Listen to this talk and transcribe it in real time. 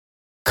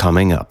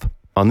Coming up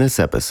on this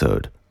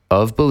episode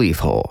of Belief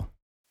Hole.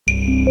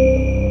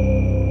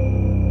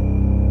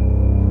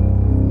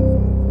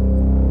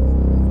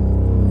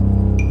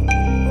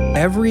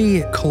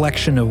 Every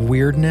collection of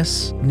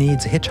weirdness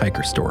needs a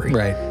hitchhiker story.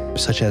 Right.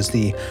 Such as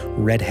the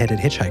red-headed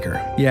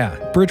hitchhiker. Yeah,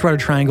 Bridgewater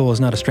Triangle is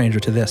not a stranger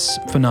to this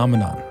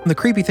phenomenon. The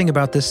creepy thing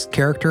about this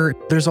character,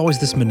 there's always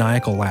this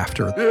maniacal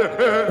laughter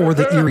or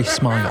the eerie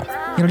smile.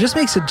 You know, just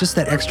makes it just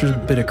that extra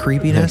bit of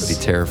creepiness. That'd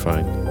be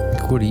terrifying.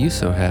 What are you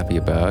so happy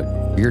about?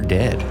 You're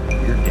dead.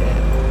 You're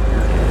dead.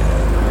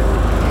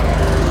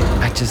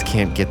 I just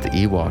can't get the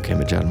Ewok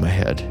image out of my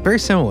head. Very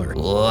similar.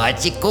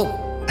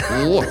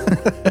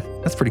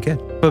 That's pretty good.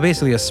 But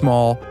basically a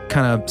small,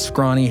 kind of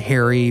scrawny,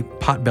 hairy,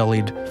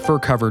 pot-bellied,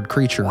 fur-covered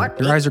creature.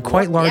 Their eyes are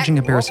quite large in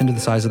comparison to the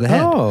size of the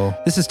head. Oh.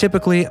 This is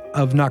typically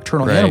of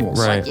nocturnal animals.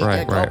 Right.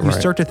 You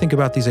start to think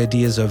about these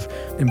ideas of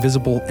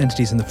invisible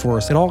entities in the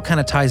forest. It all kind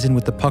of ties in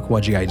with the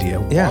Pukwudgie idea.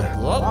 Yeah.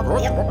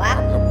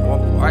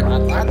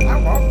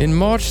 In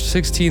March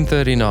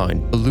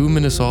 1639, a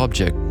luminous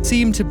object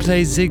seemed to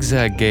play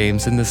zigzag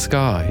games in the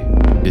sky.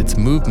 Its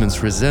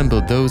movements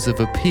resembled those of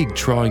a pig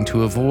trying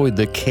to avoid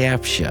the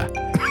capture.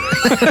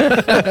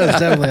 That's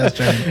definitely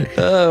Australian.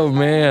 Oh,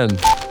 man.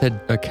 That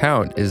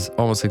account is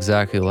almost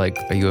exactly like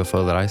a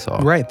UFO that I saw.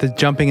 Right, the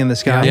jumping in the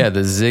sky. Yeah,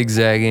 the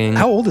zigzagging.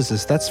 How old is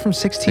this? That's from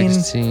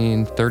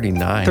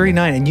 1639.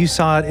 39, and you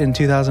saw it in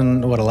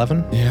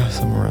 2011? Yeah,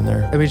 somewhere around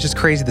there. I mean, it's just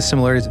crazy, the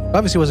similarities.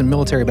 Obviously, it wasn't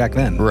military back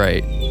then.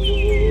 Right.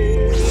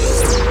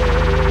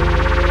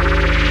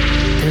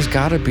 There's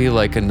got to be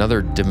like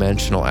another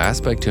dimensional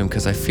aspect to him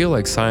because I feel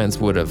like science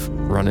would have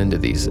run into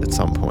these at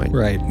some point.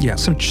 Right. Yeah.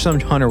 Some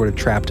hunter would have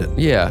trapped it.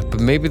 Yeah, but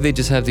maybe they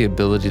just have the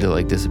ability to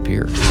like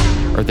disappear.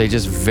 Or are they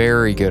just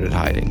very good at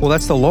hiding? Well,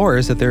 that's the lore,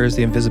 is that there is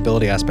the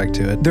invisibility aspect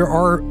to it. There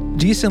are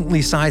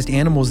decently sized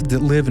animals that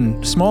live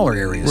in smaller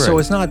areas. So Right.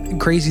 it's not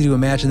crazy to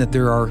imagine that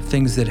there are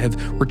things that have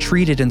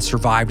retreated and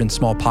survived in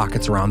small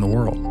pockets around the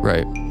world.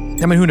 Right.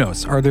 I mean, who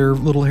knows? Are there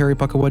little hairy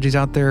Pukwudgies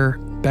out there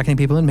beckoning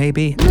people in?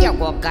 Maybe.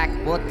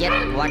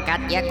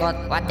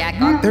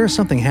 There is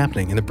something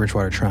happening in the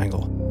Bridgewater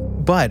Triangle.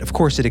 But, of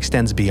course, it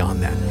extends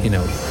beyond that. You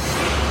know,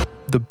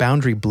 the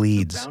boundary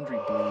bleeds.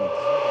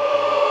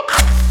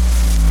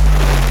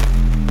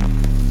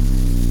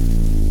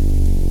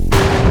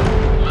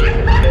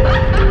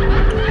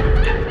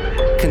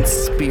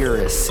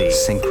 Conspiracy,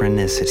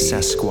 synchronicity,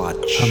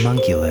 Sasquatch,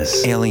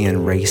 homunculus,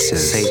 alien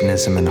races,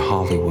 Satanism in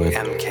Hollywood,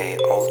 MK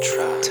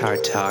Ultra,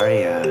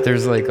 Tartaria.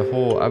 There's like a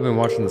whole. I've been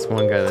watching this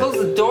one guy. Close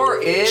the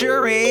door,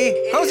 Jeremy!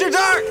 Close your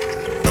door!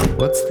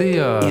 What's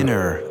the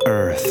Inner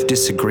Earth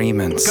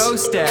Disagreements.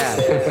 Ghost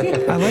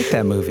Dad? I like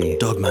that movie.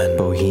 Dogman,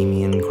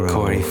 Bohemian Grove,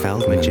 Corey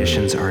Feldman,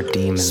 Magicians Are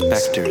Demons,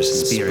 Specters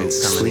and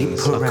Spirits, Sleep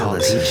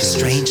Paralysis,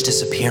 Strange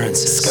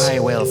Disappearances, Sky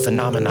Whale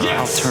Phenomena,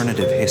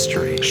 Alternative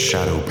History,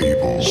 Shadow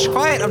People. Shh,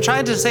 quiet, I'm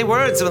trying to say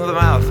words with the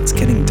mouth. It's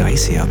getting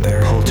dicey out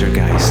there.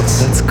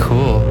 Poltergeists. That's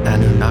cool.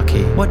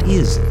 Anunnaki. What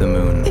is the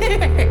moon?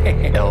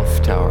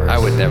 Elf Towers. I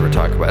would never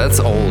talk about it.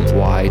 That's old.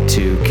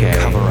 Y2K.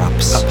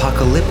 Cover-ups.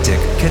 Apocalyptic.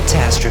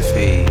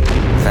 Catastrophe.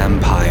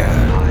 Vampire.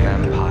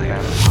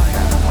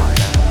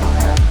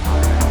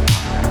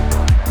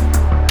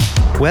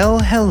 Well,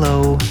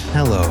 hello.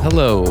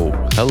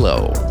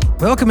 Hello.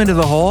 Welcome into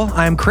the hole.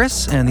 I'm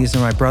Chris, and these are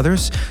my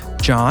brothers,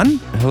 John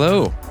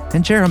Hello.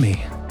 and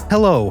Jeremy.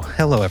 Hello,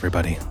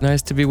 everybody.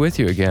 Nice to be with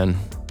you again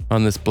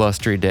on this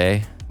blustery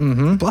day.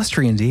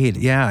 Blustery indeed.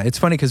 Yeah, it's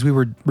funny because we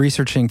were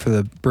researching for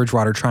the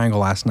Bridgewater Triangle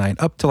last night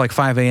up to like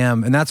 5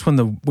 a.m., and that's when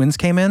the winds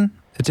came in.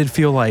 It did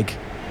feel like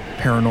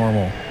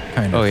paranormal,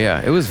 kind of. Oh,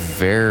 yeah. It was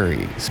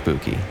very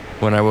spooky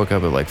when I woke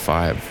up at like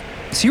 5.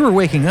 So you were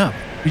waking up.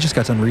 We just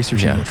got done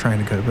researching Yeah. and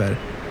trying to go to bed.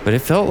 But it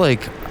felt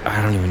like,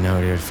 I don't even know,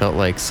 dude. It felt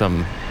like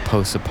some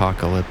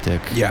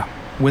post-apocalyptic. Yeah.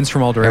 Winds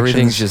from all directions.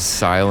 Everything's just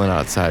silent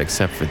outside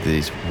except for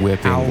these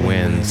whipping Howling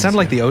winds. It sounded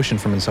like the ocean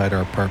from inside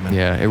our apartment.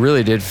 Yeah, it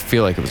really did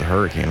feel like it was a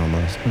hurricane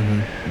almost.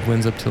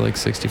 Winds up to like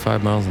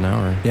 65 miles an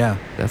hour. Yeah.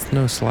 That's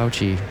no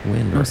slouchy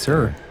wind. No, right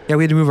sir. there. Yeah,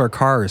 we had to move our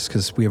cars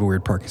because we have a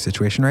weird parking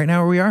situation right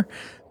now where we are.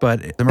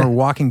 But I remember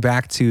walking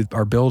back to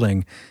our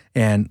building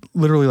and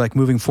literally like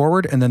moving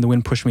forward, and then the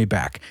wind pushed me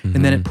back,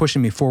 and then it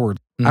pushing me forward.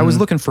 I was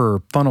looking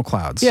for funnel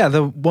clouds. Yeah,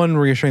 the one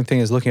reassuring thing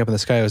is looking up in the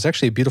sky. It was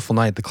actually a beautiful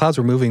night. The clouds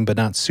were moving, but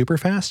not super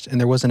fast, and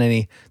there was nothing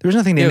to Yeah,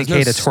 there's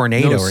indicate a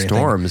tornado no or anything.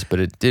 storms, but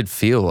it did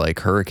feel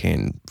like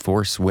hurricane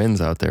force winds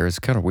out there. It's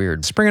kind of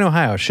weird. Spring in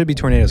Ohio, should be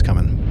tornadoes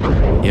coming.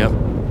 Yep.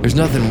 There's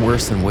nothing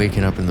worse than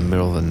waking up in the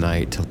middle of the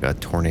night to a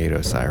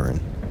tornado siren.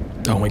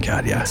 Oh my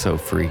God, yeah. So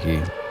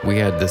freaky. We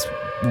had this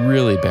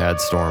really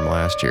bad storm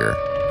last year,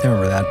 I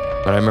remember that.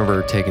 but I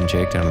remember taking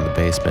Jake down to the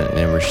basement, and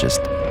it was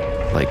just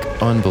like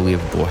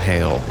unbelievable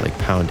hail, like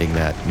pounding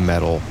that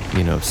metal,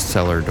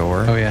 cellar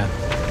door. Oh yeah.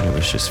 And it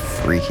was just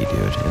freaky, dude.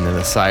 And then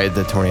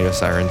the tornado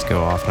sirens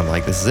go off, and I'm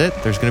like, this is it.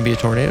 There's going to be a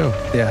tornado.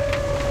 Yeah.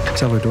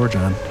 Cellar door,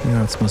 John.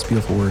 It's the most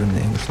beautiful word in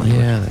the English language.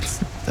 Yeah, that's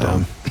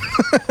dumb.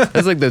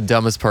 That's like the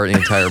dumbest part in the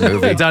entire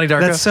movie. Donnie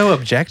Darko. That's so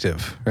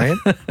objective, right?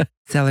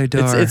 Cellar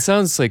door. It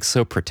sounds like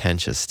so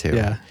pretentious, too.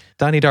 Yeah.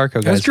 Donnie Darko,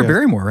 That guys. was Drew yeah.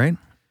 Barrymore, right?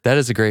 That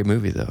is a great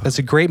movie, though. That's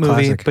a great movie.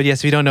 Classic. But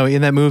yes, if you don't know,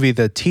 in that movie,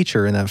 the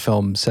teacher in that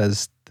film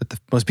says that the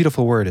most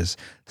beautiful word is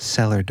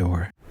cellar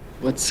door.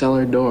 What's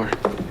cellar door?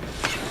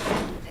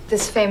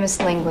 This famous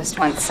linguist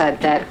once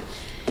said that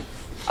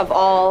of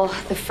all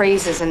the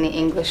phrases in the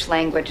English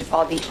language, of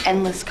all the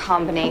endless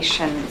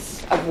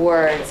combinations of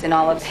words in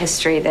all of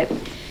history, that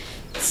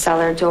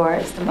cellar door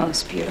is the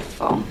most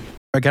beautiful.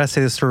 I gotta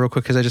say this story real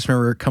quick because I just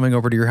remember coming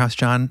over to your house,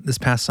 John, this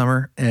past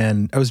summer,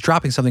 and I was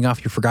dropping something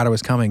off. You forgot I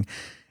was coming,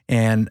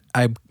 and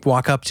I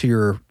walk up to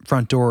your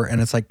front door,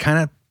 and it's like kind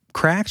of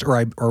cracked, or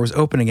I was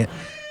opening it,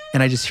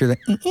 and I just hear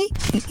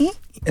that,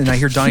 and I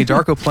hear Donnie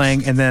Darko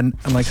playing, and then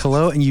I'm like,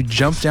 hello, and you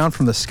jump down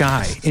from the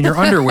sky in your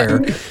underwear,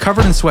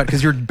 covered in sweat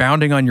because you're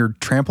bounding on your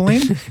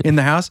trampoline in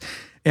the house,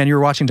 and you're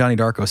watching Donnie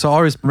Darko. So I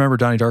always remember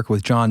Donnie Darko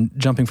with John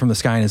jumping from the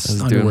sky in his I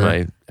was underwear.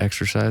 doing my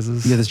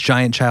exercises. You have this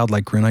giant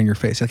childlike grin on your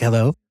face, like,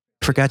 hello,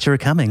 forgot you were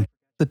coming.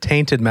 The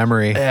tainted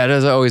memory. Yeah, it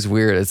is always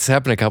weird. It's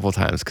happened a couple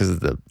times because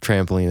the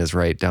trampoline is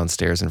right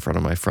downstairs in front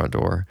of my front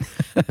door.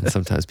 And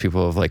sometimes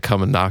people have like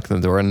come and knocked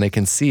on the door and they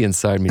can see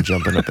inside me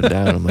jumping up and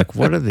down. I'm like,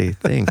 what do they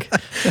think?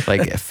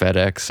 Like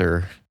FedEx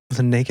or... It's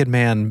a naked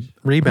man Not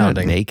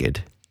rebounding.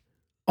 naked.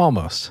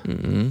 Almost.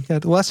 Yeah,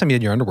 the last time you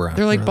had your underwear on.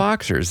 They're like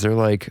boxers. They're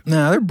like...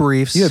 No, they're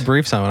briefs. You had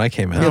briefs on when I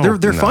came in. Yeah,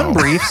 they're No. fun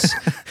briefs.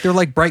 They're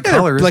like bright They're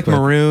colors. like but-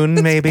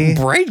 maroon, maybe.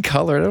 Bright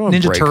color. I don't want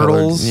Ninja bright colored-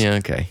 Turtles. Yeah,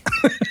 okay.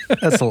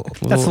 That's a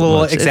little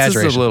much. It's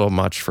exaggeration. just a little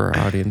much for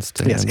our audience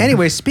to Yes. handle.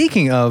 Anyway,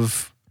 speaking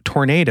of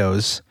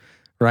tornadoes,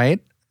 right?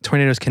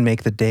 Tornadoes can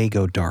make the day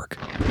go dark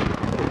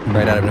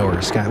right out of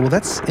nowhere. Sky. Well,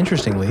 that's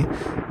interestingly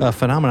a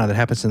phenomenon that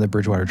happens in the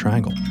Bridgewater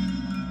Triangle.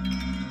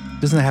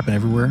 Doesn't that happen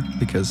everywhere?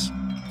 Because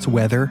it's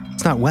weather.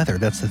 It's not weather.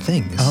 That's the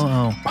thing.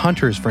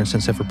 Hunters, for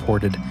instance, have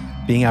reported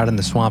being out in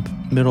the swamp,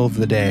 middle of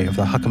the day of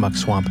the Hockomock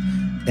Swamp,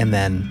 and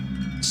then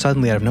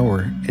suddenly out of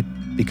nowhere, it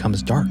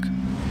becomes dark,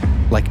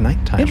 like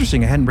nighttime.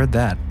 Interesting. I hadn't read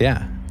that. Yeah.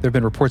 There have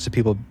been reports of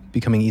people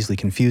becoming easily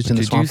confused in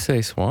the Did swamp. you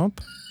say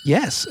swamp?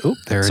 Yes. Oh,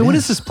 there So it what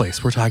is this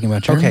place we're talking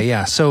about, Jeremy? Okay,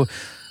 yeah. So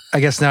I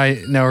guess now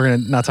we're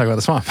going to not talk about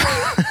the swamp.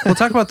 We'll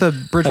talk about the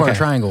Bridgewater Okay.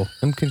 Triangle.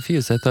 I'm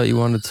confused. I thought you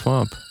wanted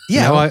swamp.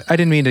 Yeah, No. well, I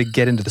didn't mean to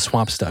get into the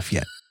swamp stuff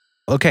yet.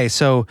 Okay,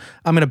 so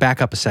I'm going to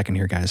back up a second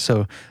here, guys.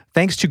 So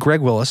thanks to Greg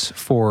Willis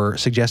for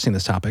suggesting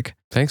this topic.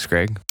 Thanks,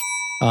 Greg.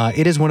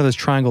 It is one of those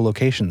triangle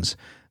locations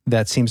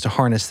that seems to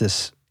harness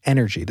this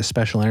energy, this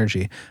special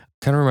energy.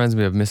 Kind of reminds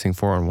me of Missing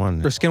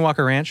 411. For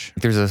Skinwalker Ranch,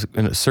 There's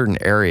in a certain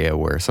area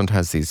where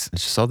sometimes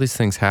just all these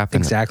things happen.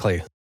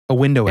 exactly. A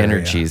window area.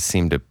 Energies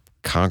seem to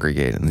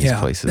congregate in these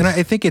places. And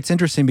I think it's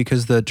interesting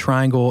because the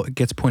triangle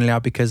gets pointed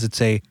out because it's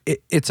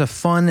a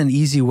fun and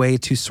easy way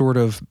to sort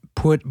of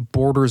put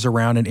borders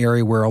around an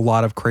area where a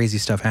lot of crazy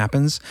stuff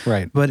happens.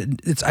 Right. But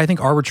it's, I think,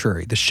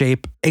 arbitrary. The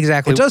shape.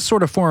 Exactly. It does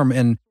sort of form,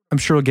 and I'm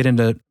sure we'll get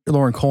into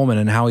Lauren Coleman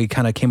and how he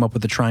kind of came up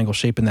with the triangle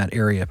shape in that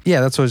area.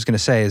 Yeah, that's what I was going to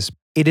say is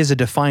it is a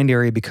defined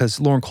area because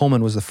Lauren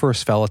Coleman was the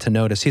first fella to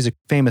notice. He's a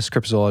famous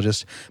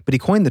cryptozoologist, but he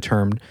coined the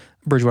term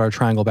Bridgewater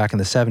Triangle back in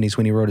the 70s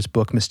when he wrote his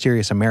book,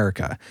 Mysterious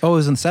America. Oh, it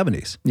was in the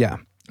 70s. Yeah.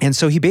 And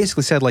so he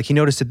basically said, like, he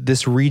noticed that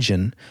this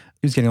region,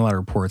 He was getting a lot of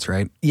reports,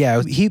 right?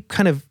 yeah, he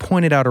kind of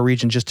pointed out a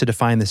region just to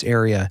define this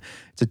area.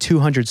 It's a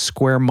 200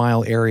 square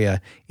mile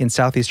area in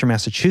southeastern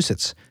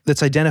Massachusetts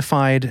that's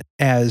identified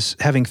as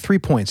having 3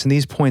 points. And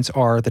these points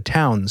are the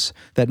towns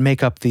that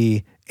make up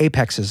the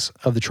apexes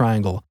of the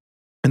triangle.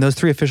 And those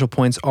 3 official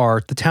points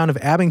are the town of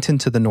Abington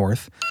to the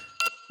north,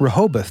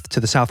 Rehoboth to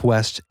the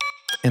southwest,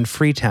 and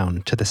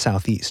Freetown to the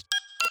southeast.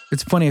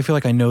 It's funny. I feel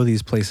like I know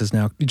these places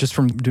now just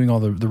from doing all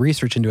the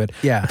research into it.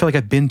 Yeah. I feel like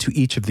I've been to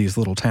each of these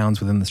little towns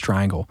within this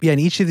triangle. Yeah, and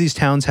each of these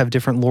towns have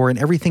different lore, and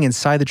everything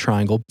inside the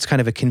triangle, it's kind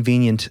of a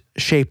convenient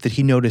shape that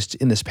he noticed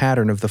in this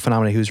pattern of the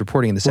phenomena he was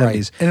reporting in the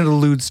 70s. And it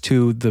alludes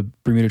to the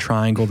Bermuda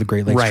Triangle, the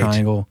Great Lakes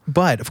Triangle.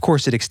 But of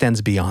course, it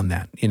extends beyond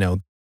that. You know,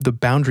 the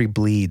boundary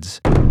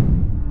bleeds.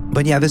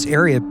 But yeah, this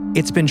area,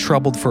 it's been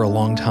troubled for a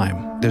long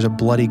time. There's a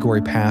bloody,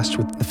 gory past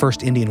with the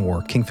first Indian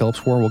War, King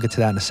Philip's War. We'll get to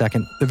that in a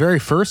second. The very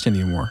first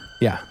Indian War.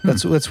 Yeah,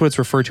 that's what it's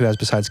referred to as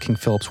besides King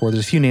Philip's War.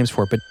 There's a few names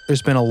for it, but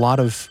there's been a lot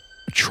of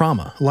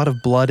trauma, a lot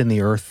of blood in the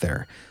earth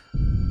there.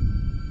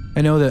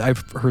 I know that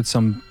I've heard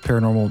some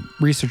paranormal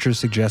researchers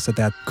suggest that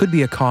that could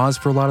be a cause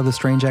for a lot of the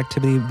strange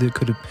activity that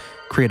could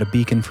create a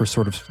beacon for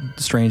sort of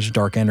strange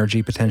dark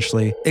energy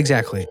potentially.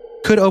 Exactly.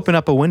 Could open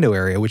up a window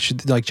area, which,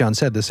 like John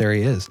said, this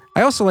area is.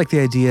 I also like the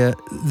idea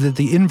that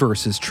the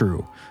inverse is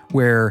true,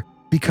 where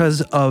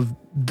because of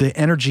the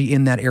energy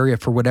in that area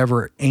for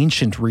whatever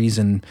ancient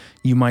reason,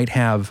 you might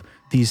have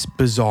these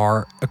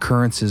bizarre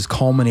occurrences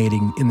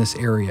culminating in this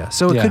area.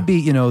 So it Yeah. could be,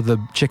 you know, the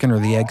chicken or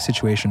the egg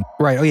situation.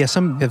 Right. Oh, yeah.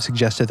 Some have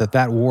suggested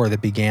that war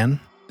that began,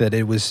 that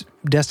it was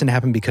destined to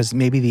happen because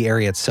maybe the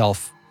area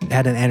itself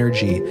had an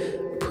energy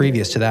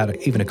previous to that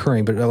even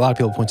occurring. But a lot of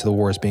people point to the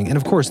war as being, and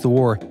of course, the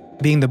war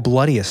being the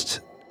bloodiest.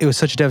 It was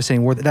such a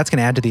devastating war that's going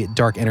to add to the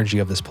dark energy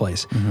of this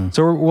place.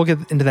 So we'll get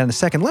into that in a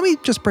second. Let me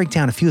just break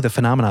down a few of the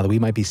phenomena that we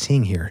might be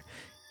seeing here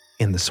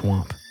in the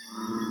swamp.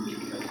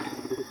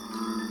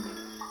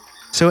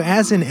 So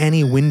as in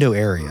any window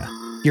area,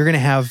 you're going to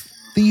have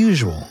the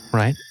usual,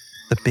 right?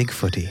 The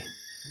Bigfooty.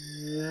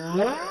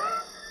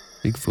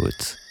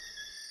 Bigfoots.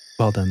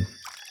 Well done.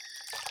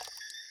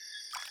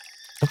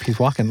 Oh, he's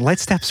walking. Light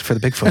steps for the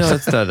Bigfoot. No,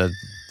 it's not a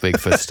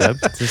Bigfoot step.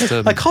 It's just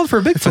a I called for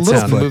a Bigfoot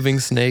little sound. moving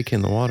snake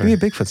in the water. Give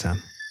me a Bigfoot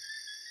sound.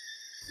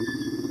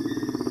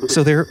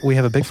 So there we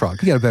have a big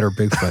frog. You got a better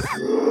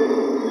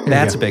Bigfoot.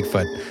 That's a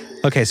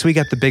Bigfoot. Okay, so we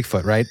got the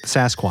Bigfoot, right? The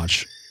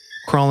Sasquatch,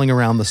 crawling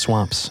around the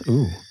swamps.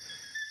 Ooh,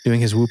 doing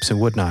his whoops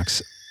and wood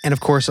knocks. And of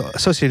course,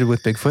 associated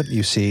with Bigfoot,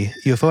 you see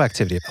UFO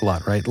activity a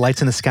lot, right? Lights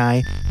in the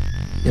sky.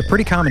 Yeah,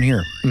 pretty common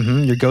here.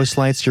 Your ghost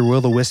lights, your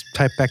will-o-wisp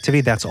type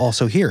activity, that's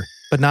also here.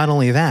 But not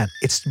only that,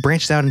 it's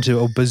branched out into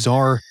a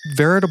bizarre,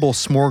 veritable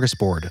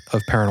smorgasbord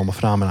of paranormal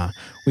phenomena.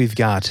 We've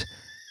got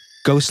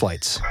ghost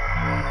lights,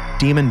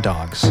 demon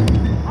dogs,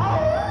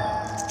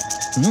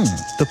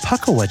 the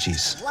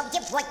Puckawudgies,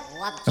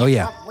 Oh,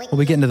 yeah. We'll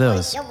be getting to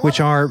those.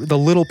 which are the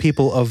little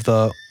people of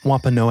the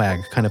Wampanoag,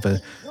 kind of a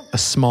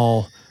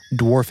small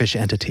dwarfish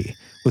entity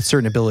with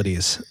certain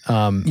abilities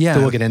that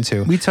we'll get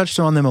into. We touched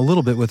on them a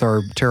little bit with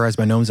our Terrorized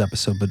by Gnomes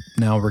episode, but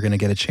now we're going to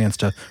get a chance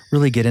to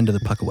really get into the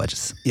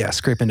Puckawudgies. Yeah,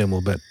 scrape into them a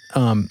little bit.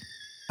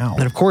 Ow.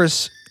 And of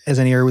course, as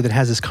any area that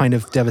has this kind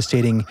of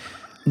devastating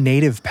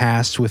native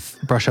past with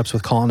brush-ups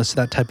with colonists,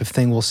 that type of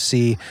thing, we'll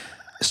see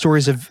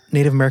stories of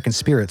Native American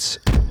spirits,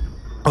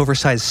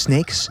 oversized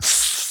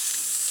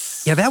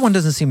snakes. Yeah, that one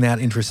doesn't seem that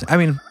interesting. I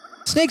mean,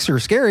 snakes are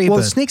scary, Well,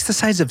 but snakes the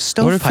size of What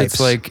stovepipes. if it's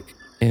like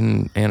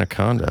in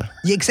Anaconda?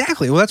 Yeah,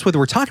 exactly. Well, that's what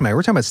we're talking about.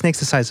 We're talking about snakes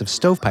the size of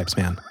stovepipes,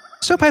 man.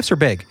 Stovepipes are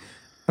big. I don't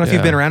know if you've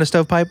Yeah. been around a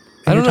stovepipe.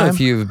 I don't know time. if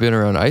you've been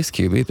around Ice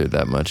Cube either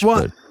that much,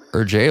 What?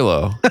 or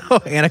J-Lo. Oh,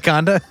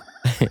 Anaconda.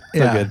 So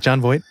Yeah. good. John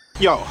Voight.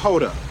 Yo,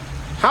 hold up.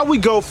 How we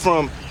go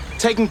from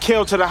taking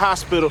Kel to the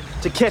hospital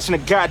to catching a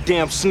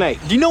goddamn snake?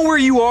 Do you know where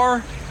you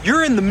are?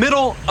 You're in the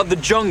middle of the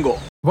jungle.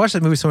 I've watched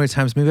that movie so many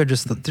times. Maybe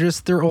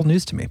they're old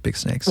news to me, big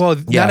snakes. Well,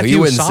 Yeah, not if you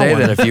wouldn't saw say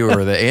one. that if you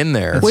were in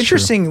there. Well,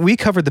 interesting. We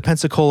covered the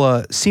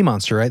Pensacola sea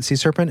monster, right? Sea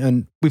serpent.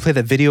 And we played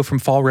that video from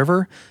Fall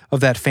River of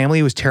that family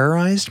who was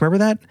terrorized. Remember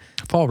that?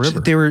 Fall River.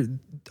 They were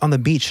on the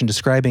beach and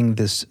describing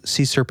this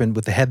sea serpent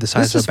with the head the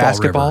size This of is a Fall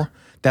basketball. River.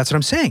 That's what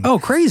I'm saying. Oh,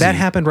 crazy. That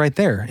happened right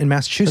there in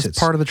Massachusetts. That's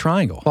part of the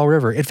triangle. Fall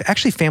River. It's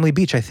actually Family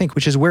Beach, I think,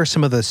 which is where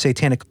some of the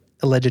satanic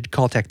alleged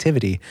cult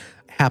activity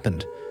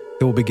happened.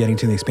 That we'll be getting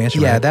to in the expansion.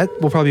 Yeah, right? that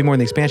will probably be more in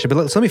the expansion. But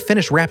let me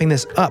finish wrapping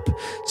this up.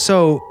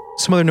 So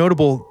some other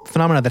notable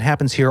phenomena that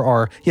happens here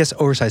are, yes,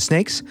 oversized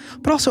snakes,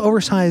 but also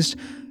oversized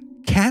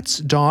cats,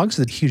 dogs,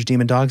 the huge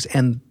demon dogs,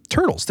 and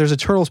turtles. There's a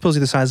turtle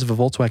supposedly the size of a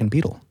Volkswagen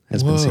Beetle,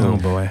 has been seen. Oh,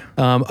 boy.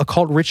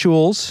 Occult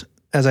rituals,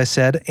 as I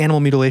said, animal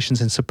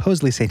mutilations, and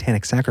supposedly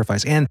satanic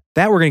sacrifice. And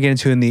that we're going to get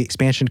into in the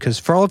expansion, because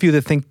for all of you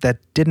that think that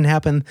didn't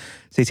happen,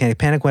 satanic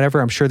panic,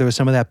 whatever, I'm sure there was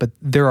some of that, but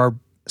there are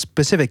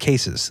specific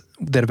cases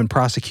that have been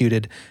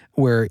prosecuted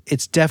where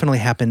it's definitely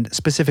happened,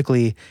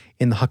 specifically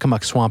in the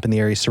Hockomock Swamp in the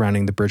area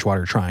surrounding the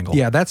Bridgewater Triangle.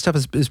 Yeah, that stuff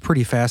is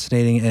pretty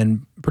fascinating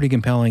and pretty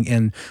compelling.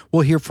 And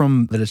we'll hear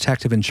from the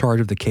detective in charge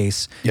of the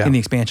case in the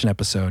expansion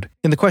episode.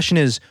 And the question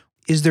is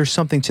there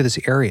something to this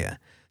area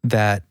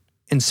that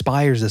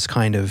inspires this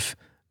kind of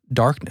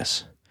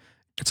darkness?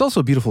 It's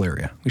also a beautiful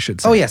area, we should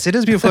say. Oh, yes, it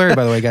is a beautiful area,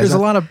 by the way, guys. There's a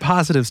lot of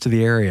positives to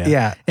the area.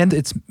 Yeah. And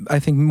it's, I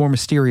think, more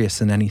mysterious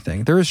than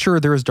anything. There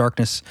is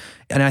darkness.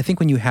 And I think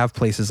when you have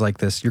places like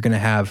this, you're going to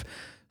have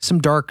some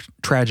dark,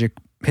 tragic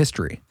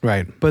history.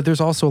 Right. But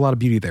there's also a lot of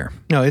beauty there.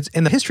 No,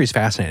 and the history is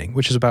fascinating,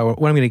 which is about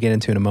what I'm going to get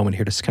into in a moment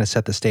here to kind of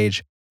set the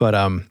stage. But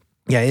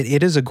yeah,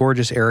 it is a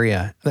gorgeous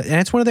area. And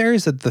it's one of the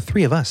areas that the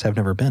three of us have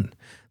never been,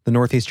 the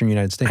northeastern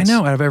United States. I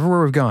know, out of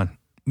everywhere we've gone.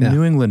 Yeah.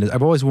 New England,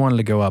 I've always wanted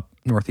to go up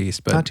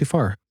northeast, but Not too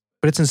far.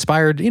 But it's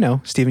inspired,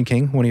 Stephen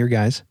King, one of your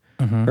guys,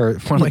 or one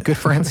of my good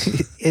friends.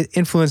 It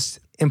influenced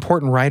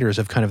important writers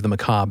of kind of the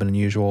macabre and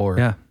unusual. Or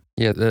Yeah.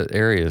 Yeah, that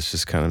area is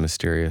just kind of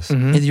mysterious.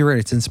 And you're right,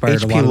 it's inspired a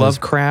H.P. lot of those.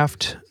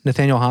 Lovecraft,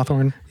 Nathaniel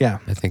Hawthorne. Yeah.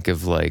 I think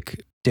of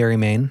like, Derry,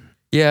 Maine.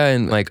 yeah,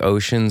 and like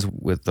oceans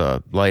with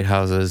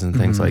lighthouses and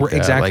things like that.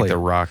 Exactly. Like the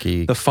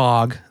rocky, The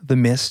fog, the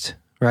mist,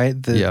 right?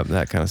 yeah,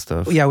 that kind of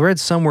stuff. Yeah, we read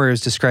somewhere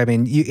is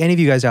describing any of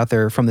you guys out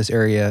there from this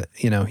area,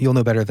 you'll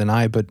know better than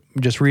I, but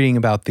just reading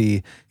about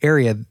the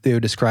area, they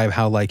would describe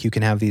how like you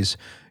can have these,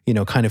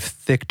 kind of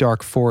thick,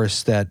 dark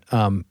forests that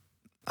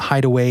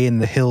hide away in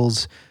the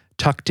hills,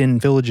 tucked in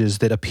villages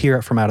that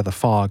appear from out of the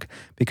fog,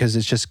 because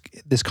it's just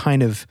this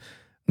kind of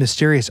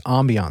mysterious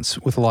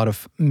ambiance with a lot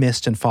of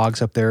mist and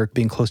fogs up there,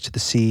 being close to the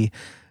sea.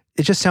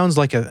 It just sounds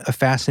like a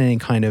fascinating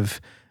kind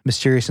of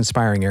mysterious,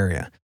 inspiring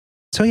area.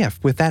 So yeah,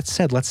 with that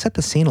said, let's set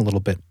the scene a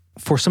little bit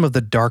for some of the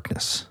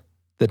darkness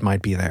that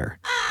might be there.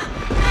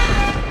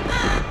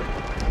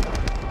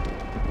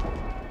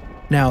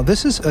 Now,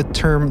 this is a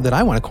term that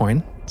I want to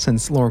coin,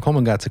 since Lauren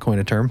Coleman got to coin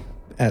a term,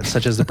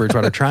 such as the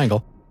Bridgewater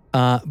Triangle.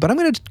 But I'm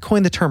going to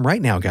coin the term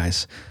right now,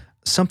 guys.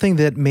 Something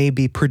that may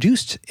be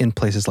produced in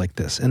places like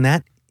this, and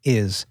that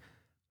is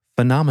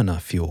phenomena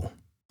fuel.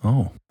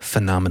 Oh,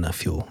 Phenomena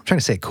fuel. I'm trying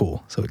to say it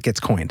cool, so it gets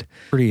coined.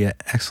 pretty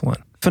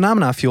excellent.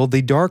 Phenomena fuel,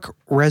 the dark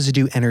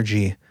residue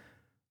energy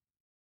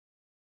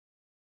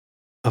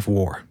of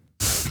war.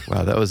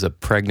 Wow, that was a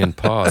pregnant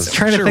pause.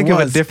 Trying to Sure think of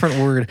a was. different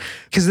word,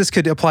 because this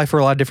could apply for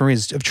a lot of different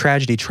reasons of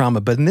tragedy,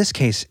 trauma, but in this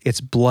case,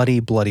 it's bloody,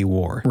 bloody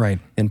war Right.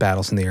 in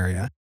battles in the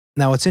area.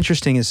 Now, what's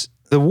interesting is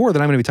the war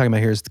that I'm going to be talking about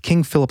here is the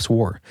King Philip's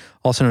War,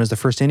 also known as the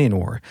First Indian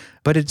War,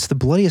 but it's the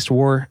bloodiest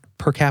war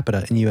per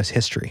capita in U.S.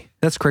 history.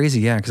 That's crazy,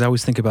 yeah, because I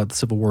always think about the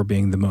Civil War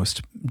being the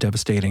most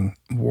devastating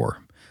war.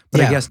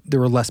 But Yeah. I guess there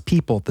were less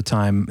people at the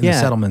time in the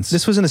settlements.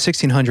 This was in the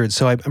 1600s,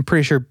 so I'm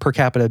pretty sure per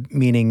capita,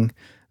 meaning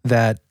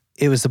that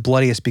it was the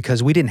bloodiest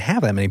because we didn't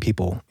have that many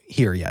people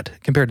here yet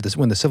compared to this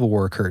when the Civil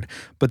War occurred.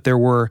 But there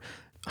were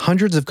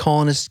hundreds of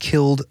colonists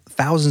killed,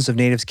 thousands of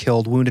natives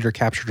killed, wounded or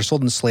captured or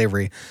sold into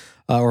slavery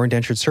or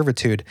indentured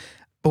servitude.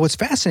 But what's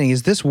fascinating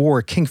is this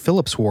war, King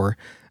Philip's War,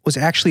 was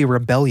actually a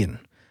rebellion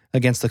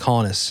against the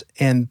colonists.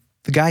 And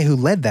the guy who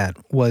led that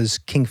was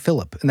King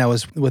Philip. And that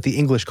was what the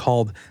English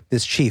called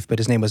this chief, but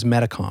his name was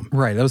Metacom.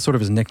 right, that was sort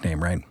of his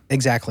nickname, right?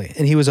 Exactly.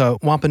 And he was a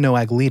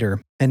Wampanoag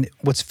leader. And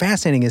what's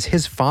fascinating is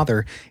his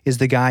father is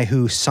the guy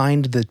who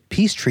signed the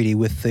peace treaty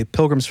with the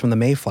Pilgrims from the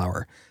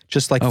Mayflower,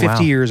 just like 50 wow.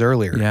 years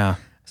earlier. Yeah.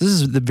 This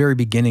is the very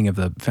beginning of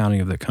the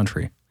founding of the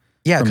country.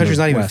 Yeah, the From country's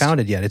the not even west.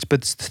 founded yet.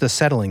 But the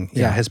settling,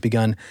 Yeah. has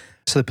begun.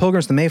 So the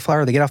Pilgrims, the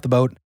Mayflower, they get off the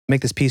boat,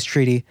 make this peace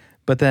treaty.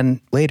 But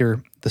then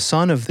later, the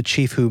son of the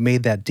chief who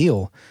made that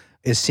deal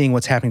is seeing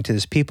what's happening to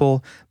his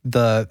people.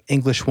 The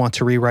English want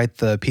to rewrite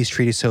the peace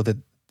treaty so that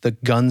the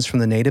guns from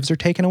the natives are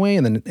taken away.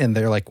 And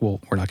they're like,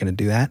 well, we're not going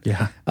to do that.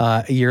 Yeah.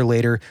 A year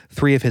later,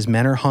 3 of his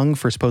men are hung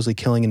for supposedly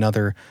killing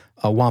another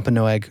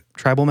Wampanoag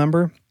tribal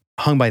member,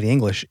 hung by the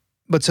English.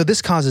 But so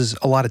this causes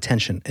a lot of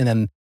tension. And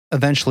then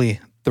eventually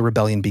the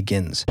rebellion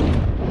begins.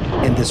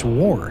 And this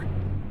war,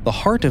 the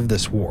heart of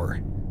this war,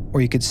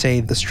 or you could say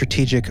the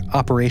strategic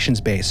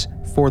operations base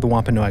for the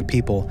Wampanoag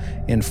people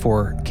and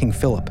for King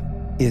Philip,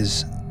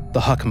 is the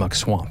Hockomock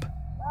Swamp.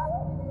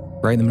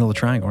 Right in the middle of the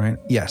triangle, right?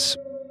 Yes,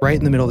 right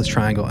in the middle of this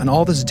triangle. And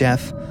all this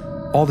death,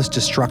 all this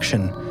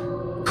destruction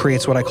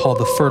creates what I call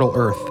the fertile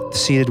earth,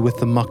 seeded with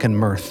the muck and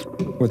mirth,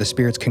 where the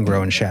spirits can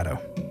grow in shadow.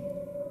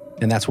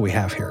 And that's what we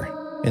have here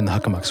in the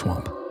Hockomock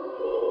Swamp.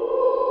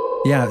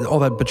 Yeah, all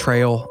that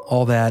betrayal,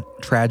 all that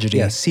tragedy.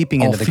 Yeah,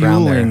 seeping all into the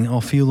ground there.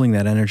 All fueling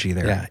that energy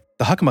there. Yeah.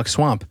 The Hockomock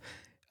Swamp,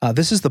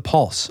 this is the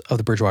pulse of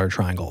the Bridgewater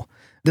Triangle.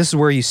 This is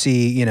where you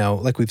see,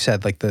 like we've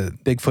said, like the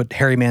Bigfoot,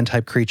 hairy man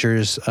type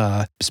creatures,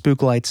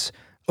 spook lights,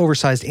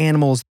 oversized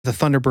animals, the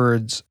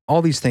thunderbirds,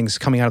 all these things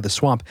coming out of the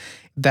swamp.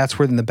 That's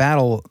where in the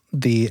battle,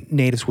 the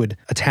natives would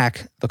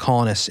attack the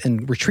colonists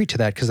and retreat to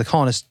that because the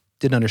colonists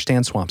didn't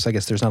understand swamps. I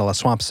guess there's not a lot of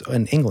swamps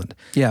in England.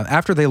 Yeah,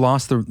 after they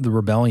lost the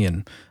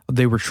rebellion,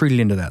 they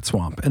retreated into that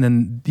swamp. And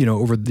then,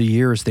 over the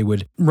years, they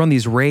would run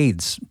these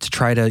raids to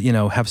try to,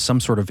 have some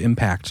sort of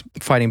impact.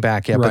 Fighting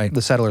back, yeah, Right. but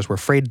the settlers were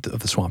afraid of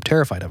the swamp,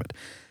 terrified of it.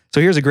 So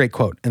here's a great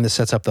quote, and this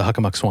sets up the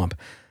Hockomock Swamp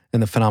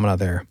and the phenomena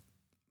there.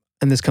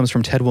 And this comes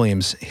from Ted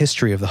Williams'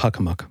 History of the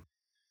Hockomock.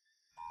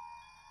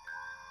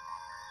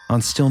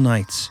 On still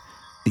nights,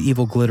 the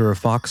evil glitter of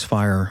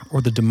foxfire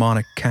or the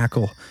demonic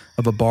cackle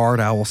of a barred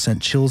owl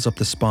sent chills up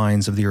the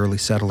spines of the early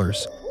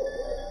settlers.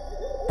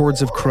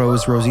 Hordes of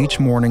crows rose each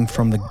morning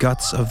from the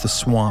guts of the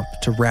swamp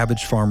to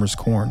ravage farmers'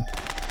 corn.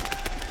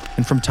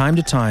 And from time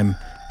to time,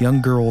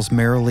 young girls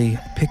merrily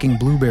picking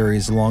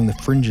blueberries along the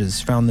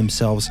fringes found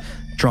themselves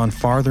drawn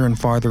farther and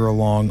farther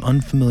along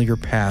unfamiliar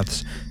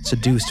paths,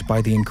 seduced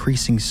by the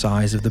increasing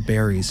size of the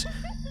berries,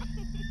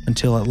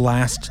 until at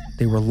last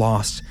they were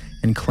lost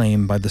and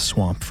claimed by the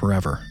swamp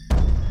forever.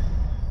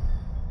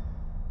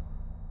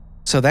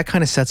 So that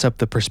kind of sets up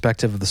the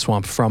perspective of the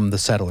swamp from the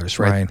settlers,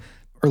 right? Right.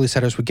 Early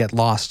settlers would get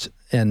lost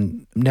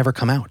and never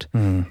come out.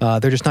 They're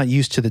just not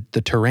used to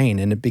the terrain,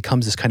 and it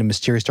becomes this kind of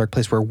mysterious dark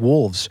place where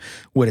wolves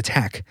would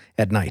attack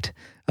at night,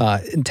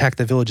 attack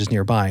the villages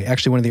nearby.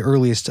 Actually, one of the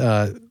earliest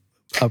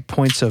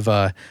points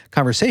of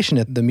conversation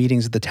at the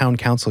meetings of the town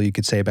council, you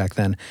could say back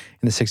then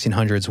in the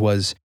 1600s,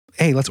 was,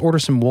 hey, let's order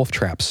some wolf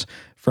traps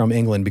from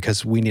England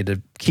because we need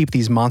to keep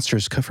these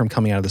monsters from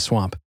coming out of the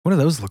swamp. What do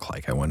those look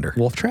like, I wonder?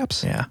 Wolf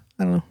traps? Yeah.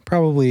 I don't know.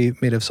 Probably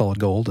made of solid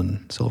gold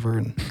and silver.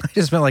 And I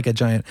just meant like a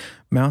giant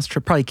mouse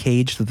trap, probably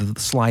caged with a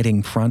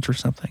sliding front or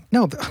something.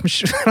 no, I'm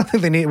sure, I don't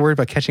think they need to worry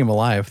about catching them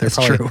alive. They're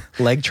That's probably true.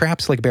 leg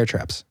traps, like bear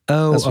traps.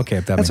 Oh, That's- okay.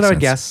 That That's makes what I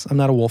would sense. guess. I'm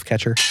not a wolf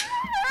catcher.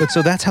 But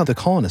so that's how the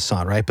colonists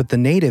saw it, right? But the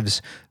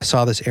natives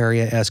saw this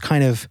area as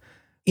kind of,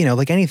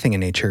 like anything in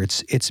nature.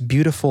 It's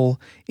beautiful.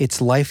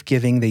 It's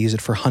life-giving. They use it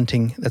for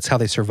hunting. That's how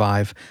they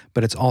survive.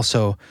 But it's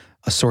also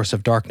a source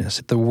of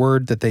darkness. The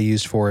word that they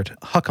used for it,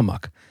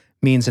 Hockomock,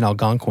 means in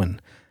Algonquin,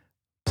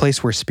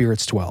 place where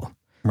spirits dwell.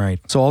 Right.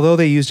 So although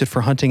they used it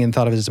for hunting and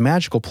thought of it as a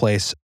magical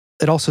place,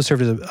 it also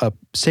served as a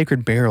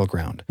sacred burial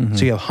ground. Mhm.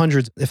 So you have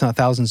hundreds, if not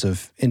thousands,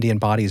 of Indian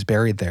bodies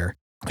buried there,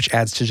 which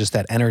adds to just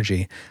that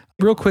energy.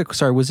 Real quick,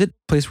 sorry, was it a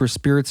place where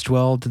spirits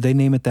dwell? Did they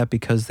name it that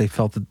because they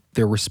felt that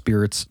there were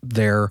spirits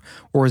there,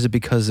 or is it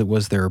because it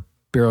was their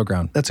burial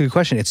ground? That's a good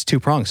question. It's two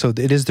pronged. So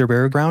it is their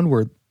burial ground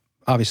where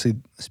obviously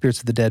spirits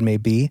of the dead may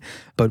be.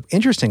 But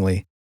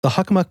interestingly, the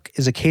Hockomock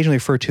is occasionally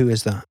referred to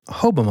as the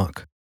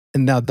Hobomok.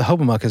 And now the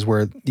Hobomok is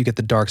where you get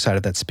the dark side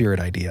of that spirit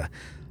idea.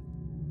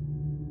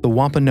 The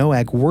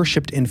Wampanoag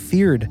worshipped and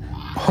feared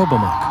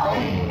Hobomok,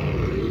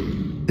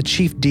 the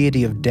chief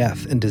deity of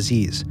death and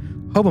disease.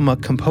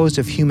 Hobomok, composed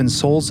of human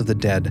souls of the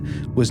dead,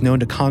 was known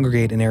to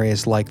congregate in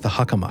areas like the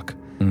Hockomock.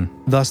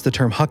 Thus, the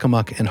term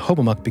Hockomock and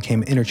Hobomok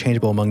became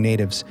interchangeable among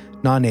natives,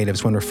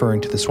 non-natives, when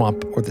referring to the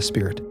swamp or the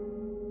spirit.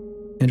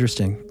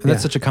 Interesting. And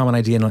that's such a common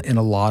idea in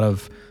a lot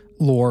of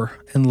lore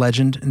and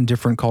legend in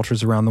different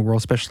cultures around the world,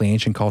 especially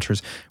ancient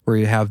cultures, where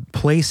you have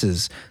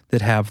places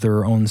that have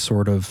their own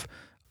sort of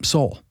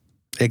soul.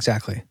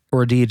 Exactly.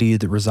 Or a deity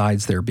that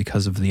resides there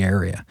because of the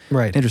area.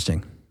 Right.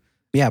 Interesting.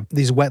 Yeah,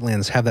 these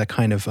wetlands have that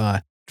kind of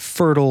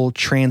fertile,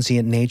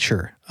 transient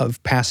nature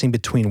of passing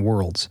between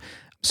worlds.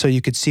 So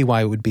you could see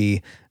why it would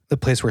be the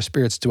place where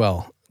spirits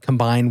dwell,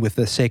 combined with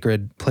the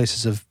sacred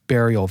places of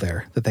burial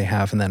there that they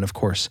have. And then, of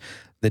course,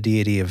 the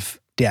deity of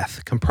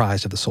death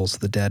comprised of the souls of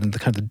the dead and the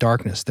kind of the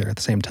darkness there at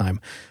the same time.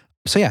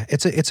 So yeah,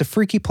 it's a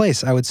freaky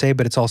place, I would say,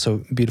 but it's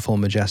also beautiful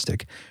and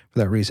majestic for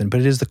that reason. But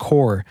it is the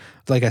core,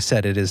 like I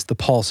said, it is the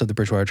pulse of the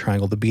Bridgewater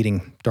Triangle, the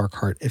beating dark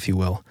heart, if you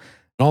will.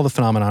 And all the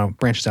phenomena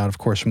branches out, of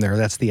course, from there.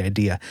 That's the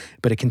idea,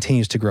 but it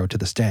continues to grow to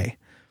this day.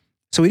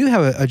 So we do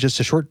have just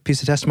a short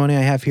piece of testimony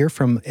I have here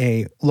from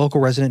a local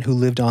resident who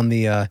lived on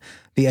the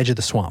edge of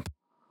the swamp.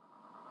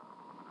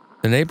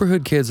 The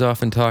neighborhood kids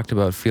often talked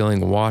about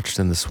feeling watched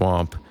in the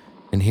swamp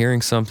and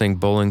hearing something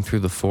bowling through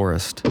the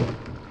forest,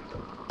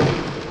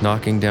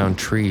 knocking down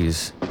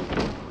trees.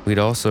 We'd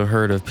also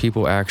heard of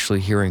people actually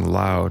hearing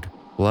loud,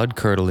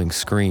 blood-curdling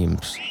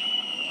screams.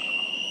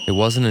 It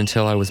wasn't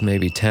until I was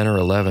maybe 10 or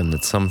 11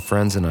 that some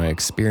friends and I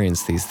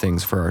experienced these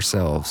things for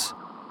ourselves,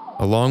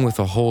 along with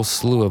a whole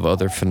slew of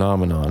other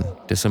phenomenon,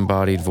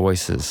 disembodied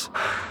voices,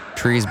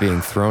 trees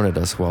being thrown at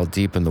us while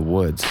deep in the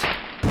woods,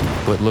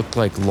 what looked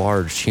like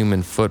large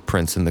human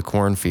footprints in the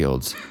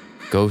cornfields,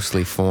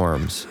 ghostly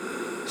forms,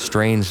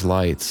 strange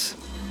lights,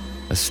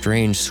 a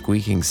strange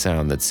squeaking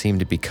sound that seemed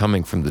to be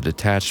coming from the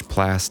detached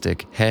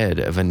plastic head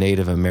of a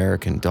Native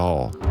American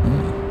doll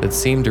that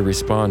seemed to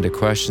respond to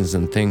questions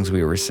and things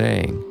we were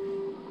saying.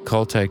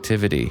 Cult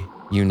activity,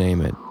 you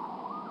name it.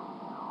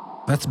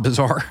 That's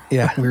bizarre.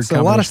 Yeah, Weird so a lot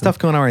of combination. stuff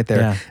going on right there.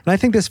 Yeah. And I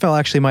think this fell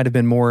actually might have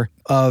been more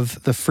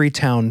of the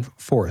Freetown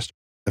Forest.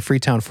 The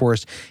Freetown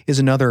Forest is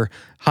another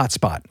hot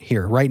spot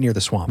here, right near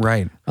the swamp.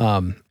 Right.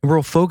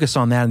 We'll focus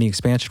on that in the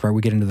expansion where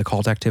we get into the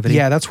cult activity.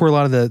 Yeah, that's where a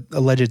lot of the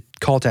alleged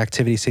cult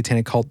activity,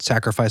 satanic cult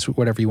sacrifice,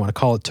 whatever you want to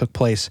call it, took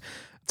place.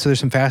 So there's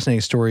some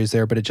fascinating stories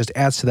there, but it just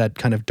adds to that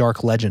kind of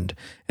dark legend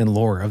and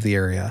lore of the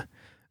area.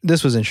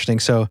 This was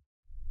interesting. So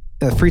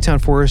the Freetown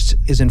Forest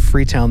is in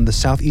Freetown, the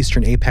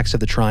southeastern apex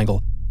of the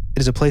triangle. It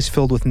is a place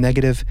filled with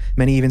negative,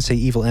 many even say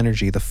evil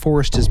energy. The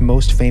forest is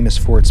most famous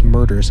for its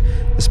murders,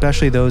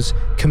 especially those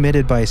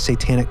committed by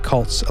satanic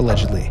cults,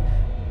 allegedly.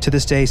 To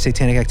this day,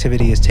 satanic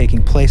activity is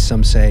taking place,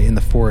 some say, in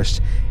the forest,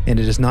 and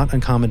it is not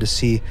uncommon to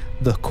see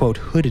the, quote,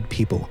 hooded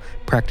people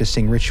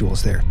practicing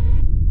rituals there.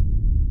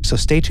 So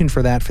stay tuned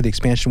for that. For the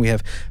expansion, we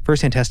have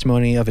firsthand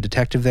testimony of a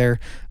detective there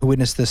who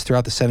witnessed this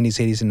throughout the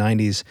 70s, 80s, and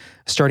 90s,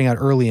 starting out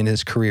early in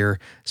his career,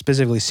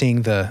 specifically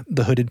seeing the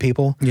hooded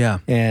people. Yeah.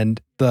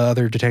 And the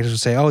other detectives would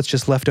say, oh, it's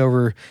just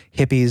leftover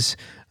hippies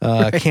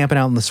camping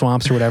out in the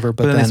swamps or whatever.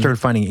 But then they started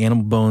finding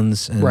animal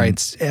bones. And right.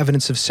 It's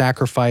evidence of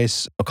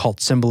sacrifice, occult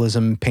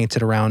symbolism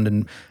painted around,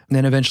 and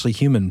then eventually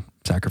human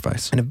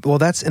sacrifice. And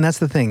that's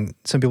the thing.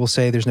 Some people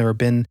say there's never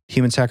been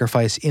human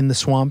sacrifice in the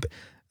swamp.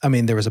 I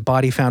mean, there was a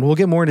body found. We'll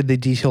get more into the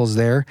details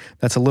there.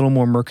 That's a little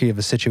more murky of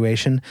a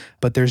situation,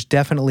 but there's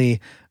definitely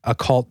a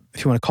cult,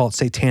 if you want to call it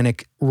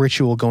satanic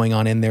ritual going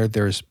on in there.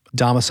 There's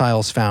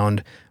domiciles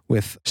found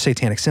with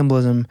satanic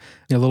symbolism.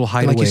 Little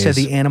hideaways. Like you said,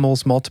 the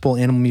animals, multiple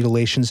animal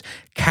mutilations,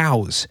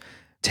 cows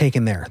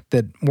taken there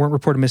that weren't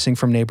reported missing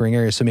from neighboring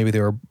areas. So maybe they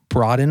were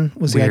brought in,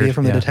 was the idea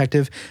from the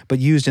detective, but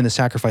used in the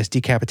sacrifice,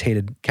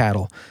 decapitated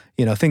cattle,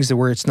 things that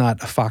where it's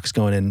not a fox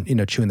going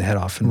in, chewing the head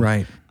off. And,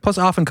 right. Plus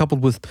often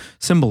coupled with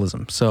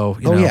symbolism. So,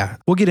 yeah.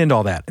 We'll get into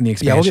all that in the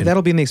expansion. Yeah,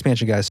 that'll be in the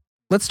expansion, guys.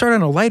 Let's start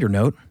on a lighter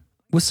note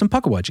with some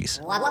Puckawudgies.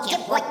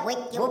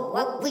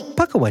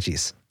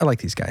 Puckawudgies. I like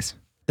these guys.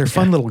 They're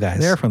fun little guys.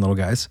 They're fun little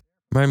guys.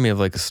 Remind me of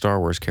like a Star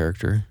Wars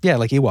character. Yeah,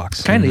 like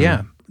Ewoks. Kind of,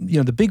 yeah.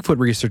 The Bigfoot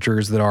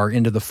researchers that are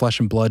into the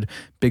flesh and blood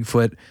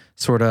Bigfoot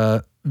sort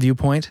of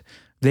viewpoint,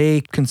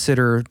 they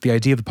consider the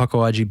idea of the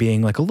Puckawudgie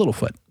being like a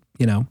Littlefoot,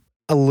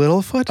 A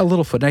Littlefoot? A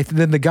Littlefoot. And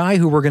then the guy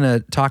who we're going to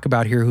talk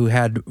about here who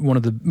had one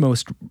of the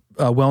most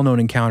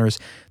well-known encounters,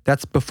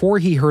 that's before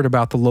he heard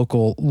about the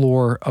local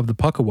lore of the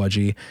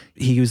Puckawudgie.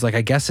 He was like,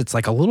 I guess it's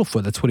like a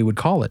Littlefoot. That's what he would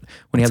call it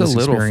when he had this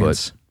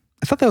experience.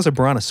 I thought that was a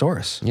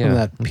Brontosaurus from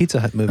that Pizza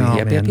Hut movie. Oh,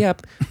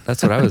 Yep.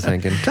 That's what I was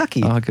thinking.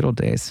 Kentucky. Oh, good old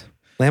days.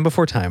 Land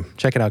Before Time.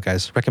 Check it out,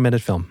 guys.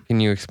 Recommended film.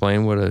 Can you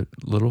explain what a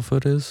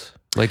Littlefoot is?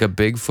 Like a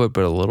Bigfoot,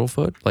 but a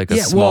Littlefoot? Like a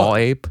small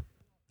ape?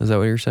 Is that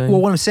what you're saying?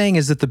 Well, what I'm saying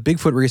is that the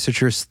Bigfoot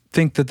researchers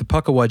think that the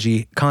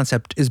Puckawudgie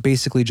concept is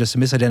basically just a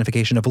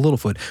misidentification of a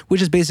Littlefoot,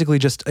 which is basically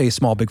just a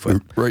small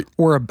Bigfoot. Right.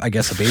 Or, I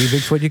guess, a baby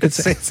Bigfoot, you could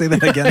say. Say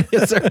that again.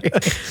 Sorry.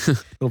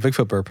 Little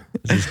Bigfoot burp.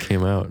 It just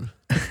came out.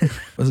 It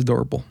was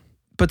adorable.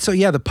 But so,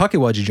 yeah, the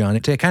Puckawudgie, John,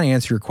 to kind of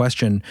answer your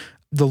question,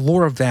 the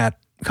lore of that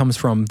comes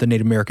from the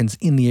Native Americans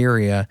in the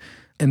area.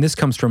 And this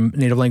comes from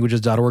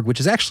nativelanguages.org, which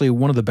is actually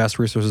one of the best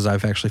resources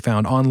I've actually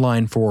found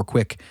online for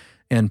quick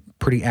and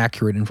pretty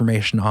accurate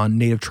information on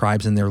native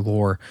tribes and their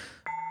lore.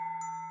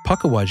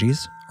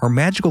 Pukwudgies are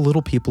magical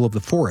little people of the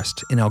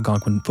forest in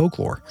Algonquin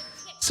folklore,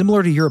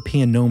 similar to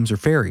European gnomes or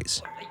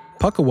fairies.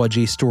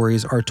 Pukwudgie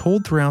stories are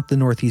told throughout the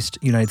northeast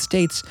United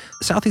States,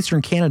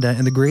 southeastern Canada,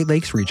 and the Great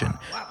Lakes region.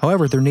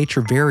 However, their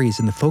nature varies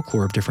in the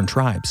folklore of different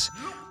tribes.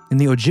 In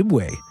the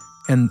Ojibwe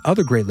and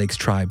other Great Lakes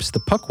tribes, the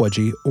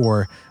Pukwudgie,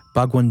 or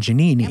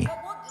Bagwanjanini,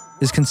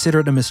 is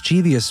considered a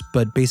mischievous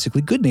but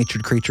basically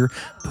good-natured creature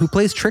who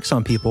plays tricks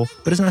on people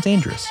but is not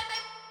dangerous.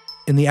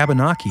 In the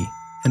Abenaki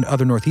and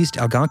other northeast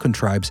Algonquin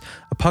tribes,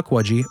 a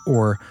Pukwudgie,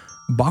 or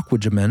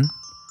Bakwudjaman,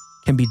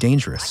 can be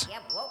dangerous,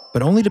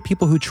 but only to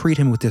people who treat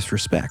him with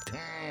disrespect.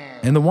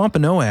 In the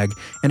Wampanoag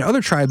and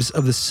other tribes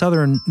of the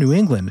southern New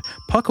England,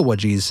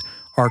 Pukwudgies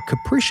are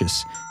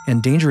capricious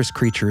and dangerous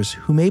creatures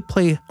who may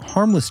play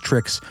harmless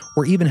tricks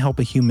or even help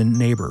a human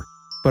neighbor,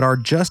 but are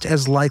just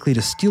as likely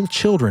to steal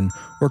children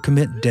or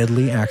commit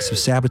deadly acts of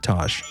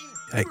sabotage.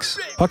 Yikes.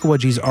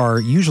 Pukwudgies are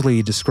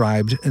usually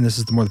described, and this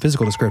is the more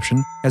physical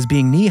description, as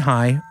being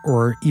knee-high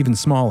or even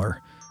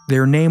smaller.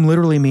 Their name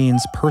literally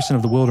means person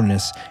of the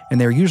wilderness, and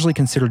they are usually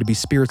considered to be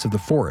spirits of the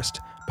forest.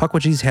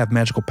 Pukwudgies have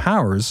magical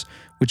powers,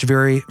 which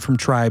vary from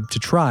tribe to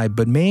tribe,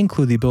 but may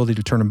include the ability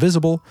to turn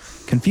invisible,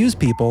 confuse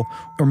people,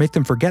 or make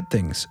them forget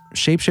things,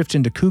 shapeshift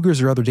into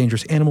cougars or other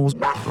dangerous animals,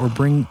 or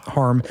bring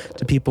harm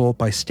to people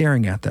by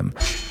staring at them.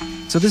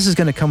 So this is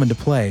going to come into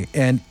play,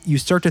 and you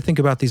start to think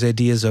about these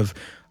ideas of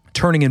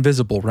turning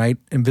invisible, right?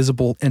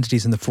 Invisible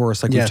entities in the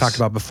forest, like we've talked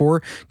about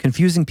before,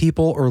 confusing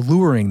people or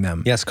luring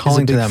them. Yes,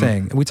 calling to them.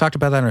 Thing. And we talked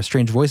about that in our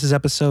Strange Voices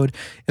episode.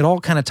 It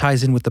all kind of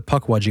ties in with the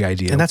Pukwudgie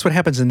idea. And that's what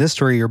happens in this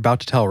story you're about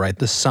to tell, right?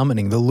 The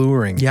summoning, the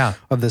luring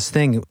of this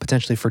thing,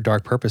 potentially for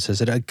dark purposes.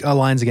 It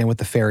aligns again with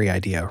the fairy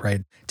idea,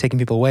 right? Taking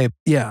people away.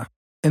 Yeah.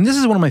 And this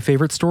is one of my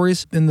favorite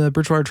stories in the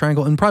Bridgewater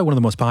Triangle, and probably one of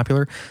the most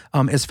popular.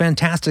 As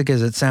fantastic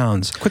as it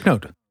sounds. Quick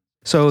note.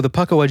 So the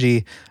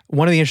Pukwudgie,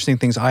 one of the interesting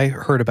things I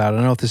heard about, I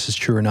don't know if this is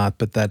true or not,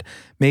 but that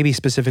maybe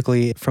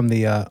specifically from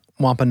the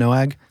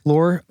Wampanoag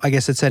lore, I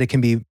guess it said it can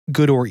be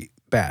good or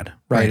bad,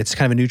 right? It's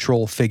kind of a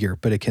neutral figure,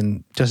 but it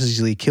can just as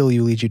easily kill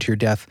you, lead you to your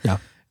death. Yeah.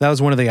 That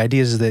was one of the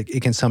ideas, is that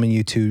it can summon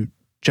you to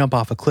jump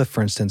off a cliff,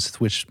 for instance,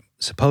 which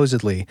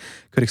supposedly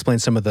could explain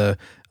some of the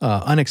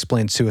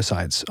unexplained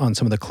suicides on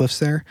some of the cliffs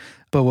there.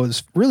 But what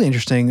was really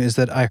interesting is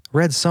that I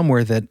read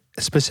somewhere that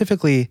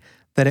specifically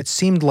that it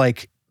seemed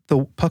like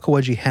the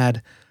Pukwudgie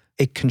had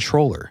a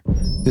controller,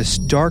 this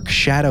dark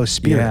shadow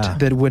spirit,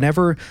 that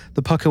whenever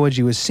the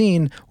Pukwudgie was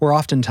seen, or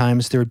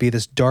oftentimes there would be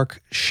this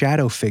dark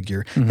shadow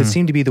figure that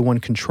seemed to be the one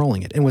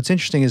controlling it. And what's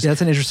interesting is... that's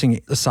an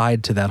interesting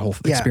aside to that whole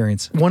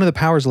experience. One of the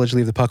powers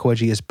allegedly of the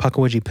Pukwudgie is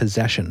Pukwudgie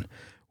possession,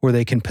 where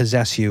they can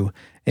possess you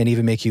and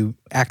even make you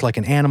act like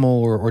an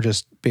animal or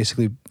just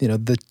basically,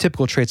 the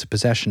typical traits of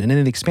possession. And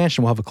in the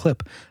expansion, we'll have a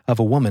clip of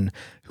a woman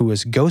who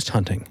was ghost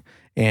hunting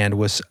and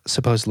was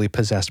supposedly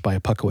possessed by a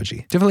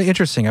Pukwudgie. Definitely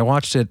interesting. I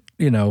watched it,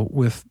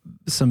 with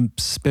some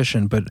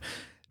suspicion, but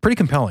pretty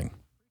compelling.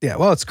 Yeah,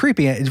 well, it's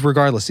creepy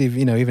regardless.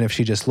 Even if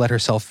she just let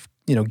herself,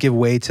 give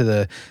way to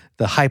the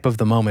hype of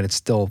the moment, it's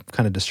still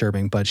kind of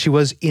disturbing. But she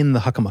was in the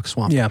Hockomock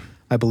Swamp,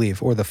 I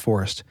believe, or the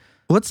forest.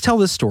 Let's tell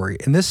this story.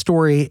 And this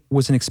story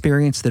was an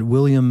experience that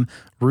William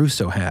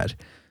Russo had.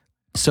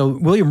 So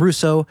William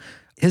Russo,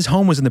 his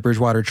home was in the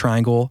Bridgewater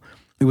Triangle.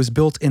 It was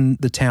built in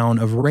the town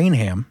of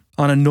Rainham,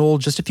 on a knoll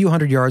just a few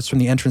hundred yards from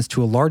the entrance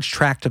to a large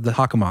tract of the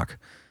Hockomock.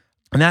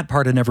 And that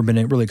part had never been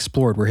really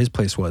explored, where his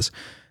place was.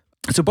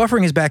 So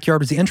buffering his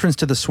backyard was the entrance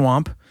to the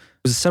swamp. It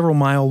was a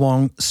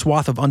several-mile-long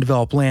swath of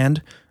undeveloped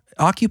land,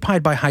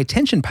 occupied by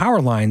high-tension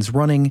power lines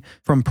running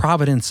from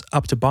Providence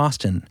up to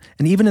Boston.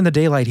 And even in the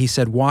daylight, he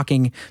said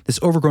walking this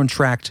overgrown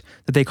tract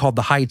that they called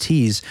the High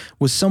Tees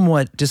was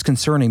somewhat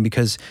disconcerting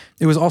because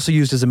it was also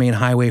used as a main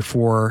highway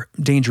for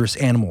dangerous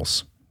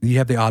animals. You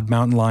have the odd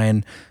mountain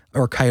lion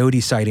or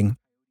coyote sighting,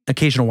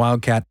 occasional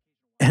wildcat.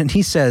 And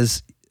he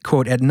says,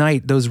 quote, "At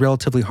night, those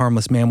relatively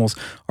harmless mammals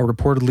are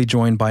reportedly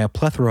joined by a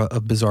plethora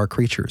of bizarre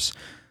creatures,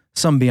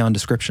 some beyond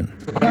description."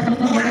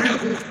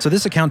 So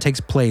this account takes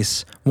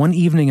place one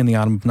evening in the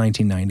autumn of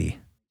 1990.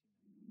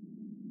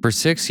 For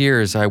 6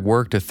 years, I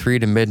worked a 3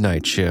 to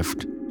midnight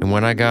shift, and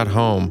when I got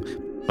home,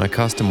 my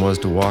custom was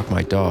to walk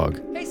my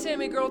dog. Hey,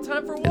 Sammy girl,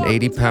 time for a walk. An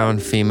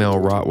 80-pound female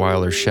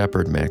Rottweiler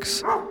Shepherd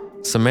mix.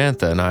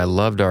 Samantha and I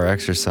loved our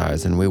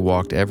exercise, and we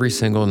walked every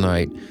single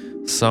night,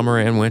 summer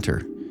and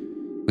winter.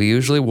 We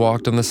usually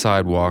walked on the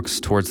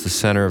sidewalks towards the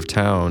center of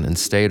town and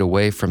stayed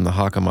away from the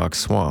Hockomock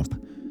Swamp.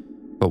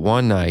 But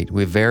one night,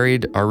 we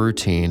varied our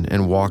routine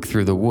and walked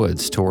through the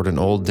woods toward an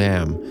old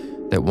dam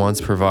that once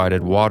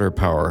provided water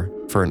power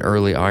for an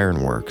early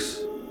ironworks.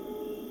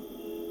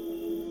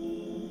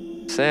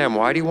 "Sam,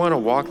 why do you want to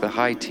walk the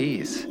High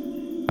Tees?"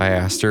 I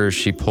asked her as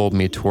she pulled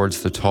me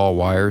towards the tall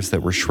wires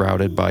that were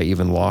shrouded by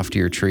even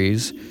loftier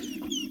trees.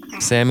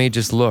 Sammy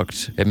just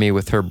looked at me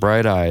with her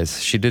bright eyes.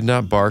 She did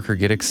not bark or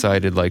get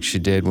excited like she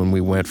did when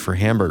we went for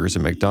hamburgers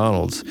at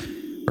McDonald's,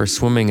 or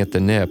swimming at the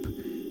nip,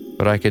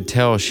 but I could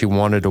tell she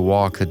wanted to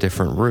walk a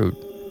different route.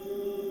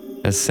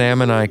 As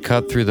Sam and I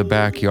cut through the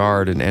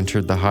backyard and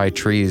entered the high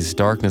trees,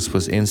 darkness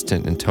was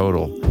instant and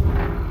total.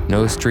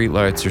 No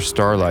streetlights or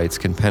starlights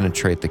can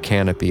penetrate the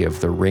canopy of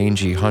the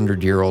rangy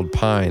 100-year-old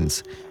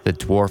pines that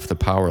dwarf the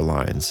power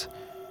lines.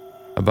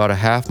 About a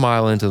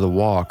half-mile into the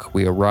walk,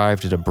 we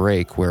arrived at a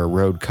break where a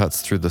road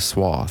cuts through the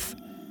swath.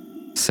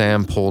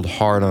 Sam pulled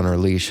hard on her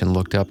leash and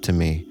looked up to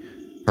me.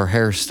 Her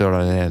hair stood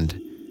on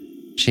end.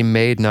 She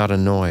made not a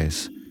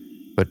noise,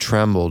 but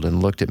trembled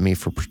and looked at me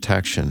for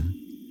protection.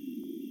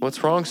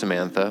 "What's wrong,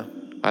 Samantha?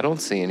 I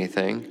don't see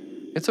anything.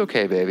 It's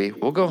okay, baby.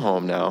 We'll go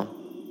home now.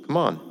 Come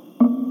on."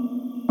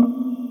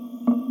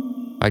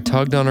 I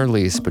tugged on her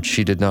leash, but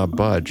she did not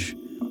budge.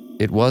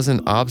 It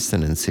wasn't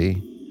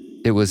obstinacy.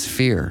 It was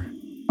fear.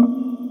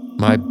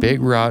 My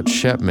big rot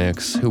Shep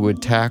mix, who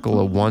would tackle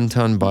a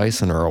 1-ton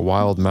bison or a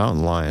wild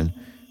mountain lion,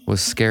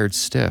 was scared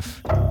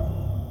stiff.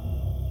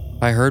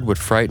 I heard what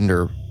frightened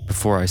her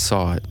before I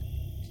saw it.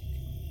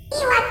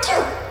 "You are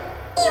too.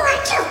 You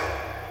are too.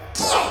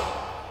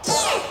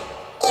 Here.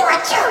 You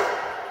are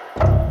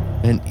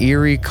too." An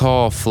eerie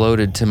call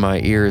floated to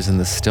my ears in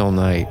the still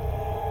night.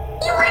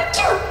 "You are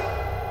too.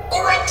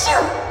 You are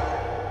too.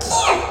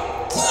 Here.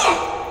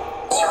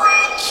 You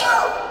are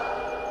too."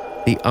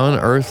 The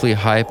unearthly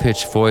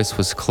high-pitched voice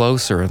was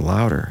closer and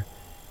louder.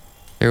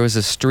 There was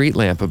a street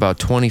lamp about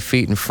 20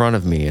 feet in front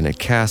of me, and it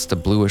cast a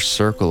bluish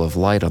circle of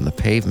light on the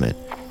pavement.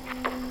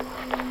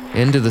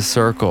 Into the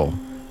circle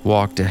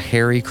walked a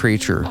hairy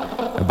creature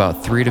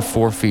about 3 to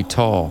 4 feet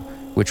tall,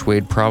 which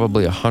weighed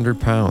probably 100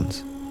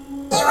 pounds.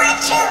 "You are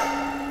too.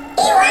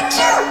 You are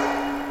too."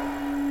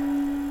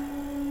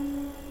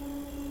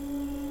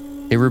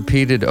 It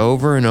repeated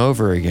over and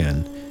over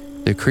again.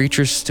 The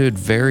creature stood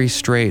very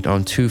straight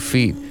on 2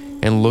 feet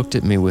and looked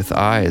at me with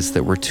eyes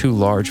that were too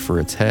large for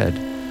its head,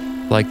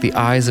 like the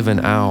eyes of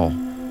an owl.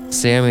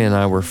 Sammy and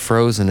I were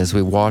frozen as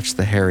we watched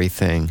the hairy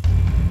thing.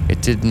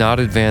 It did not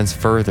advance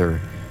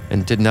further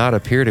and did not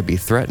appear to be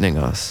threatening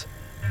us,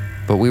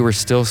 but we were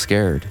still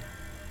scared.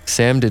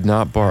 Sam did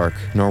not bark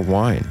nor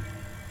whine.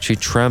 She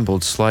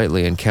trembled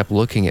slightly and kept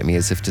looking at me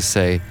as if to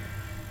say,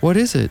 "What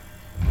is it?"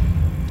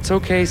 "It's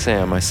okay,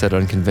 Sam," I said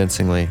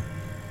unconvincingly.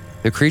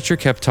 The creature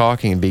kept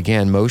talking and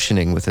began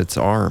motioning with its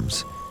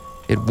arms.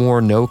 It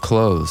wore no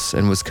clothes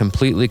and was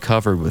completely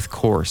covered with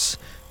coarse,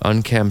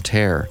 unkempt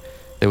hair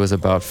that was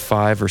about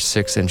 5 or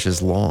 6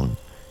 inches long.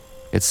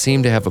 It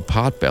seemed to have a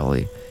pot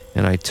belly,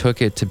 and I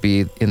took it to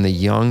be in the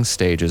young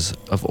stages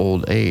of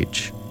old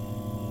age.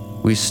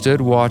 We stood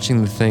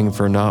watching the thing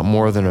for not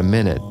more than a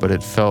minute, but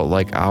it felt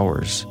like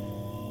hours.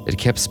 It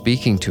kept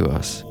speaking to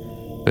us,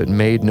 but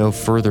made no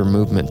further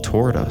movement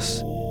toward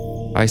us.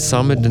 I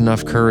summoned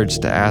enough courage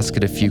to ask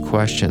it a few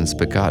questions,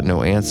 but got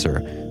no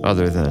answer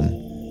other than,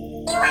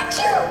 "You are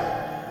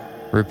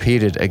too."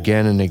 repeated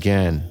again and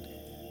again.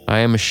 I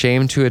am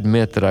ashamed to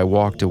admit that I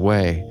walked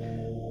away.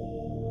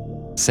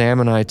 Sam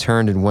and I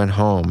turned and went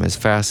home as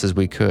fast as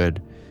we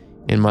could.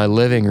 In my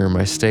living room,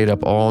 I stayed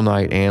up all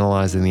night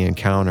analyzing the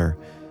encounter.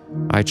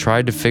 I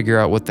tried to figure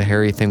out what the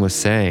hairy thing was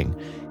saying,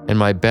 and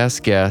my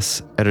best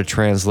guess at a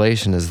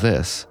translation is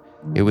this.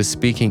 It was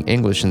speaking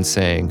English and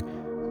saying,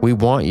 "We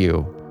want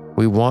you.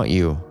 We want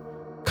you.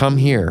 Come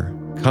here.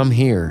 Come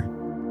here."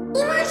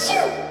 "You are too.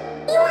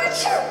 You are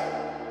too.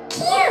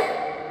 Here.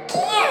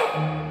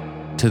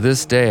 To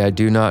this day, I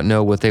do not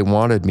know what they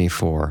wanted me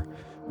for,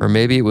 or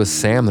maybe it was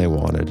Sam they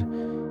wanted.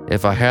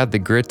 If I had the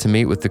grit to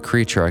meet with the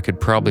creature, I could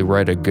probably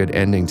write a good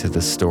ending to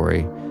this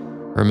story.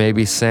 Or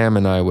maybe Sam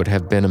and I would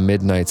have been a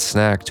midnight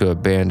snack to a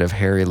band of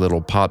hairy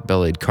little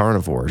pot-bellied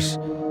carnivores.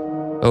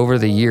 Over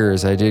the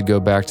years, I did go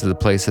back to the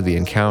place of the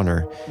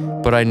encounter,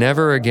 but I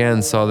never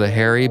again saw the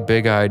hairy,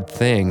 big-eyed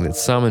thing that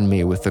summoned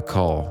me with the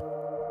call.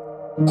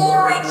 You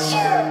are too.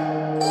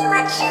 You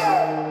are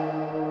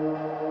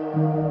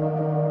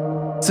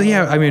too." So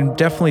yeah, I mean,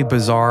 definitely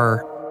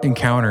bizarre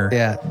encounter.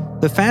 Yeah.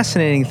 The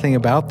fascinating thing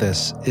about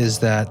this is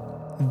that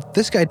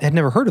this guy had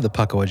never heard of the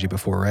Puckawudgie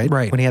before, right?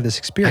 Right. When he had this I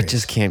experience.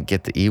 just can't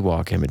get the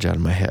Ewok image out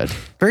of my head.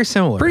 Very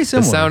similar. Pretty The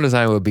similar. sound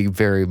design would be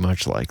very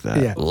much like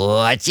that. Yeah.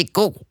 Let's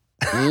go.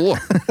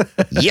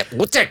 Yep,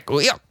 what's that?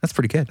 Yep. That's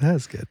pretty good.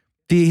 That's good.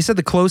 He said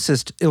the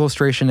closest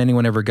illustration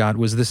anyone ever got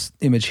was this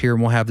image here,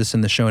 and we'll have this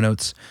in the show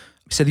notes.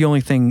 He said the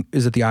only thing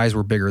is that the eyes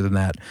were bigger than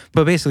that.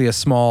 But basically a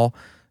small,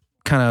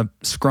 kind of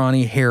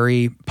scrawny,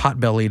 hairy,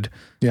 pot-bellied,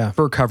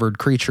 fur-covered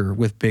creature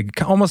with big,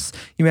 almost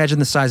imagine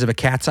the size of a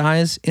cat's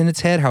eyes in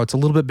its head, how it's a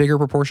little bit bigger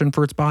proportion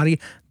for its body.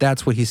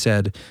 That's what he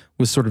said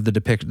was sort of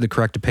the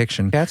correct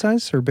depiction. Cat's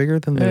eyes are bigger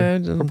than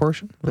the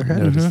proportion of their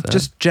head. Noticed that.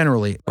 Just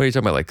generally. What are you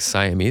talking about, like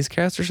Siamese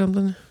cats or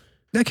something?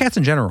 Cats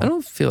in general. I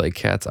don't feel like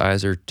cats'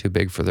 eyes are too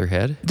big for their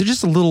head. They're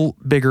just a little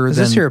bigger Is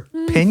than... this your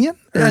opinion?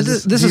 Or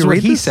This do is you what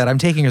read he this? said. I'm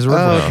taking his word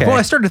Oh, for it. okay. Well,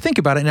 I started to think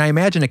about it, and I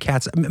imagine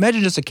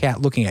imagine just a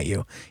cat looking at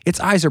you. Its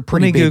eyes are Let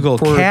pretty me big Google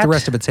for cat, the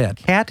rest of its head.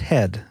 Cat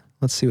head.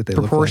 Let's see what they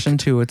Proportion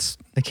look to its...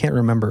 like. I can't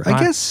remember. I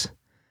Eye- guess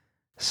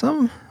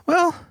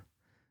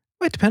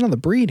might depend on the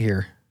breed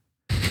here.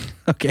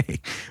 Okay,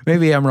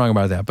 maybe I'm wrong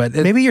about that, but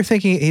Maybe he's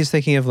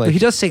thinking of like he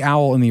does say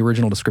owl in the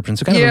original description.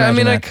 So kind of Yeah, I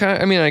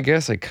imagine mean, that. I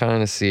guess I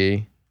kind of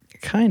see.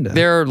 kind of.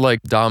 They're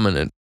like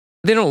dominant.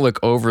 They don't look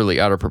overly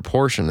out of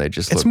proportion. They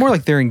just It's look. more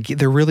like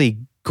they're really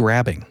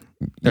grabbing.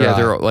 Yeah,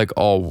 they're like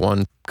all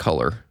one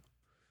color.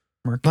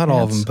 Not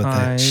all of them, but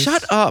Eyes.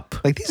 Shut up.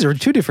 like these are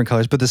two different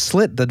colors. But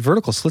the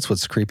vertical slit's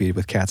what's creepy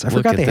with cats. I Look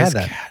forgot at they had this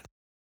that. cat.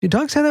 Do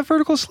dogs have that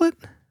vertical slit?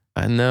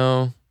 I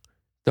know.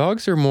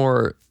 Dogs are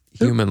more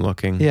human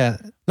looking. Yeah,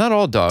 Not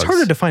all dogs. it's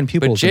harder to find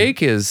pupils. But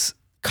Jake is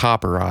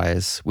copper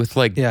eyes with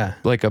like Yeah.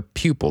 like a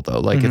pupil though.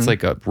 Like it's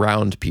like a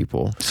round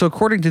pupil. So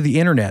according to the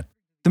internet,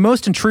 the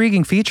most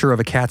intriguing feature of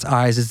a cat's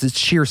eyes is its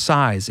sheer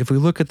size. If we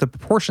look at the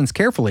proportions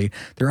carefully,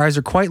 their eyes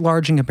are quite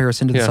large in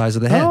comparison to the Yeah. size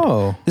of the head.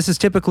 Oh. This is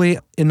typically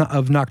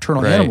of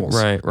nocturnal animals.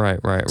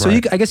 Right. So I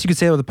guess you could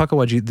say with the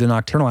Puckawudgie, the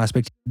nocturnal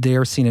aspect, they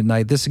are seen at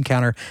night. This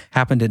encounter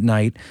happened at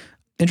night.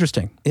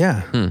 Interesting.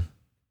 Yeah.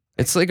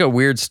 It's like a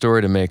weird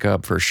story to make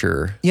up for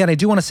sure. Yeah, and I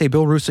do want to say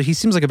Bill Russo, he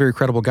seems like a very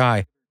credible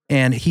guy.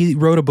 And he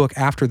wrote a book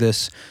after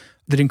this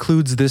that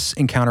includes this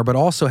encounter, but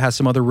also has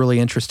some other really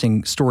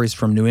interesting stories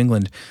from New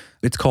England.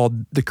 It's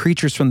called The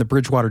Creatures from the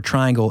Bridgewater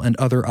Triangle and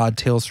Other Odd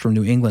Tales from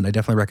New England. I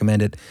definitely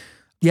recommend it.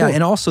 Yeah,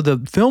 and also the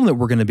film that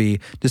we're going to be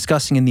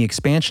discussing in the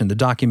expansion, the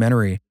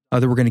documentary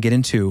that we're going to get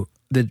into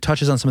that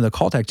touches on some of the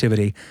occult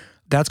activity,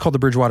 that's called The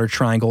Bridgewater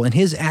Triangle. And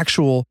his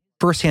actual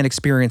firsthand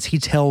experience he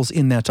tells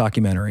in that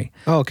documentary.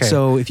 Oh, okay.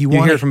 So if you You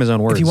want hear it from his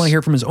own words. If you want to hear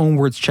it from his own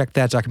words, check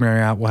that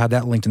documentary out. We'll have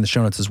that linked in the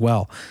show notes as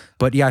well.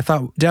 But yeah, I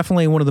thought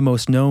definitely one of the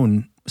most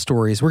known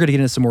stories. We're going to get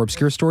into some more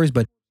obscure stories,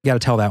 but you got to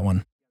tell that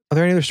one. Are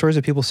there any other stories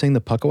of people seeing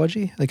the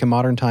Puckawudgie, like in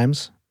modern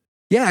times?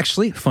 Yeah,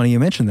 actually, funny you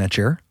mentioned that,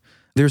 Jer.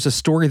 There's a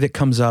story that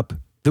comes up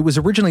that was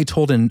originally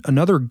told in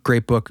another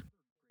great book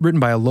written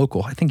by a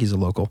local. I think he's a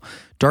local.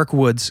 Dark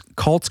Woods,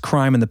 Cults,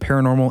 Crime, and the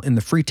Paranormal in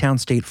the Freetown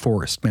State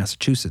Forest,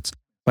 Massachusetts,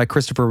 by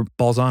Christopher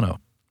Balzano.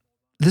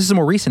 This is a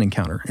more recent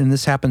encounter, and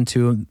this happened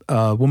to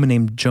a woman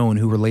named Joan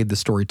who relayed the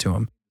story to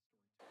him.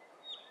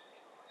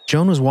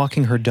 Joan was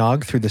walking her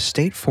dog through the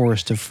state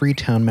forest of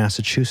Freetown,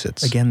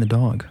 Massachusetts. Again, the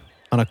dog.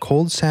 On a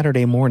cold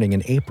Saturday morning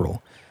in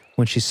April,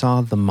 when she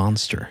saw the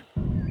monster.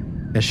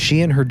 As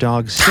she and her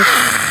dog sit...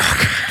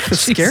 That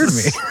scared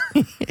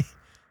me.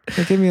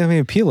 It made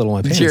me pee a little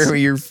in my pants.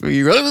 Jeremy, you're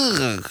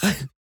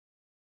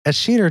As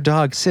she and her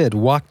dog, Sid,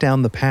 walked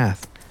down the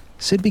path,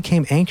 Sid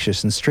became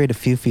anxious and strayed a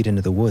few feet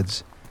into the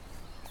woods.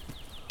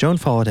 Joan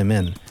followed him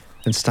in,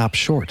 then stopped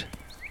short.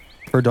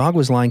 Her dog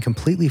was lying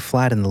completely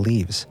flat in the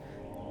leaves,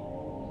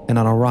 and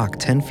on a rock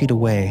 10 feet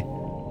away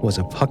was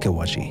a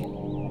Puckawudgie.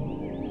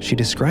 She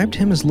described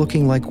him as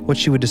looking like what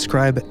she would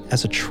describe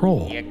as a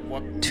troll,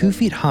 2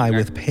 feet high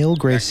with pale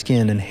gray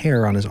skin and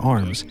hair on his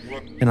arms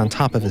and on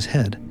top of his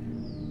head.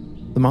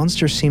 The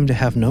monster seemed to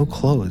have no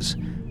clothes,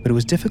 but it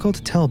was difficult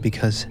to tell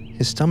because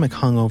his stomach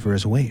hung over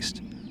his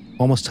waist,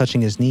 almost touching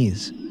his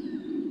knees.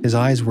 His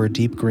eyes were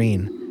deep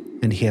green,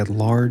 and he had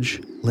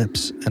large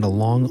lips and a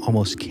long,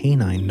 almost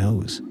canine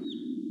nose.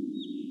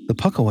 The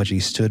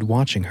Puckawudgie stood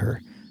watching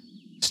her,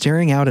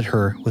 staring out at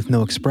her with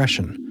no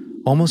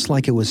expression, almost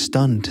like it was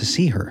stunned to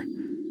see her.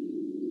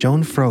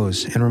 Joan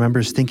froze and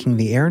remembers thinking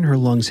the air in her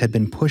lungs had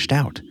been pushed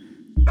out.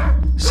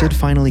 Sid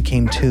finally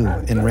came to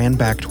and ran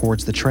back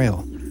towards the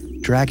trail,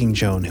 dragging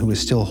Joan, who was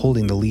still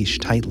holding the leash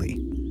tightly.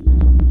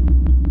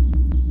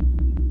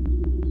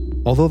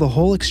 Although the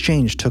whole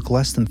exchange took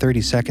less than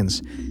 30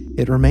 seconds,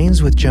 it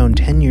remains with Joan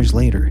 10 years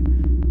later.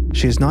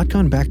 She has not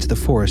gone back to the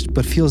forest,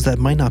 but feels that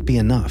might not be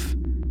enough.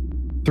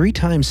 3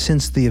 times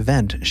since the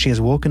event, she has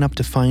woken up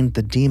to find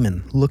the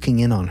demon looking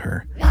in on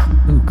her.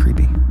 Ooh,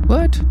 creepy.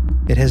 What?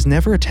 It has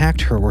never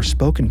attacked her or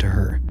spoken to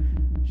her.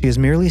 She has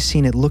merely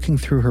seen it looking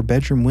through her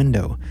bedroom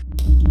window,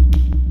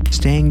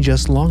 staying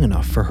just long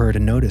enough for her to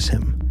notice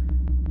him.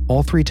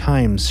 All 3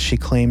 times, she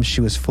claims she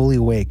was fully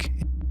awake.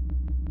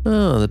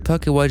 Oh, the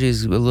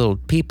Puckawudgie's a little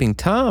peeping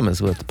Tom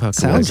is what the Puckawudgie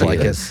Sounds like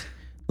is.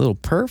 A little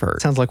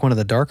pervert. Sounds like one of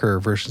the darker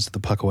versions of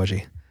the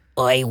Puckawudgie.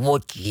 I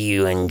watch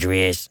you,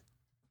 Andreas.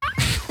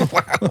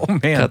 Oh,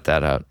 man. Cut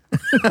that out.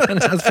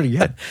 That's pretty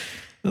good.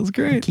 That was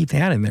great. Keep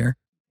that in there.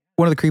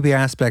 One of the creepy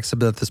aspects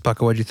about this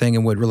Puckawudgie thing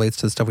and what relates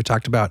to the stuff we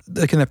talked about,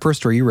 like in that first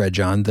story you read,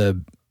 John,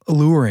 the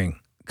alluring,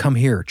 come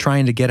here,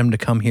 trying to get him to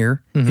come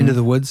here into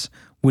the woods.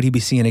 Would he be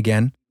seen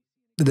again?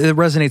 It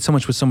resonates so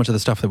much with so much of the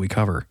stuff that we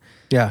cover.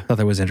 Yeah. I thought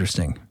that was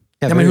interesting.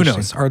 Yeah, I mean, very who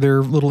interesting. knows? Are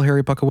there little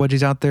hairy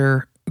Puckawudgies out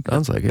there?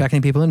 Sounds like it.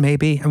 Beckoning people in?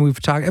 Maybe. And we've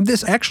talked, and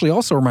this actually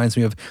also reminds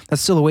me of that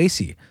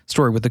Silowacy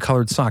story with the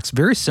colored socks.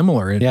 Very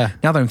similar. And Yeah.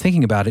 now that I'm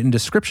thinking about it, in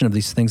description of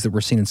these things that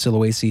we're seeing in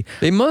Silowacy.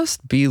 They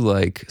must be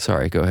like,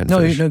 sorry, go ahead. And No,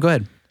 finish. no, go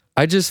ahead.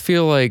 I just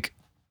feel like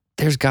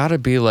there's got to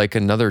be like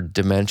another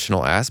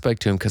dimensional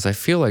aspect to him because I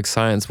feel like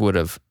science would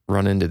have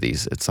run into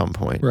these at some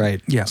point.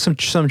 Right. Yeah. Some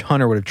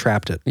hunter would have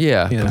trapped it.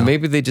 Yeah, You but know.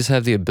 maybe they just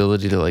have the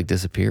ability to like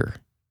disappear.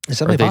 It's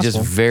Or are definitely they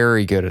possible. just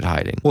very good at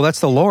hiding? Well, that's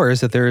the lore,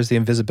 is that there is the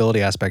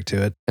invisibility aspect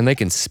to it. And they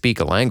can speak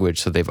a language,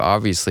 so they've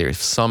obviously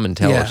some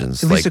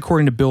intelligence. Yeah, at least like,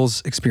 according to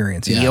Bill's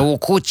experience. Yeah. Yo,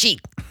 Kuchi.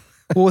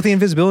 Well, with the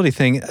invisibility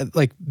thing,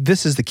 like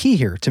this is the key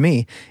here to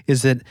me,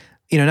 is that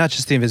not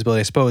just the invisibility,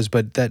 I suppose,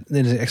 but that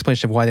is an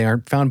explanation of why they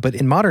aren't found. But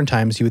in modern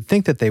times, you would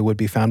think that they would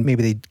be found.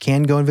 Maybe they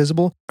can go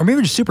invisible. Or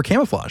maybe just super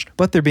camouflaged.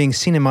 But they're being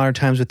seen in modern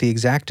times with the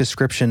exact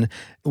description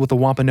what the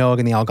Wampanoag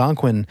and the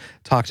Algonquin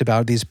talked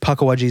about, these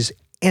Pukwudgies.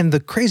 And the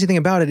crazy thing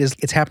about it is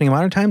it's happening in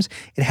modern times.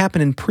 It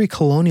happened in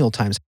pre-colonial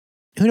times.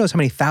 Who knows how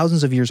many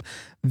thousands of years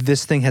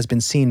this thing has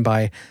been seen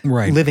by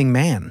living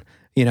man,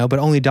 but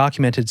only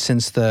documented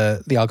since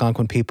the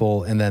Algonquin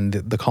people and then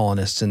the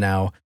colonists and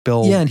now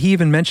Bill. Yeah, and he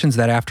even mentions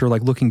that after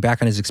looking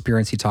back on his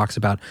experience, he talks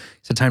about,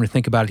 it's a time to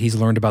think about it. He's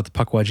learned about the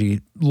Pukwudgie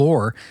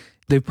lore.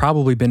 They've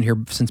probably been here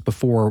since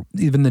before.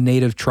 Even the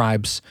native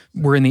tribes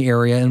were in the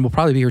area and will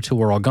probably be here till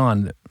we're all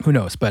gone. Who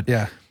knows? But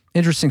yeah,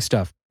 interesting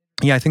stuff.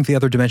 Yeah, I think the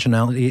other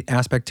dimensionality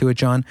aspect to it,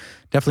 John,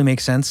 definitely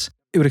makes sense.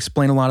 It would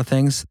explain a lot of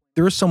things.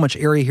 There is so much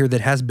area here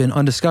that has been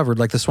undiscovered,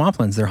 like the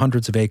swamplands. There are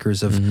hundreds of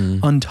acres of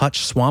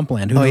untouched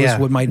swampland. Who knows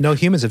what might... No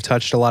humans have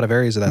touched a lot of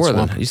areas of that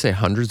swamp. You say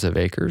hundreds of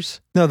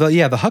acres? No, the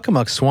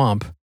Hockomock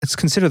Swamp, it's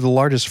considered the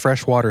largest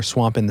freshwater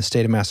swamp in the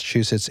state of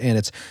Massachusetts, and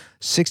it's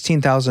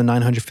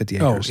 16,950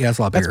 acres. Oh, yeah, that's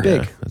a lot bigger.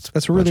 That's big. Yeah,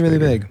 that's really, really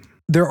big.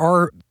 There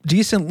are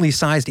decently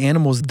sized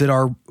animals that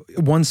are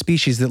one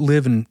species that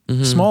live in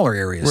smaller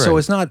areas. Right. So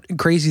it's not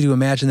crazy to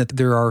imagine that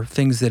there are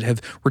things that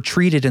have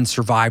retreated and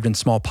survived in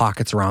small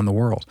pockets around the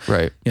world.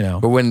 Right.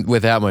 But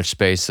with that much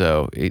space,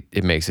 though,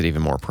 it makes it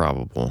even more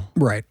probable.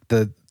 Right.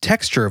 The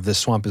texture of this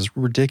swamp is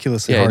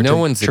ridiculously hard to traverse.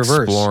 No one's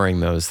exploring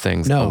those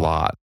things a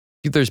lot.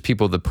 There's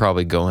people that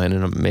probably go in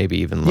and maybe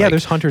even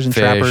there's hunters and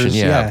fish trappers.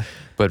 And,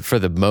 but for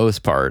the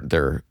most part,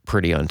 they're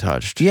pretty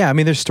untouched. Yeah, I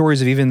mean, there's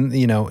stories of even,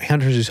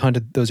 hunters who's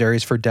hunted those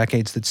areas for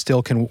decades that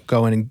still can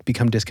go in and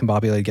become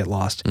discombobulated, get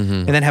lost,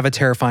 and then have a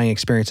terrifying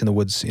experience in the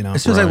woods,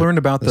 As soon as I learned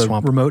about the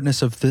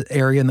remoteness of the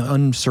area and the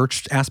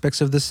unsearched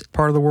aspects of this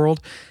part of the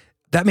world,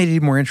 that made it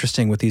even more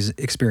interesting with these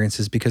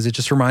experiences because it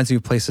just reminds me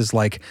of places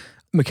like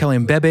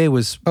Mokele Mbebe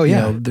was,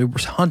 they were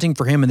hunting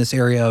for him in this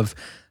area of,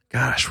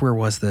 gosh, where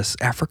was this?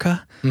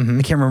 Africa? I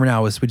can't remember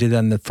now. We did that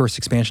in the first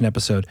expansion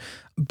episode.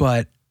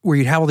 But where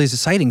you'd have all these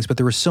sightings, but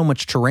there was so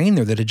much terrain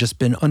there that had just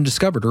been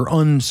undiscovered or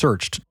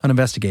unsearched,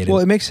 uninvestigated. Well,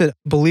 it makes it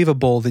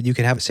believable that you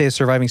could have, say, a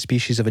surviving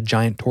species of a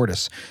giant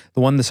tortoise, the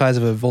one the size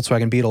of a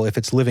Volkswagen Beetle, if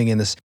it's living in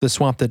the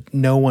swamp that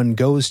no one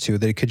goes to,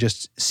 that it could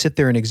just sit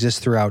there and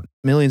exist throughout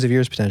millions of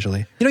years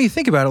potentially. You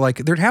think about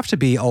it, there'd have to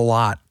be a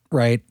lot,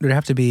 right? There'd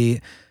have to be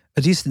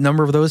a decent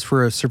number of those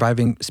for a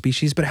surviving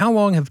species, but how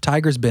long have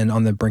tigers been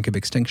on the brink of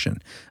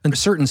extinction? And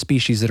certain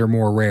species that are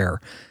more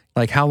rare.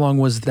 Like how long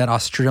was that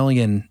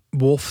Australian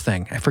wolf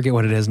thing? I forget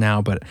what it is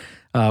now, but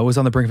was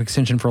on the brink of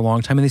extinction for a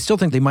long time. And they still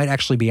think they might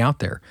actually be out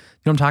there. You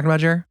know what I'm talking about,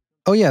 Jerry?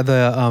 Oh yeah,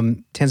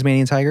 the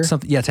Tasmanian tiger?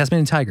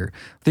 Tasmanian tiger.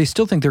 They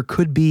still think there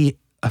could be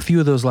a few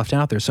of those left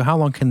out there. So how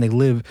long can they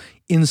live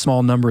in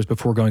small numbers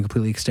before going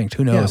completely extinct?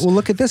 Who knows? Yeah, well,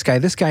 look at this guy.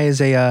 This guy is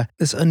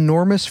this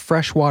enormous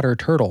freshwater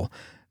turtle.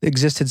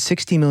 Existed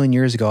 60 million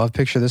years ago. I'll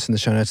picture this in the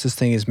show notes. This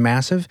thing is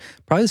massive,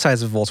 probably the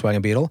size of a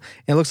Volkswagen Beetle,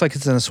 and it looks like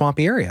it's in a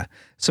swampy area.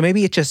 So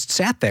maybe it just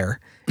sat there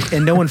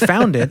and no one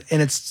found it,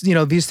 and it's,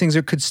 these things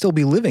could still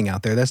be living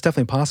out there. That's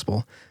definitely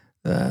possible.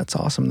 That's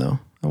awesome, though.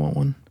 I want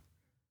one.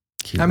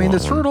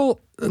 The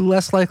turtle,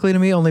 less likely to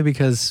me, only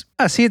because...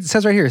 See, it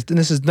says right here, and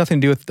this has nothing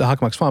to do with the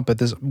Hockomock Swamp, but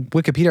this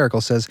Wikipedia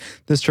article says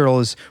this turtle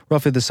is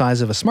roughly the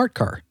size of a smart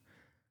car.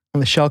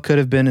 And the shell could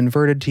have been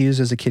inverted to use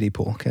as a kiddie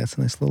pool. Okay, that's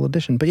a nice little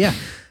addition. But yeah...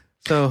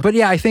 But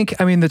yeah, I think,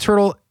 the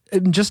turtle,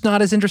 just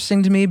not as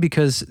interesting to me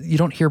because you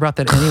don't hear about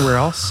that anywhere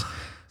else.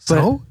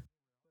 So?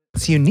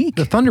 It's unique.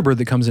 The Thunderbird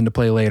that comes into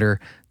play later,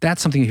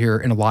 that's something you hear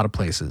in a lot of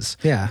places.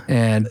 Yeah.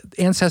 And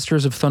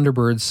ancestors of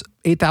Thunderbirds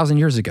 8,000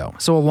 years ago.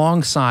 So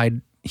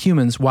alongside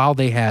humans, while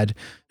they had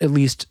at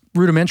least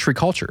rudimentary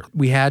culture,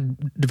 we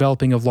had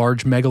developing of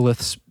large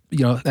megaliths,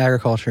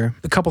 agriculture.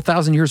 A couple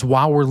thousand years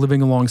while we're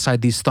living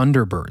alongside these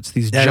Thunderbirds,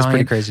 these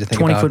giant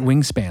 20-foot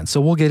wingspan.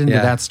 So we'll get into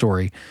that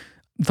story.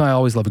 I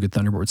always love a good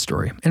Thunderbird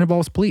story. And it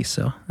involves police,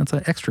 so that's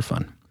extra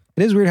fun.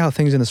 It is weird how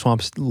things in the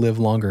swamps live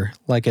longer.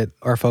 Like at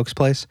our folks'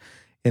 place,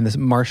 in the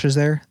marshes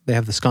there, they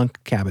have the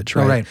skunk cabbage,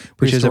 right? Oh, right.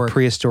 Which is a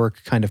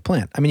prehistoric kind of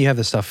plant. You have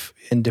this stuff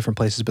in different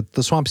places, but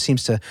the swamp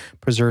seems to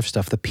preserve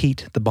stuff, the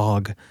peat, the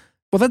bog.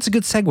 Well, that's a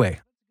good segue,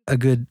 a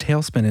good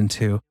tailspin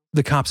into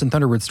the Cops and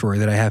Thunderbird story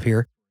that I have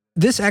here.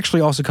 This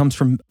actually also comes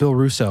from Bill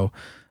Russo.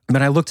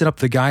 But I looked it up.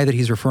 The guy that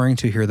he's referring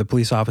to here, the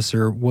police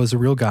officer, was a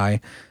real guy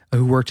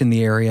who worked in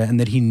the area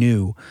and that he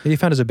knew. He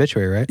found his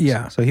obituary, right?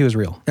 Yeah. So he was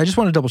real. I just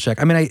want to double check.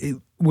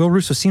 Will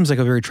Russo seems like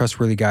a very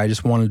trustworthy guy. I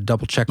just wanted to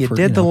double check. You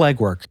did the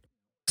legwork.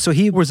 So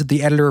he was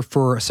the editor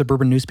for a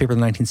suburban newspaper in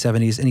the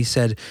 1970s. And he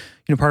said,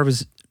 part of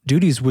his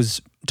duties was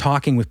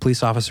talking with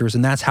police officers.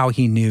 And that's how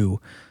he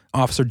knew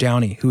Officer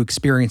Downey, who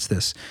experienced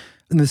this.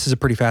 And this is a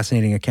pretty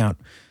fascinating account.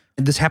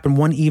 And this happened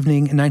one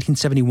evening in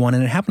 1971,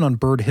 and it happened on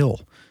Bird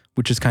Hill,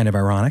 which is kind of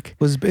ironic.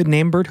 Was it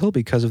named Bird Hill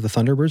because of the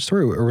Thunderbird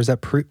story, or was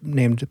that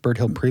named Bird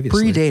Hill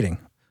previously? Predating.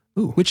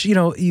 Ooh. Which,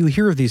 you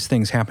hear of these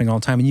things happening all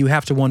the time, and you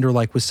have to wonder,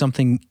 was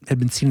something had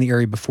been seen in the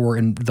area before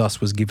and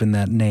thus was given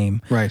that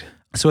name. Right.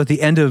 So at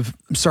the end of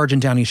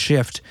Sergeant Downey's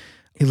shift,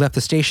 He left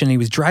the station and he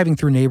was driving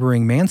through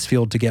neighboring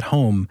Mansfield to get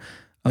home.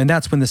 And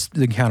that's when the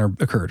encounter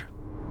occurred.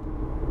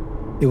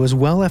 It was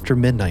well after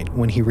midnight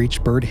when he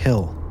reached Bird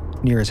Hill,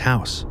 near his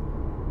house.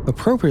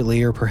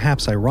 Appropriately, or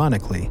perhaps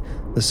ironically,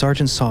 the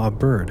sergeant saw a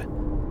bird,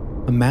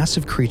 a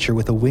massive creature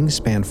with a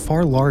wingspan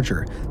far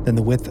larger than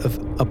the width of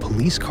a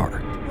police car.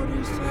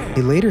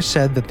 He later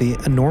said that the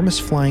enormous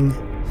flying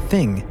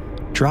thing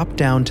dropped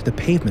down to the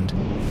pavement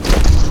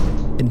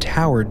and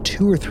towered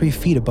 2 or 3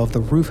 feet above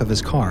the roof of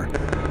his car,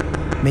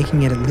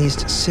 making it at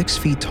least 6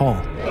 feet tall.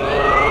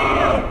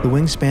 The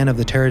wingspan of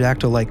the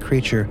pterodactyl-like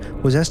creature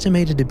was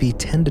estimated to be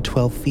 10 to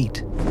 12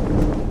 feet.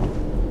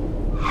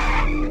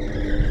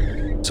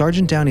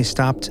 Sergeant Downey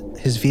stopped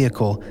his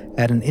vehicle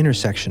at an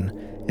intersection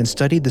and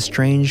studied the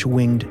strange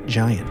winged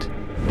giant.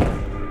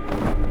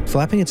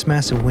 Flapping its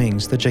massive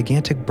wings, the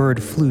gigantic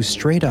bird flew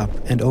straight up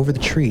and over the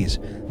trees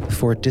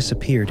before it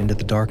disappeared into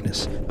the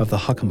darkness of the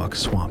Hockomock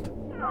Swamp.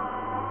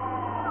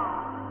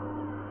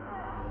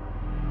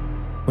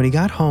 When he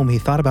got home, he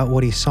thought about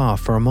what he saw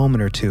for a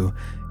moment or two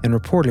and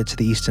reported it to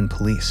the Easton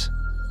police.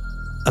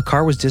 A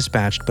car was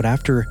dispatched, but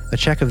after a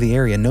check of the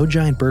area, no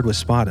giant bird was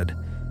spotted.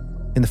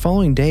 In the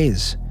following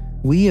days,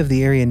 we of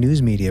the area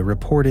news media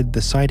reported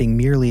the sighting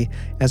merely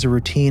as a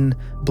routine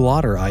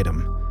blotter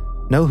item.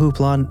 No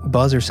hoopla,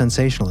 buzz, or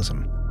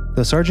sensationalism.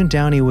 Though Sergeant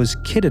Downey was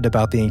kidded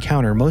about the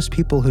encounter, most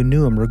people who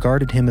knew him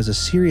regarded him as a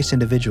serious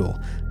individual,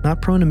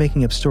 not prone to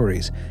making up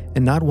stories,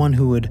 and not one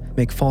who would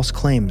make false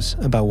claims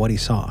about what he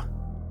saw.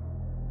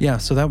 Yeah,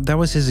 so that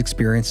was his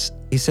experience.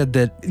 He said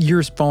that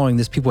years following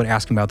this, people would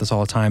ask him about this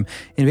all the time,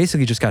 and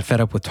basically just got fed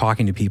up with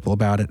talking to people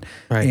about it.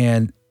 Right.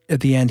 And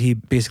at the end, he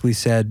basically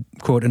said,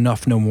 quote,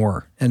 "enough, no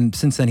more." And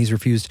since then, he's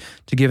refused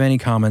to give any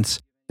comments.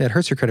 It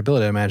hurts your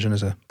credibility, I imagine,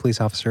 as a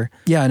police officer.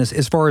 Yeah, and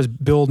as far as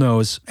Bill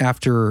knows,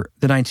 after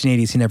the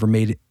 1980s, he never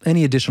made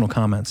any additional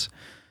comments.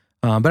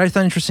 But I thought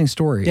an interesting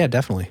story. Yeah,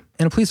 definitely.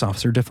 And a police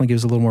officer definitely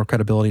gives a little more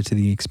credibility to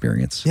the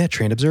experience. Yeah,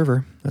 trained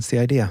observer. That's the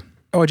idea.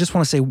 Oh, I just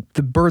want to say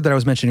the bird that I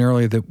was mentioning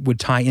earlier that would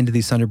tie into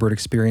these Thunderbird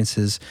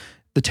experiences,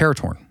 the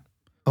Teratorn.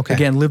 Okay.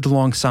 Again, lived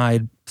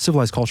alongside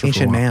civilized culture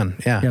Ancient for a while. man,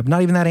 yeah. Yeah, but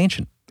not even that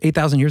ancient.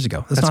 8,000 years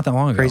ago. That's not that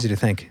long ago. Crazy to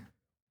think.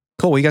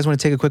 Cool, well, you guys want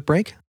to take a quick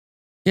break?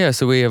 Yeah,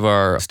 so we have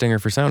our stinger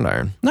for Sound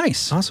Iron.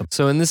 Nice. Awesome.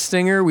 So in this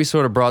stinger, we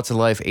sort of brought to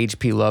life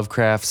H.P.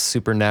 Lovecraft's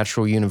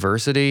Supernatural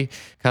University,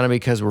 kind of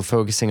because we're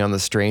focusing on the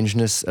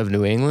strangeness of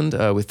New England.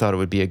 We thought it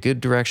would be a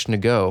good direction to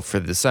go for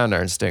the Sound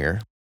Iron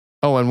stinger.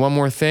 Oh, and one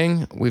more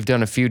thing, we've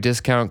done a few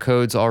discount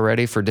codes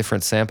already for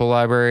different sample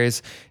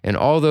libraries, and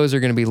all those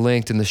are going to be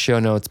linked in the show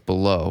notes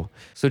below.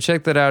 So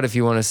check that out if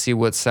you want to see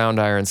what Sound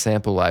Iron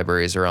sample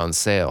libraries are on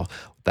sale.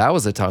 That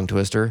was a tongue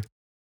twister.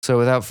 So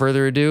without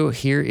further ado,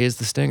 here is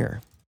the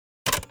stinger.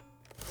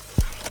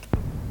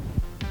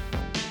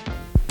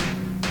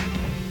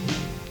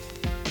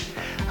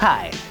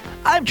 Hi,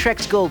 I'm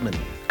Trex Goldman,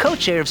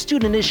 co-chair of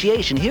student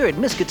initiation here at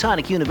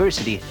Miskatonic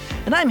University,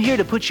 and I'm here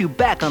to put you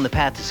back on the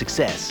path to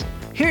success.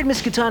 Here at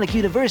Miskatonic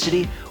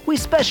University, we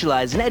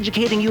specialize in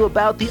educating you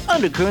about the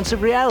undercurrents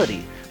of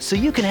reality, so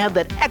you can have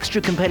that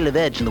extra competitive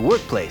edge in the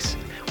workplace.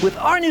 With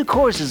our new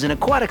courses in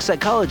aquatic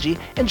psychology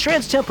and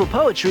transtemporal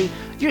poetry,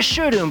 you're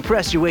sure to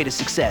impress your way to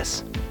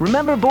success.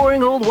 Remember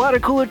boring old water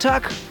cooler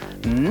talk?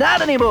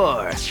 Not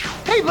anymore!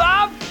 Hey,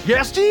 Bob!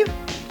 Yeah, Steve?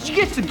 Did you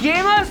get to the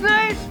game last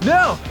night?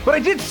 No, but I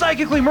did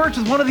psychically merge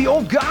with one of the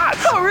old gods.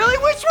 Oh, really?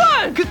 Which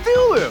one?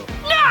 Cthulhu.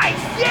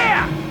 Nice!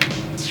 Yeah!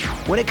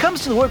 When it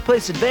comes to the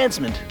workplace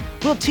advancement,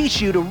 we'll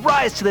teach you to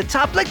rise to the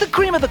top like the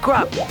cream of the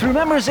crop through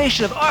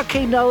memorization of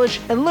arcane knowledge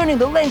and learning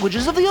the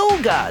languages of the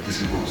old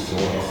gods.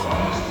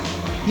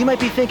 You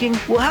might be thinking,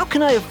 well, how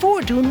can I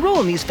afford to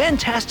enroll in these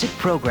fantastic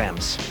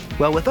programs?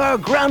 Well, with our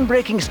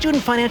groundbreaking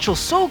student financial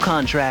soul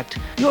contract,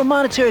 your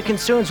monetary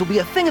concerns will be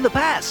a thing of the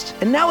past.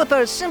 And now with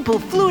our simple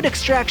fluid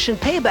extraction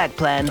payback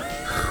plan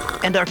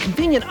and our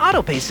convenient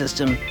autopay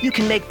system, you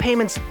can make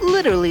payments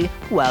literally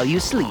while you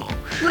sleep.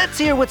 Let's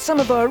hear what some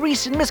of our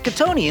recent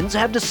Miskatonians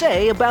have to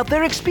say about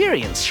their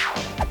experience.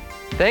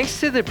 Thanks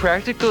to the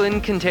Practical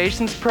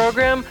Incantations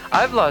program,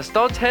 I've lost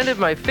all 10 of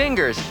my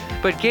fingers,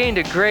 but gained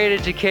a great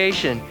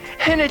education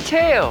and a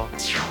tail.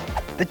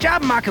 The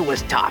job market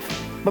was tough,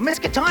 but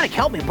Miskatonic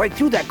helped me break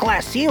through that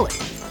glass ceiling.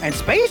 And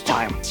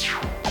space-time.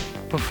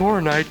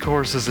 Before night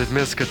courses at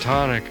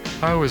Miskatonic,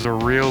 I was a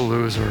real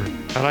loser,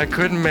 and I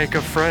couldn't make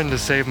a friend to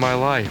save my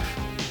life.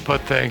 But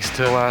thanks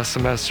to last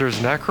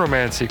semester's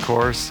necromancy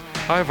course,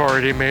 I've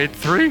already made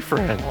 3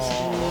 friends.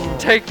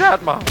 Take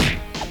that, Mom.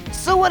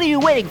 So what are you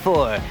waiting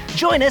for?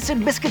 Join us at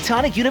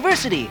Miskatonic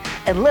University,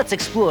 and let's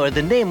explore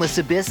the nameless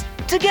abyss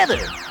together.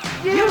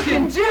 You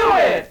can do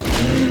it!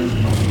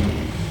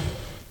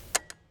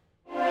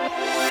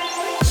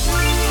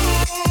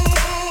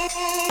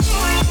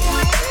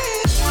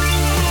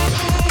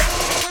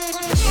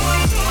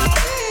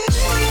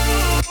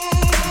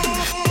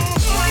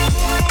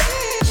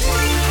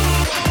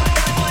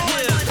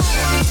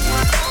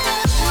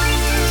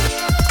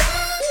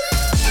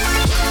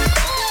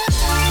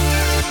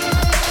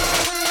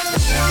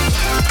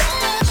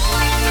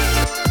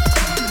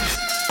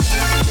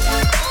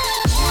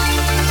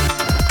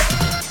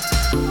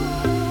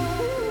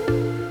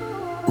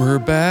 We're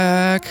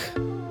back.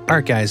 All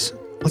right, guys,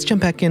 let's jump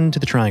back into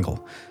the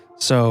triangle.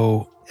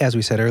 So, as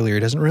we said earlier, it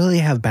doesn't really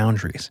have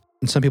boundaries.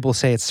 And some people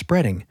say it's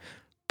spreading.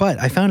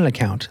 But I found an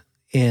account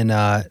in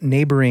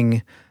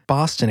neighboring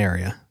Boston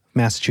area,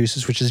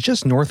 Massachusetts, which is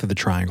just north of the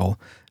triangle,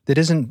 that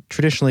isn't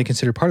traditionally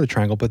considered part of the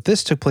triangle, but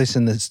this took place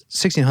in the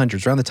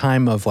 1600s, around the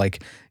time of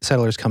like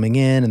settlers coming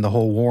in and the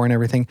whole war and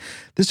everything.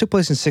 This took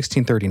place in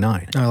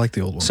 1639. I like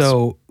the old ones.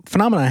 So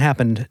phenomena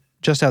happened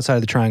just outside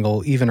of the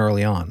triangle even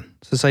early on.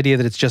 So this idea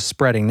that it's just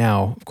spreading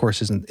now, of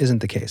course, isn't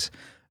the case.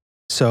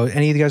 So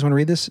any of you guys want to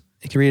read this?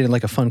 You can read it in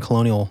like a fun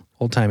colonial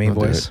old-timey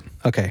voice.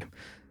 Okay.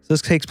 So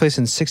this takes place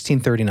in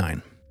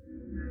 1639.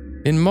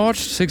 In March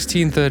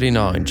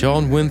 1639,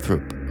 John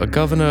Winthrop, a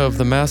governor of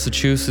the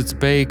Massachusetts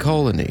Bay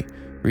Colony,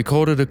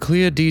 recorded a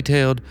clear,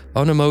 detailed,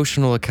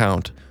 unemotional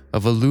account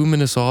of a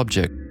luminous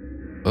object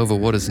over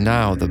what is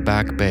now the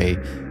Back Bay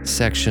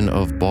section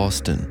of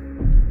Boston.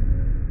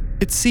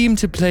 It seemed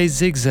to play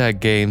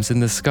zigzag games in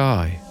the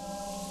sky.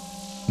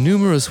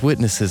 Numerous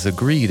witnesses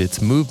agreed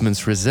its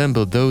movements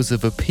resembled those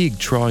of a pig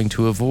trying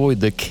to avoid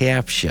the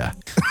capture.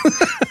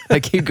 I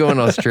keep going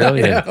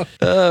Australian.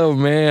 Oh,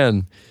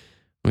 man.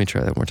 Let me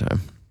try that one more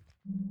time.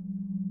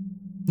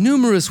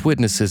 Numerous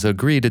witnesses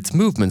agreed its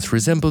movements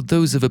resembled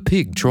those of a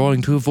pig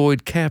trying to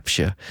avoid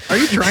capture. Are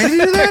you trying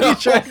to do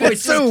that?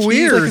 It's so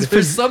weird.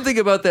 There's something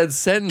about that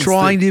sentence.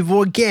 Trying to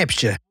avoid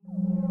capture.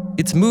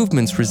 Its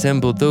movements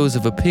resembled those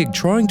of a pig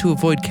trying to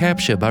avoid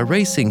capture by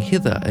racing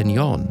hither and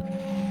yon.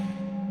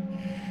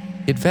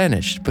 It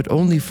vanished, but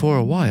only for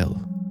a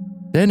while.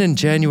 Then in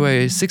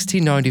January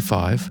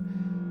 1695,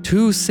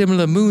 two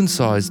similar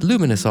moon-sized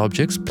luminous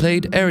objects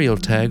played aerial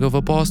tag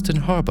over Boston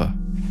Harbor.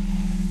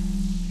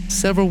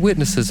 Several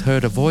witnesses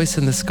heard a voice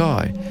in the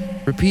sky,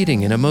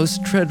 repeating in a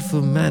most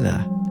dreadful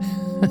manner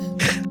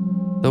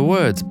the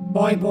words,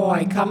 "Boy,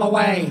 boy, come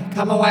away,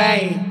 come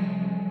away."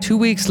 2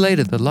 weeks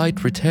later, the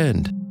light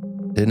returned,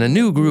 and a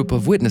new group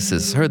of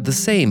witnesses heard the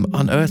same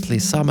unearthly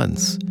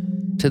summons.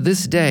 To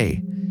this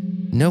day,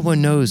 no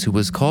one knows who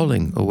was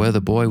calling or where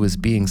the boy was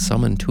being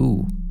summoned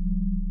to.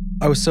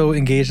 I was so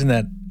engaged in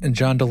that, and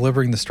John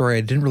delivering the story,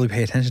 I didn't really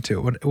pay attention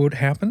to it. What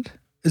happened?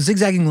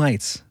 Zigzagging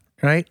lights,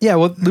 right? Yeah,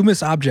 well,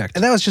 luminous object.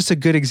 And that was just a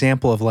good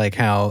example of like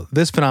how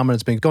this phenomenon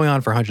has been going on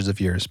for hundreds of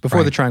years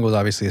before the triangle was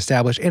obviously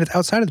established, and it's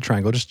outside of the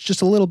triangle,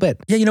 just a little bit.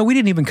 Yeah, we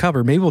didn't even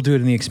cover, maybe we'll do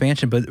it in the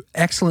expansion, but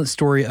excellent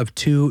story of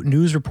two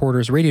news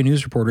reporters, radio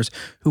news reporters,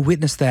 who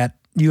witnessed that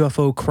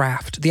UFO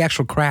craft, the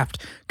actual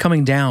craft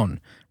coming down,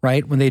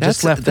 right? When they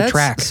just left the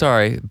track.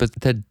 Sorry, but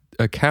that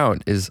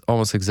account is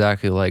almost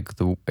exactly like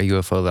a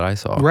UFO that I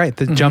saw. Right,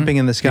 the jumping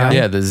in the sky.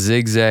 Yeah, the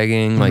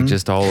zigzagging, like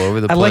just all over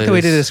the place. I like the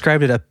way they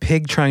described it, a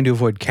pig trying to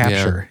avoid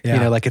capture.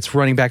 Yeah. Like it's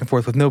running back and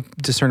forth with no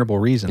discernible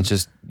reason. It's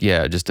just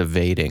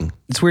evading.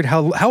 It's weird.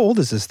 How old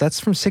is this? That's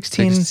from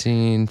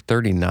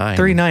 1639.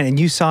 39, and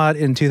you saw it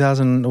in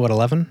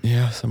 2011?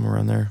 Yeah, somewhere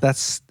around there.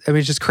 It's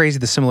just crazy,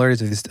 the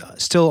similarities of these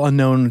still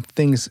unknown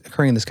things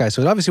occurring in the sky.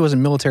 So it obviously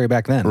wasn't military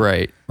back then.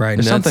 Right. There's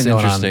That's something going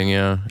on. interesting,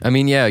 yeah. I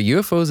mean, yeah,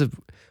 UFOs have...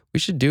 We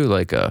should do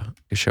like a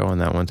show on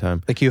that one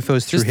time. Like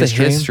UFOs through just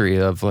history? the history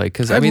of like,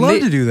 because I'd love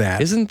to do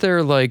that. Isn't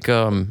there like,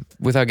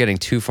 without getting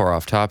too far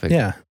off topic,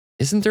 Yeah.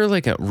 isn't there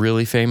like a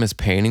really famous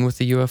painting with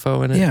the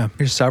UFO in it? Yeah,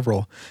 there's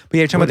several. But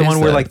yeah, you're talking What about the is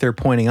one where that? like they're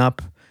pointing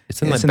up.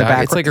 It's in the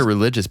back. It's like a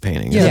religious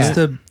painting. Yeah, isn't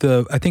it? it's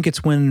the I think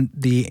it's when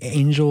the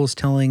angel is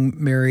telling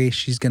Mary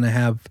she's going to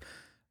have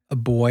a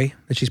boy,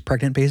 that she's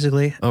pregnant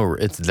basically. Oh,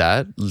 it's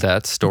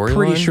that story.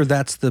 Pretty sure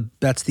that's the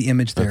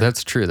image there.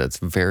 That's true. That's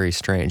very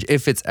strange.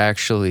 If it's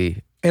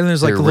actually... And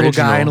there's like the little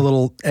guy and a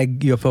little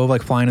egg UFO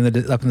like flying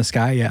up in the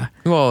sky. Yeah.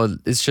 Well,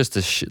 it's just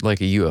like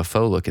a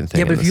UFO looking thing.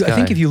 Yeah, but I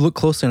think if you look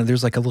closely on it,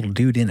 there's like a little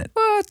dude in it.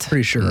 What?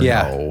 Pretty sure.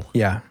 Yeah. No.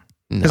 Yeah.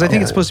 Because I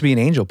think it's supposed to be an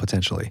angel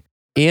potentially.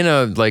 In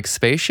a like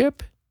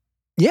spaceship.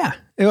 Yeah.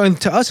 And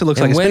to us, it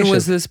looks like a when spaceship.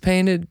 was this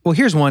painted? Well,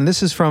 here's one.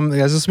 This is from,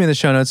 guys, this will be in the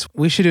show notes.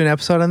 We should do an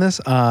episode on this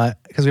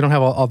because we don't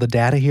have all the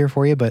data here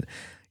for you, but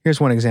here's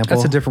one example.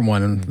 That's a different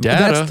one.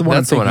 Data?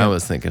 That's the one I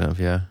was thinking of,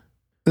 yeah.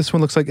 This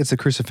one looks like it's a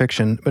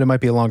crucifixion, but it might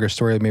be a longer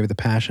story, maybe the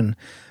Passion.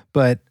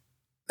 But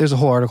there's a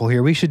whole article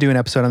here. We should do an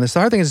episode on this.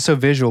 The hard thing is it's so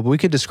visual, but we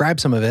could describe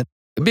some of it.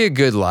 It'd be a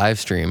good live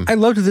stream. I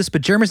loved this,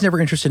 but Jeremy's never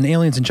interested in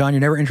aliens, and John,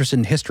 you're never interested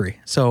in history.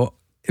 So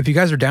if you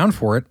guys are down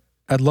for it,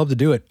 I'd love to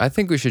do it. I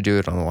think we should do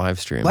it on a live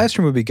stream. Live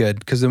stream would be good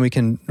because then we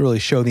can really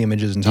show the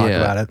images and talk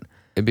about it.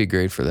 It'd be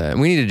great for that. And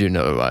we need to do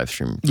another live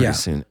stream pretty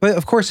soon. But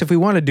of course, if we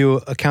want to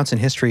do accounts in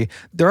history,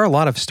 there are a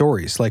lot of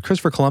stories. Like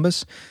Christopher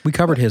Columbus. We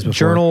covered his before.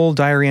 Journal,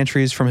 diary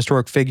entries from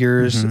historic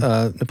figures,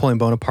 Napoleon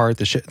Bonaparte,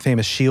 the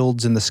famous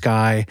shields in the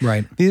sky.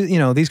 Right.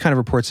 These kind of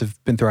reports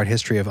have been throughout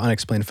history of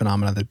unexplained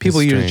phenomena that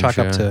people usually chalk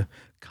up to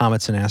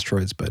comets and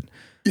asteroids. But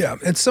yeah,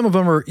 and some of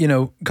them are,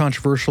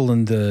 controversial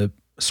in the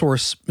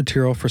source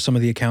material for some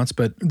of the accounts,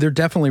 but they're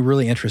definitely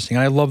really interesting.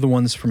 And I love the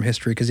ones from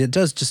history because it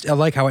does I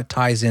like how it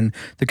ties in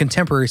the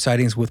contemporary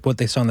sightings with what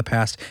they saw in the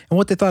past and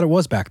what they thought it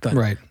was back then.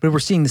 Right. But we're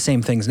seeing the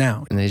same things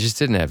now. And they just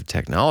didn't have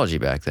technology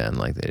back then,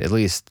 at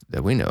least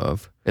that we know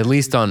of. At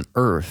least on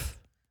Earth.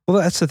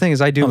 Well, that's the thing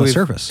is I do On the believe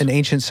surface. in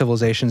ancient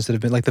civilizations that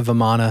have been like the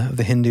Vimana of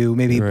the Hindu,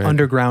 maybe Right.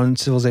 underground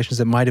civilizations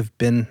that might have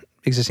been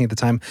existing at the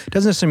time.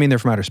 Doesn't necessarily mean they're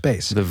from outer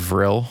space. The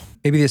Vril.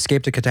 Maybe they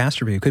escaped a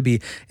catastrophe. It could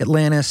be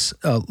Atlantis,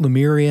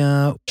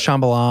 Lemuria,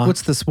 Shambhala.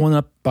 What's this one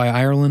up by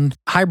Ireland?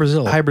 High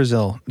Brazil. High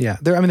Brazil. Yeah.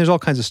 There's all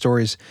kinds of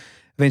stories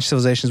of ancient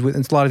civilizations with,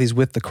 and a lot of these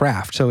with the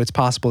craft. So it's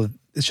possible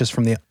it's just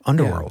from the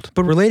underworld.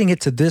 But relating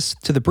it to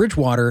the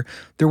Bridgewater,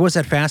 there was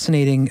that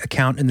fascinating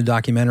account in the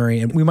documentary,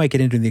 and we might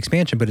get into the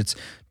expansion, but it's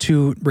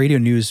two radio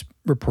news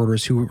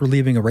reporters who were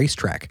leaving a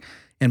racetrack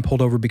and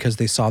pulled over because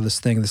they saw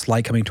this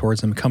light coming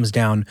towards them, comes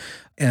down,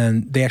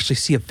 and they actually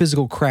see a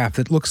physical craft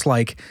that looks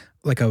like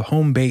a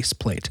home base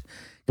plate.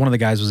 One of the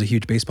guys was a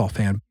huge baseball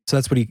fan, so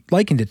that's what he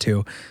likened it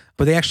to.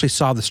 But they actually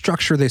saw the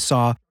structure, they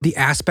saw the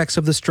aspects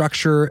of the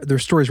structure. Their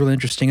story is really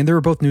interesting, and they were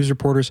both news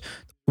reporters.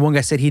 One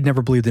guy said he'd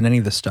never believed in any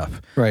of this stuff,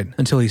 right,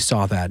 until he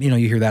saw that. You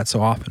hear that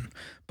so often.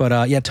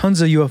 But yeah,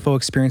 tons of UFO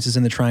experiences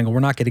in the Triangle.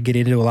 We're not going to get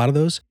into a lot of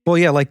those. Well,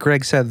 yeah, like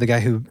Greg said, the guy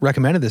who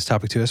recommended this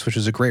topic to us, which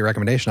was a great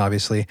recommendation,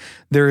 obviously,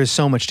 there is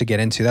so much to get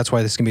into. That's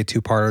why this is going to be a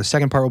two-parter. The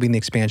second part will be in the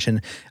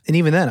expansion. And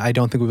even then, I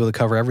don't think we'll be able to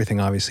cover everything,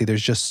 obviously.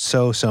 There's just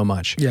so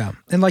much. Yeah.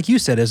 And like you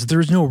said,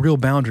 there's no real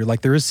boundary.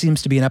 Like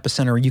seems to be an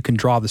epicenter where you can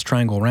draw this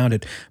triangle around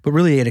it, but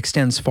really it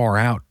extends far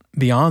out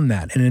beyond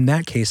that. And in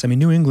that case,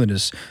 New England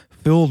is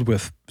filled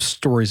with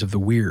stories of the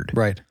weird.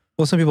 Right.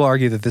 Well, some people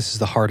argue that this is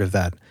the heart of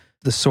that,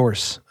 the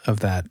source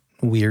of that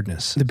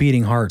weirdness. The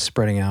beating heart.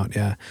 Spreading out,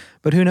 yeah.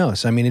 But who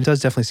knows? It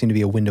does definitely seem to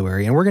be a window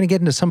area. And we're going to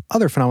get into some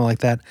other phenomena like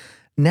that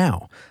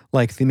now,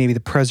 like maybe the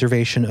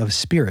preservation of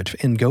spirit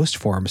in ghost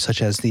form,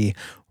 such as the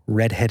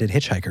red-headed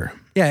hitchhiker.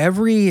 Yeah,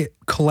 every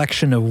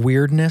collection of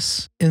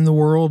weirdness in the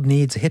world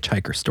needs a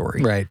hitchhiker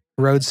story. Right.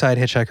 Roadside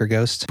hitchhiker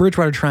ghost.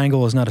 Bridgewater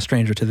Triangle is not a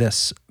stranger to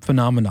this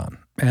phenomenon.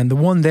 And the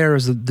one there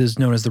is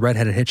known as the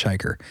red-headed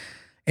hitchhiker.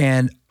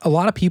 And a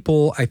lot of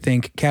people, I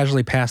think,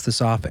 casually pass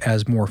this off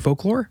as more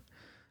folklore.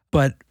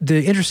 But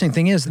the interesting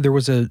thing is there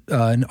was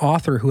an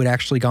author who had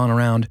actually gone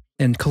around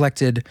and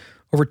collected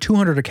over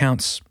 200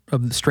 accounts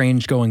of the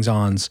strange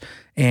goings-ons.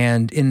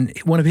 And in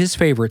one of his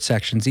favorite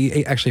sections,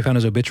 he actually found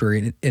his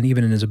obituary, and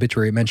even in his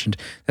obituary it mentioned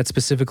that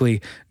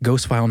specifically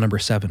Ghost File number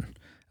 7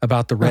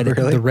 about the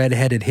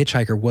red-headed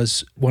hitchhiker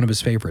was one of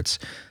his favorites.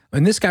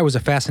 And this guy was a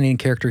fascinating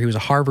character. He was a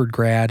Harvard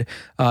grad.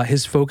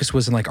 His focus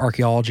was in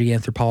archaeology,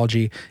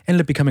 anthropology,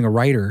 ended up becoming a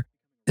writer.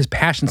 His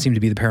passion seemed to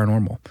be the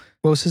paranormal.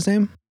 What was his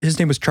name? His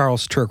name was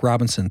Charles Turk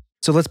Robinson.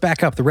 So let's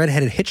back up. The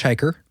red-headed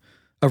hitchhiker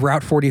of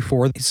Route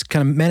 44. He's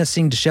kind of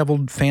menacing,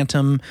 disheveled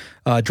phantom,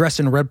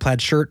 dressed in a red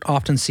plaid shirt,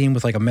 often seen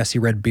with a messy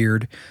red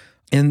beard.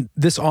 And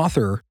this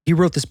author, he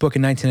wrote this book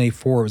in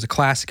 1984. It was a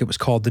classic. It was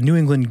called The New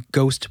England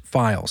Ghost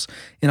Files,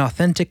 an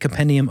authentic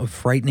compendium of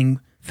frightening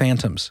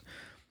phantoms.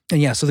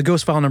 And yeah, so the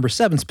Ghost File number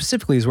 7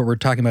 specifically is what we're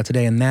talking about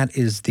today, and that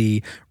is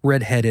the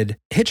red-headed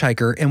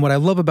hitchhiker. And what I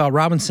love about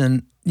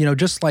Robinson,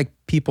 just like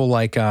people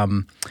like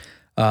Jenny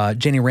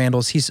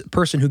Randles, he's a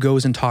person who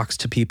goes and talks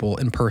to people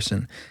in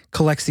person,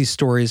 collects these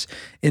stories.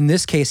 In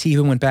this case, he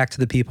even went back to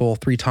the people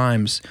 3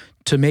 times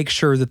to make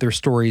sure that their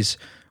stories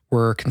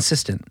were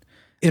consistent.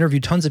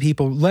 Interviewed tons of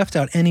people, left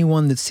out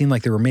anyone that seemed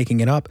like they were making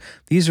it up.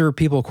 These are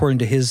people, according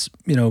to his,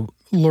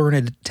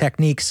 learned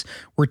techniques,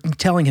 were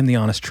telling him the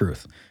honest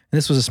truth. And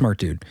this was a smart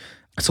dude.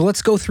 So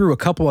let's go through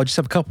I just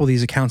have a couple of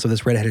these accounts of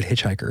this red-headed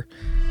hitchhiker.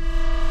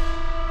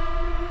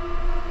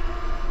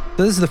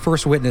 So this is the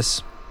first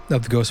witness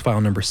of the Ghost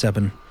File number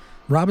 7.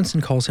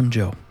 Robinson calls him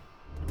Joe.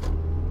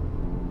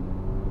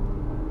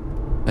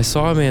 I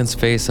saw a man's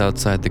face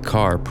outside the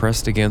car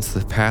pressed against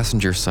the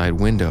passenger side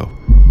window.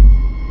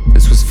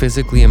 This was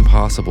physically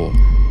impossible.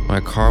 My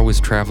car was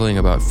traveling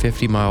about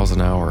 50 miles an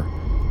hour.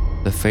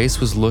 The face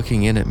was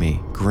looking in at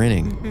me,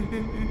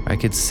 grinning. I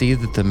could see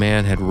that the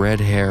man had red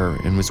hair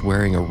and was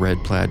wearing a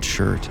red plaid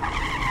shirt.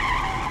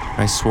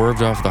 I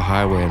swerved off the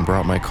highway and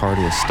brought my car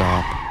to a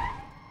stop.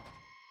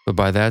 But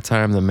by that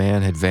time, the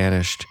man had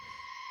vanished.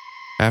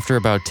 After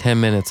about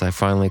 10 minutes, I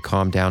finally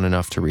calmed down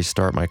enough to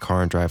restart my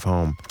car and drive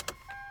home.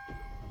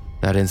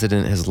 That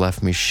incident has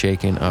left me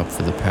shaken up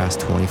for the past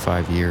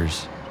 25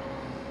 years.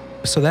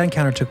 So that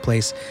encounter took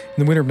place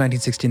in the winter of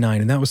 1969,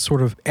 and that was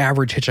sort of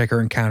average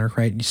hitchhiker encounter,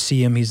 right? You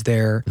see him, he's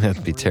there.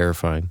 That'd be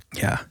terrifying.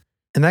 Yeah.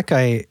 And that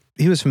guy,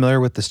 he was familiar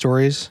with the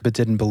stories, but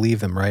didn't believe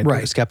them, right? Right.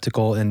 He was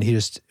skeptical, and he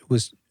just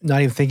was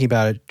not even thinking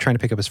about it, trying to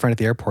pick up his friend at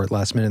the airport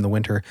last minute in the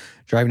winter,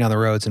 driving down the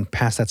roads and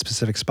past that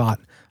specific spot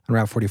on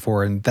Route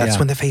 44, and that's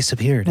when the face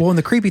appeared. Well, and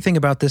the creepy thing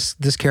about this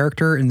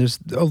character, and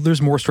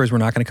there's more stories we're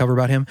not going to cover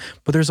about him,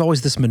 but there's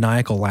always this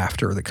maniacal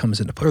laughter that comes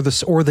into play,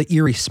 or the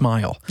eerie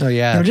smile. Oh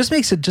yeah, it just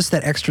makes it just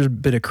that extra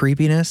bit of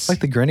creepiness,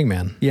 like the grinning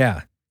man.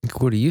 Yeah.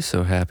 What are you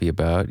so happy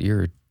about?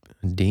 You're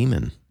a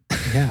demon.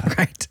 Yeah,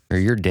 right. Or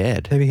you're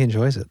dead. Maybe he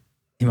enjoys it.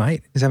 He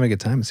might. He's having a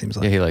good time. It seems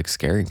like. Yeah, he likes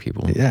scaring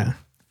people. Yeah,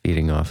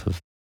 feeding off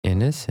of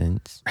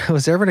innocence.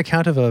 Was there ever an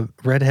account of a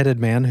red-headed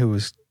man who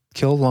was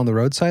killed along the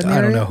roadside?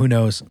 I don't know. Who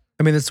knows?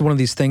 I mean, it's one of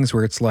these things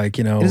where it's like,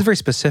 It is very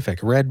specific.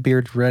 Red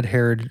beard,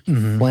 red-haired,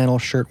 flannel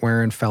shirt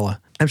wearing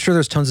fella. I'm sure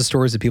there's tons of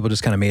stories that people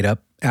just kind of made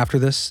up after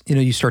this.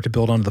 You start to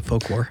build onto the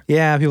folklore.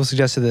 Yeah, people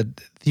suggested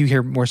that you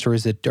hear more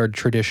stories that are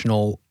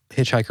traditional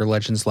hitchhiker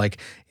legends, like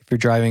if you're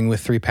driving with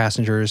 3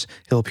 passengers,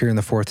 he'll appear in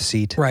the 4th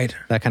seat. Right.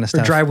 That kind of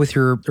stuff. Or drive with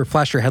or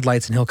flash your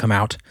headlights and he'll come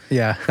out.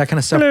 Yeah. That kind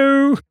of stuff.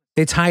 Hello.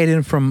 They tie it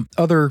in from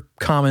other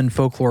common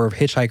folklore of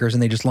hitchhikers,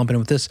 and they just lump it in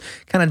with this.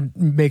 Kind of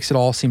makes it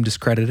all seem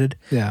discredited.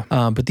 Yeah.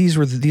 But these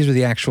were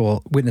the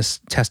actual witness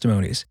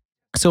testimonies.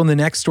 So in the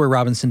next story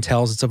Robinson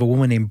tells, it's of a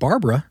woman named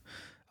Barbara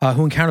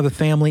who encountered the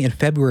family in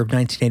February of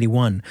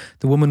 1981.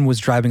 The woman was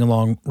driving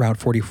along Route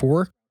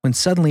 44 when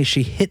suddenly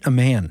she hit a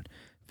man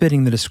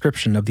fitting the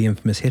description of the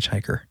infamous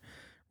hitchhiker.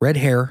 Red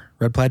hair,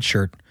 red plaid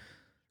shirt.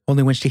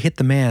 Only when she hit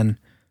the man,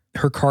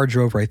 her car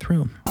drove right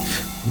through him.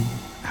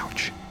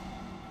 Ouch.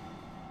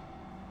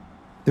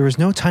 There was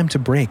no time to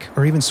brake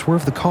or even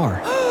swerve the car.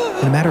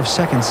 In a matter of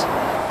seconds,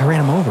 I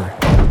ran him over.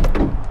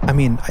 I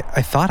mean,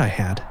 I thought I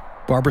had.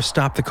 Barbara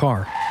stopped the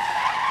car,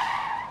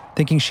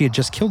 thinking she had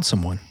just killed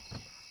someone.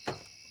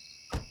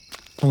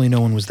 Only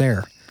no one was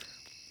there.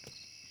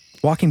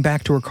 Walking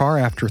back to her car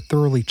after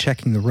thoroughly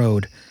checking the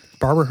road,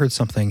 Barbara heard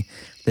something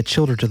that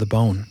chilled her to the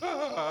bone.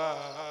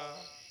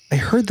 I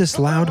heard this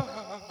loud,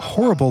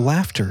 horrible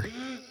laughter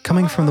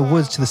coming from the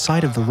woods to the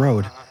side of the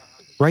road,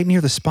 right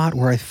near the spot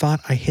where I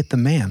thought I hit the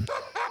man.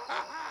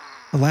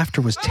 The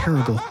laughter was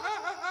terrible.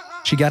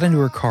 She got into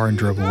her car and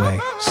drove away,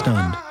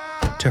 stunned.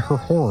 To her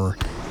horror,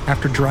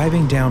 after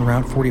driving down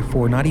Route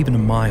 44 not even a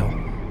mile,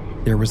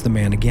 there was the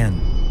man again,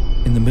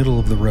 in the middle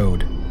of the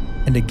road.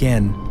 And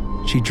again,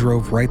 she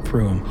drove right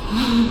through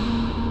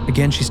him.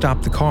 Again, she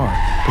stopped the car,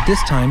 but this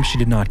time she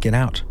did not get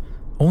out,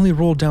 only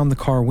rolled down the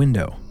car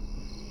window.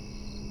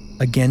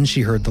 Again,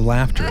 she heard the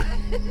laughter.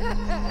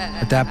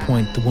 At that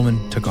point, the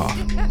woman took off.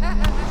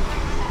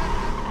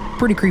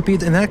 Pretty creepy,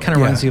 and that kind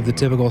of reminds you of the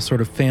typical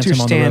sort of phantom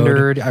Too on standard.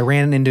 the road. I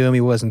ran into him,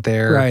 he wasn't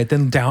there. Right,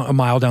 then a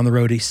mile down the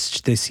road,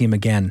 they see him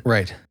again.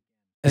 Right.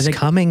 And He's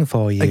coming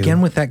for you.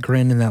 Again with that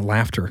grin and that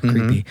laughter,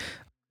 creepy.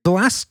 The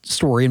last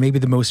story, and maybe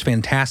the most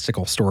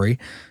fantastical story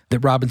that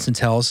Robinson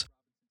tells,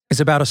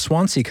 is about a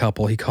Swansea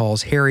couple he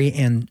calls Harry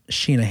and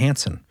Sheena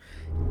Hansen.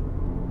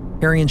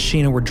 Harry and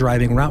Sheena were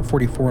driving Route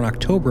 44 in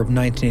October of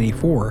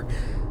 1984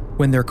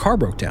 when their car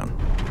broke down.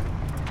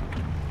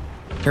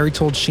 Harry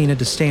told Sheena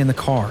to stay in the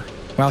car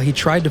while he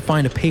tried to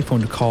find a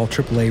payphone to call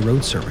AAA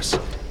road service.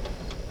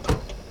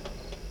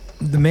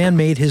 The man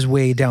made his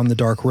way down the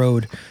dark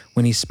road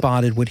when he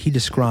spotted what he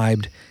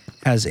described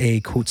as a,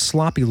 quote,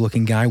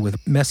 sloppy-looking guy with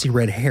messy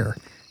red hair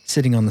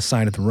sitting on the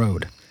side of the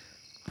road.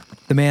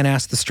 The man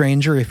asked the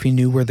stranger if he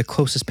knew where the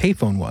closest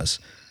payphone was.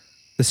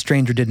 The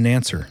stranger didn't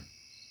answer.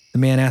 The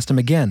man asked him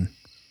again.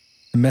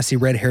 The messy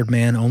red-haired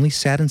man only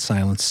sat in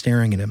silence,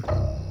 staring at him.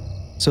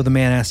 So the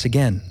man asked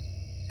again,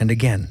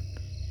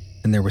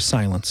 and there was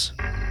silence.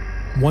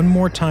 One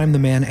more time the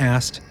man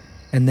asked,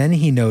 and then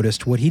he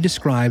noticed what he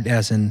described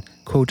as an,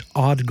 quote,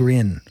 odd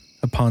grin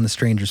upon the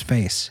stranger's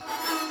face.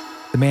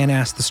 The man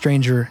asked the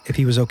stranger if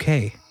he was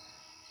okay.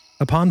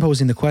 Upon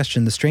posing the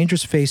question, the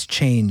stranger's face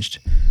changed.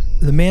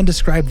 The man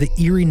described the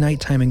eerie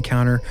nighttime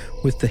encounter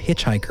with the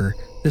hitchhiker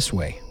this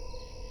way.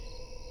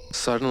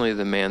 Suddenly,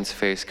 the man's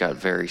face got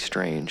very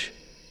strange.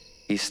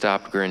 He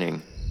stopped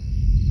grinning.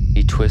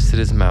 He twisted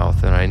his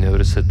mouth, and I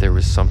noticed that there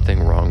was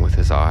something wrong with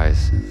his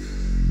eyes.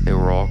 They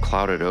were all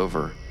clouded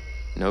over.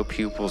 No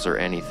pupils or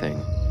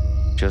anything.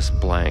 Just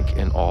blank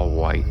and all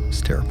white.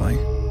 It's terrifying.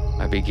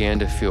 I began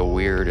to feel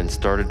weird and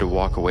started to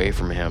walk away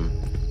from him.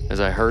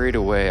 As I hurried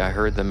away, I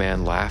heard the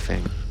man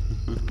laughing.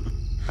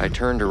 I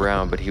turned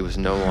around, but he was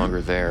no longer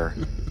there.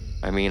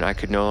 I mean, I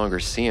could no longer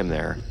see him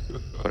there,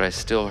 but I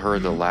still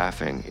heard the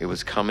laughing. It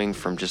was coming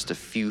from just a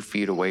few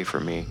feet away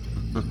from me,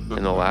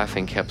 and the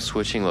laughing kept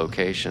switching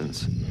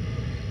locations.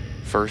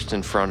 First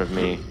in front of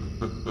me,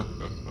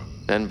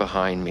 then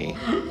behind me,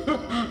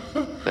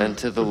 then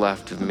to the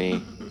left of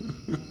me.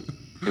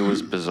 It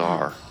was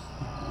bizarre.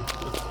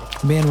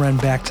 The man ran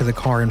back to the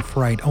car in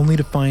fright, only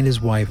to find his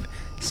wife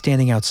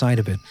standing outside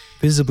of it,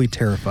 visibly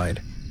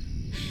terrified.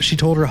 She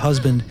told her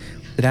husband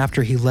that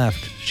after he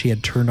left, she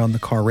had turned on the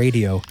car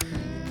radio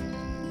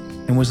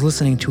and was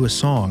listening to a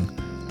song,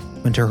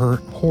 when to her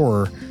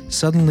horror,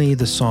 suddenly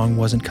the song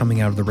wasn't coming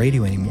out of the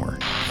radio anymore.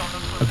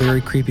 A very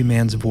creepy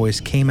man's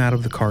voice came out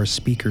of the car's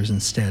speakers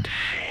instead.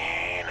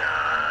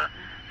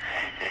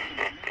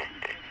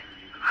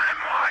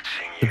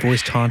 The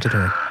voice taunted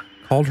her,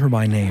 called her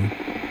by name,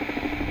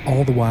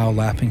 all the while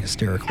laughing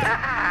hysterically.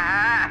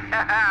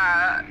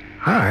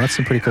 Wow, that's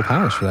some pretty cool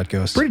powers for that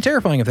ghost. Pretty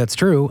terrifying if that's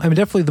true. I mean,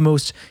 definitely the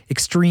most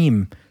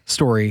extreme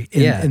story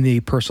in the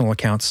personal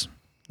accounts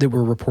that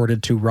were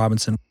reported to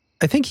Robinson.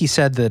 I think he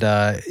said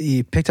that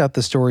he picked out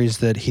the stories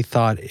that he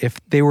thought if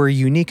they were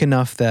unique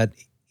enough that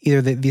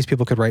either these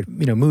people could write,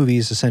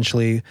 movies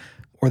essentially,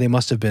 or they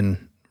must have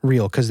been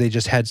real because they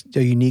just had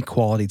a unique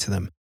quality to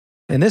them.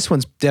 And this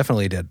one's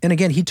definitely did. And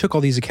again, he took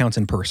all these accounts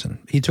in person.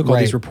 He took all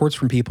these reports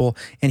from people,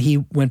 and he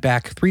went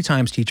back 3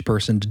 times to each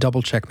person to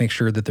double check, make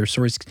sure that their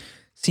stories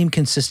seemed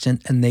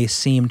consistent and they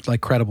seemed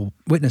like credible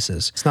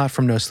witnesses. It's not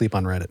from No Sleep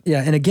on Reddit.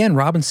 Yeah, and again,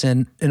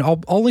 Robinson, and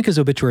I'll link his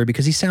obituary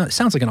because he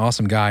sounds like an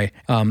awesome guy.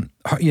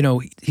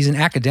 He's an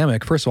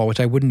academic, first of all, which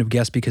I wouldn't have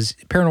guessed because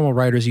paranormal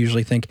writers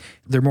usually think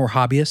they're more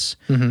hobbyists.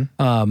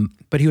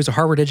 But he was a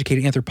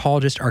Harvard-educated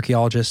anthropologist,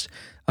 archaeologist,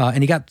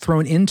 and he got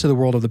thrown into the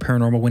world of the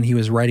paranormal when he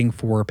was writing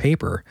for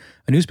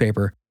a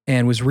newspaper,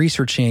 and was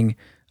researching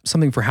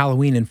something for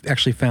Halloween and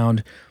actually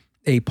found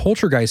a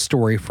poltergeist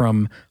story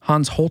from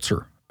Hans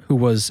Holzer, who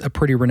was a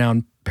pretty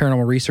renowned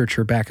paranormal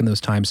researcher back in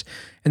those times.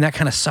 And that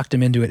kind of sucked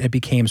him into it. It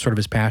became sort of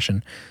his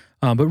passion.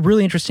 But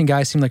really interesting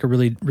guy, seemed like a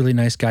really, really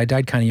nice guy.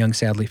 Died kind of young,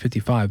 sadly,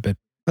 55. But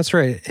that's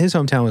right. His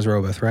hometown was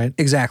Roboth, right?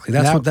 Exactly.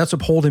 That's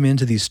what pulled him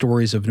into these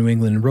stories of New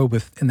England and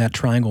Roboth in that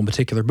triangle in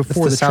particular.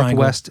 Before the triangle,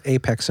 southwest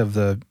apex of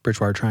the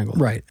Bridgewater Triangle.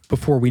 Right.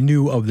 Before we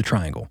knew of the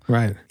triangle.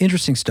 Right.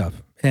 Interesting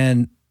stuff.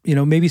 And,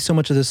 maybe so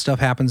much of this stuff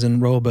happens in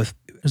Roboth.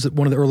 It was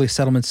one of the earliest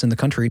settlements in the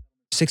country,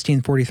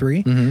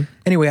 1643.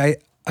 Anyway,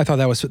 I thought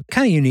that was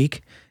kind of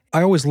unique.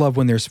 I always love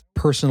when there's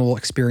personal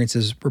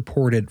experiences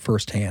reported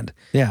firsthand.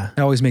 Yeah. It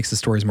always makes the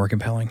stories more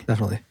compelling.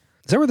 Definitely.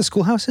 Is that where the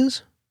schoolhouse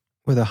is?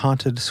 Where the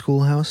haunted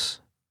schoolhouse?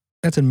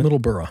 That's in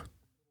Middleborough.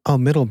 Oh,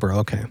 Middleborough.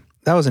 Okay.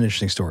 That was an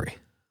interesting story.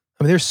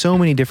 I mean, there's so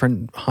many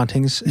different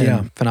hauntings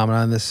and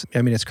phenomena in this.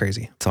 I mean, it's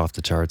crazy. It's off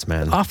the charts,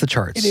 man. Off the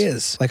charts. It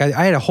is. Like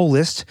I had a whole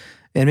list,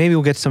 and maybe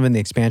we'll get some in the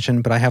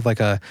expansion, but I have like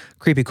a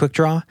creepy quick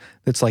draw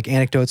that's like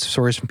anecdotes,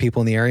 stories from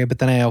people in the area. But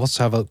then I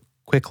also have a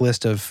quick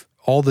list of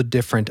all the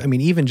different,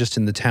 even just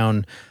in the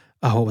town,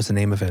 what was the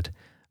name of it?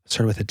 It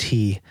started with a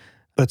T,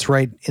 but it's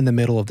right in the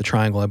middle of the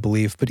triangle, I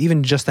believe. But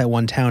even just that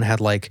one town had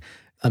like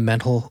a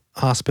mental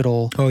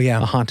hospital,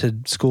 a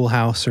haunted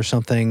schoolhouse or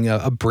something,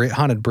 a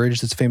haunted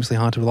bridge that's famously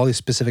haunted with all these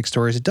specific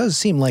stories. It does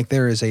seem like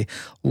there is a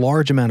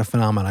large amount of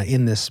phenomena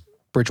in this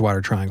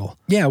Bridgewater Triangle.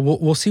 Yeah,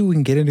 we'll see if we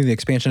can get into the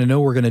expansion. I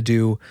know we're going to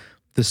do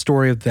the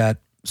story of that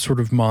sort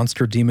of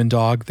monster demon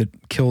dog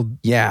that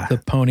killed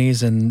the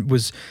ponies and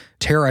was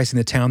terrorizing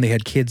the town. They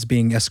had kids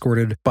being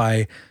escorted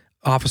by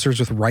officers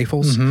with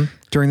rifles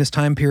during this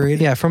time period.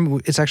 Yeah,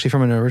 it's actually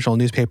from an original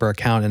newspaper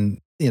account, and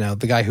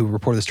the guy who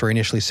reported the story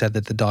initially said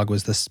that the dog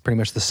was pretty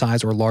much the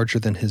size or larger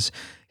than his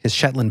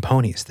Shetland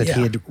ponies, that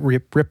he had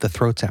ripped the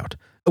throats out.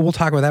 We'll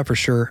talk about that for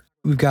sure.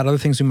 We've got other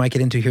things we might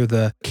get into here.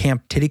 The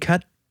Camp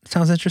Tittycut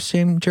sounds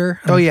interesting, Jer.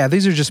 Oh yeah,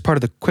 these are just part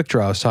of the quick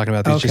draw I was talking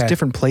about. These just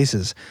different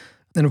places.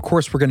 And of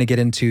course, we're going to get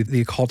into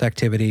the occult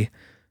activity.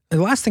 And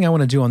the last thing I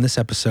want to do on this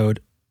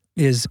episode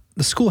is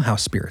the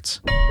schoolhouse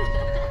spirits.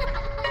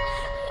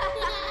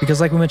 Because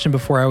like we mentioned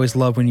before, I always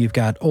love when you've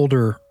got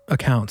older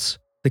accounts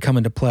that come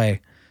into play.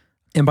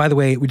 And by the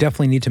way, we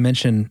definitely need to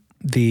mention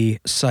the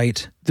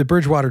site, the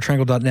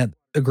BridgewaterTriangle.net,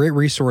 a great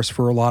resource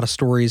for a lot of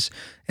stories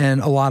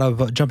and a lot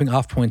of jumping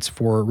off points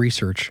for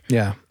research.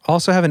 Yeah.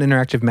 Also have an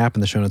interactive map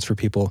in the show notes for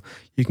people.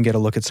 You can get a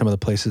look at some of the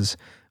places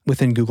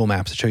within Google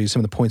Maps to show you some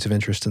of the points of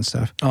interest and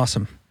stuff.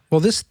 Awesome. Well,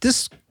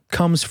 this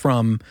comes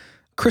from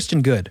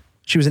Kristen Good.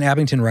 She was an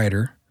Abington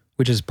writer,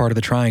 which is part of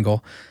the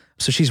Triangle.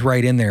 So she's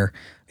right in there.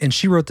 And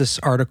she wrote this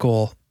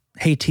article,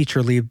 "Hey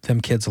Teacher, Leave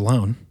Them Kids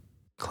Alone."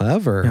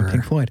 Clever. Yeah,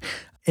 Pink Floyd.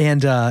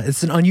 And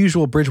it's an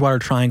unusual Bridgewater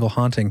Triangle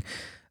haunting.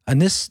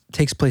 And this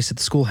takes place at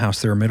the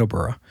schoolhouse there in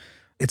Middleborough.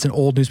 It's an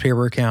old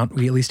newspaper account.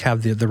 We at least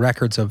have the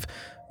records of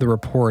the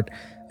report.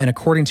 And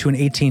according to an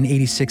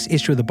 1886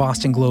 issue of the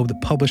Boston Globe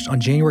that published on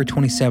January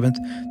 27th,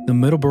 the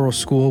Middleborough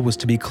School was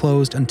to be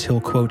closed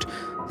until, quote,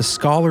 "the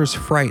scholar's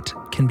fright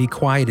can be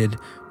quieted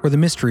or the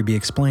mystery be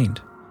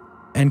explained,"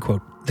 end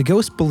quote. The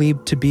ghost,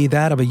 believed to be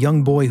that of a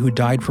young boy who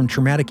died from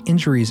traumatic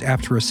injuries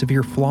after a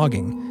severe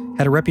flogging,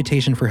 had a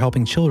reputation for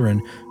helping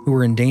children who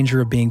were in danger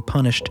of being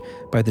punished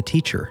by the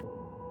teacher.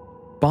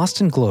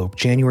 Boston Globe,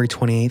 January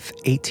 28th,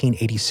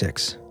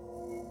 1886.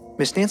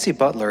 Miss Nancy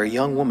Butler, a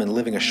young woman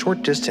living a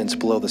short distance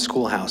below the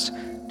schoolhouse,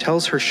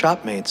 tells her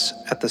shopmates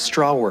at the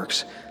straw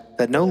works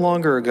that no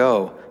longer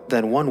ago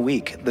than 1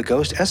 week, the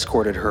ghost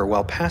escorted her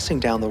while passing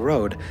down the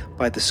road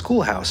by the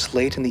schoolhouse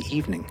late in the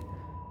evening.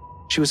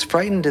 She was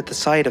frightened at the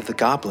sight of the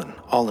goblin,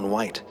 all in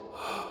white,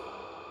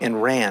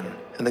 and ran,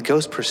 and the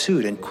ghost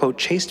pursued and, quote,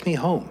 "chased me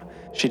home,"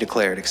 she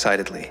declared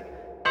excitedly.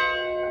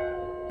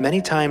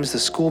 Many times the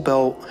school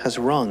bell has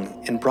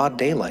rung in broad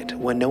daylight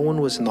when no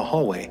one was in the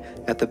hallway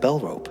at the bell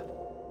rope.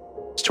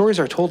 Stories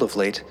are told of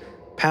late,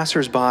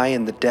 passers-by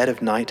in the dead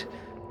of night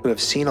who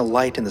have seen a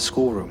light in the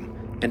schoolroom,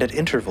 and at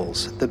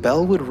intervals the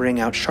bell would ring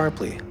out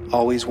sharply,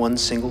 always one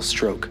single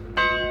stroke.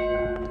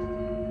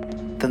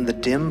 Then the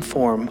dim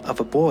form of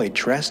a boy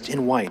dressed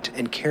in white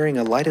and carrying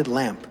a lighted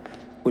lamp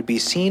would be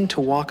seen to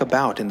walk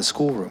about in the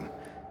schoolroom,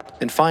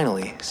 and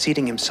finally,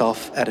 seating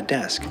himself at a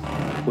desk,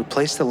 would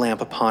place the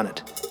lamp upon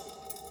it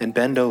and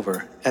bend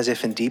over as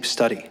if in deep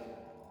study.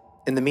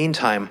 In the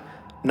meantime,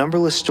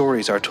 numberless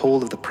stories are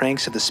told of the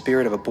pranks of the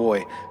spirit of a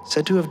boy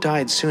said to have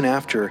died soon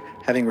after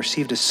having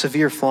received a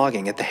severe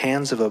flogging at the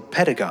hands of a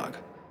pedagogue.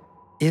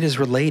 It is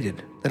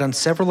related that on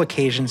several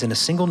occasions in a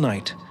single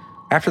night,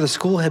 after the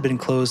school had been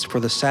closed for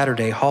the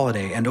Saturday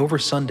holiday and over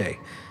Sunday,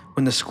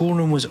 when the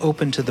schoolroom was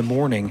open to the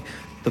morning,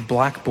 The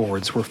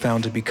blackboards were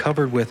found to be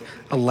covered with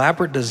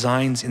elaborate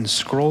designs in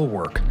scroll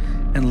work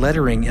and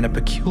lettering in a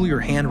peculiar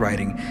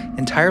handwriting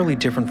entirely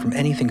different from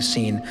anything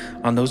seen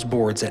on those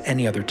boards at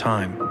any other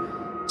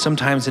time.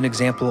 Sometimes an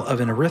example of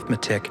an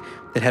arithmetic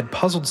that had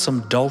puzzled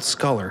some dull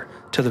scholar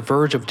to the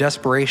verge of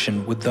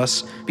desperation would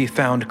thus be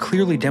found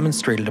clearly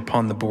demonstrated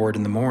upon the board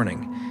in the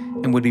morning,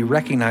 and would be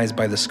recognized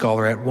by the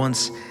scholar at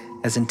once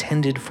as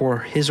intended for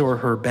his or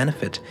her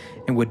benefit,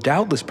 and would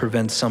doubtless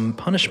prevent some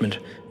punishment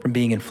from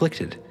being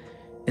inflicted.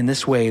 In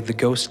this way, the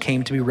ghost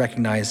came to be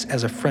recognized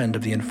as a friend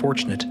of the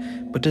unfortunate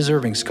but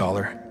deserving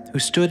scholar, who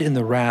stood in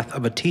the wrath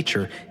of a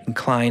teacher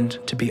inclined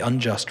to be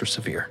unjust or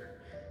severe.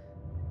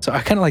 So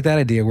I kind of like that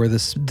idea where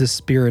this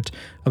spirit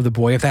of the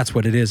boy, if that's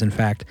what it is, in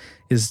fact,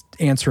 is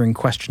answering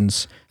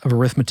questions of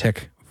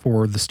arithmetic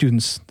for the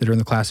students that are in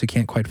the class who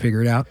can't quite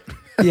figure it out.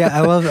 Yeah,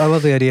 I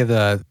love the idea of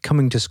the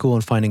coming to school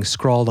and finding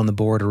scrawled on the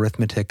board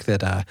arithmetic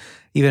that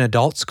even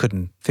adults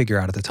couldn't figure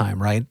out at the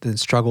time, right? That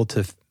struggled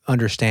to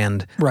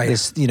understand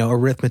this,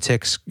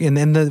 arithmetic and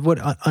then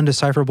the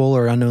undecipherable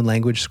or unknown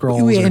language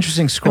scrolls. Yeah,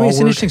 interesting scroll. It's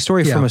an interesting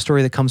story from a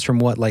story that comes from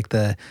what, like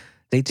the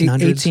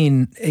 1800s?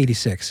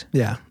 1886.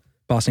 Yeah,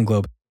 Boston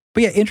Globe.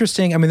 But yeah,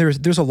 interesting. I mean,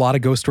 there's a lot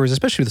of ghost stories,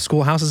 especially with the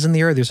schoolhouses in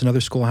the area. There's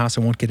another schoolhouse.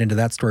 I won't get into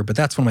that story, but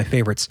that's one of my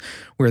favorites,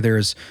 where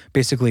there's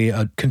basically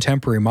a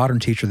contemporary modern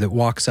teacher that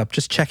walks up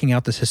just checking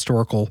out this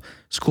historical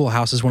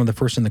schoolhouse, is one of the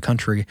first in the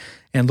country,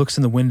 and looks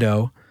in the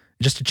window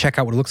just to check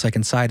out what it looks like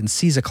inside and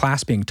sees a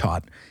class being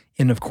taught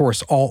in, of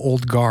course, all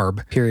old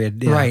garb.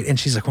 Period. Yeah. Right. And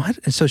she's like, what?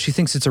 And so she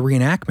thinks it's a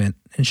reenactment,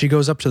 and she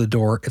goes up to the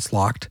door. It's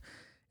locked.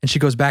 And she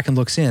goes back and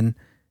looks in,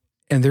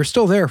 and they're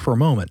still there for a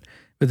moment.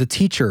 But the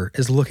teacher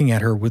is looking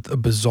at her with a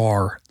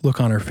bizarre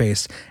look on her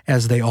face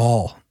as they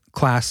all,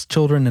 class,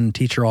 children and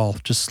teacher, all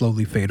just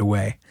slowly fade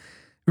away.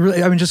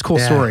 Really, I mean, just cool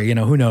story,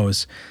 who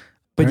knows.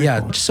 But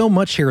very cool. So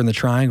much here in the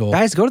Triangle.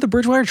 Guys, go to the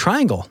Bridgewater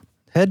Triangle.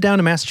 Head down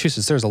to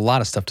Massachusetts. There's a lot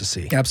of stuff to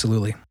see.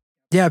 Absolutely.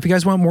 Yeah, if you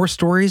guys want more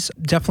stories,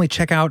 definitely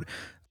check out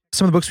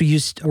some of the books we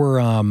used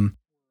were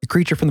The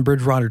Creature from the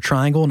Bridgewater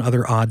Triangle and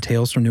Other Odd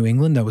Tales from New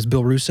England. That was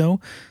Bill Russo.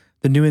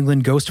 The New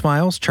England Ghost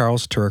Files,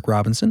 Charles Turek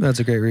Robinson. That's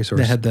a great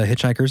resource. That had the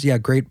Hitchhikers. Yeah,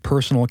 great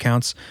personal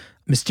accounts.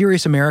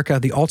 Mysterious America,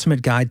 The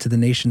Ultimate Guide to the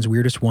Nation's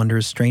Weirdest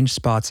Wonders, Strange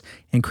Spots,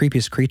 and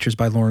Creepiest Creatures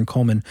by Lauren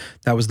Coleman.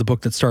 That was the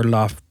book that started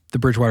off the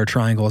Bridgewater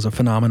Triangle as a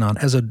phenomenon,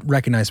 as a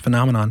recognized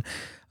phenomenon.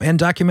 And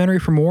documentary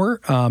for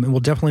more, and we'll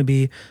definitely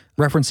be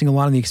referencing a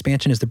lot in the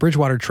expansion, is The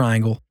Bridgewater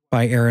Triangle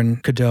by Aaron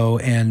Cadeau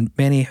and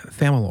Manny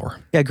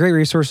Famalore. Yeah, great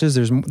resources.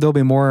 There'll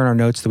be more in our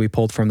notes that we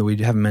pulled from that we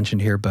haven't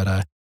mentioned here,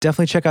 but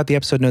definitely check out the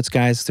episode notes,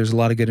 guys. There's a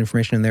lot of good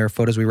information in there,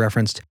 photos we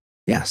referenced.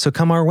 Yeah, so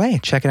come our way.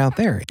 Check it out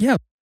there. Yeah.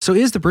 So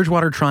is the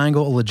Bridgewater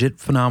Triangle a legit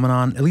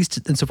phenomenon, at least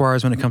insofar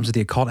as when it comes to the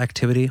occult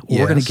activity? Well,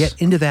 we're going to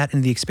get into that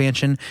in the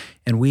expansion,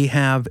 and we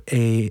have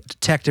a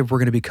detective we're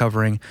going to be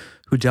covering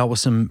who dealt with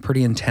some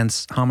pretty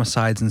intense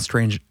homicides and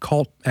strange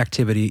cult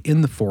activity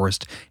in the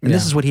forest. And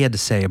this is what he had to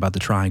say about the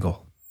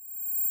Triangle.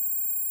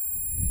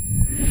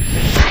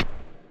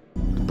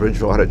 The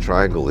Bridgewater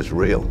Triangle is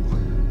real.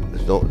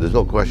 There's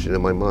no question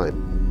in my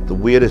mind. The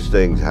weirdest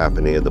things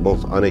happen here, the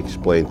most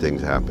unexplained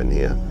things happen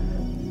here,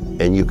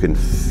 and you can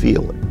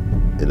feel it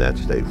in that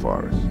state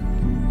forest.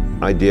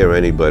 I dare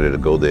anybody to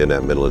go there in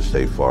that middle of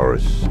state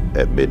forest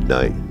at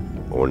midnight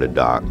or in the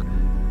dark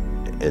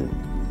and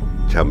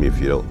tell me if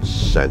you don't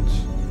sense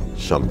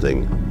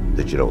something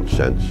that you don't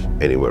sense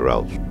anywhere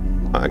else.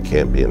 I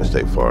can't be in a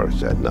state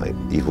forest at night.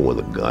 Even with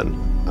a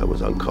gun, I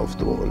was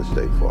uncomfortable in the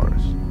state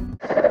forest.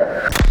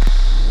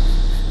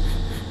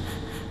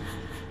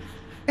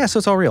 Yeah, so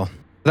it's all real.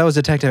 That was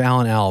Detective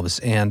Alan Alves,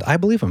 and I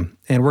believe him.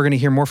 And we're going to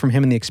hear more from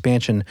him in the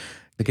expansion.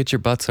 Get your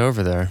butts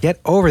over there. Get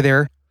over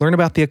there. Learn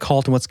about the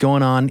occult and what's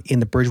going on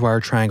in the Bridgewater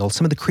Triangle.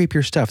 Some of the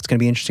creepier stuff. It's going to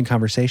be an interesting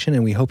conversation,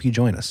 and we hope you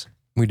join us.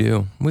 We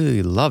do.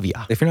 We love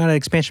ya. If you're not an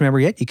expansion member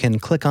yet, you can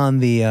click on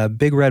the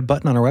big red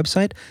button on our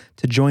website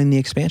to join the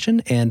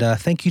expansion. And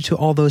thank you to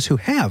all those who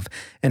have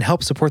and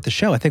help support the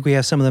show. I think we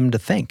have some of them to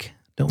thank,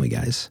 don't we,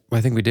 guys?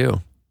 I think we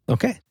do.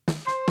 Okay.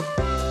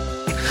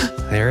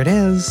 There it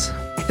is.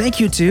 Thank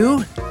you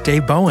to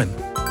Dave Bowen.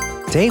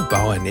 Dave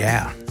Bowen,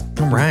 yeah.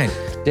 All right.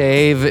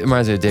 Dave, it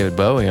reminds me of David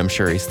Bowie. I'm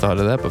sure he's thought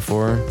of that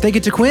before. Thank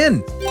you to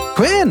Quinn.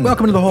 Quinn.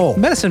 Welcome to the hole.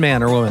 Medicine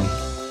man or woman.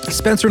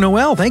 Spencer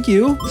Noel, thank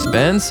you.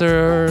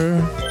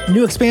 Spencer.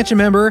 New expansion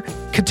member,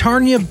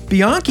 Katarnia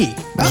Bianchi.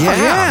 Oh,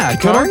 yeah.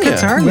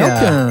 Katarnia.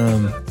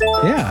 Welcome.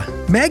 Yeah.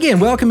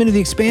 Megan, welcome into the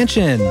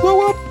expansion.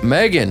 Whoop, whoop.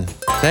 Megan,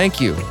 thank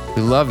you.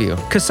 We love you.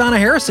 Kasana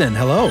Harrison,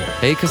 hello.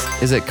 Hey,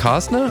 is it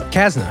Kasna?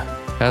 Kasna.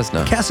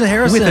 Kasna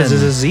Harrison. With us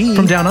is a Z.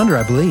 From Down Under,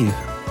 I believe.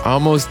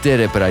 Almost did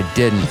it, but I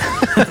didn't.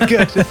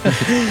 Good.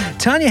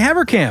 Tanya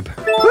Haverkamp.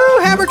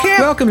 Woo, Haverkamp.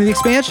 Welcome to the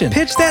expansion.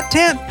 Pitch that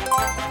tent.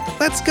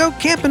 Let's go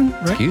camping.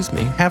 Right? Excuse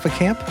me. Have a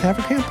camp.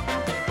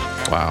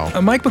 Wow.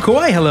 Mike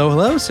McCoy.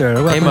 Hello, sir.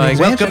 Welcome hey, Mike.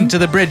 Welcome to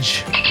the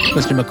bridge,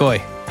 Mr.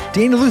 McCoy.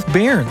 Dana Luth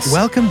Behrens.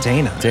 Welcome,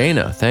 Dana.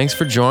 Dana, thanks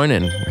for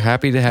joining. We're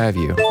happy to have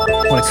you.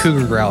 What a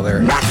cougar growl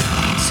there.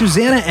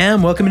 Susanna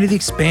M., welcome into the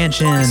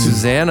expansion.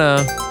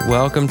 Susanna,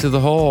 welcome to the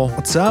hole.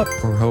 What's up?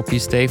 We hope you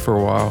stay for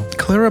a while.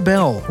 Clara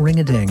Bell,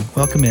 ring-a-ding,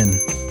 welcome in.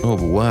 Oh,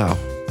 wow.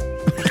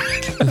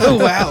 Oh,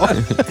 wow.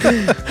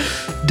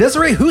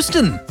 Desiree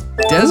Houston.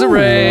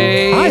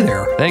 Desiree. Ooh, hi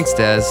there. Thanks,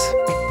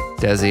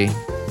 Desi.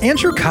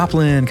 Andrew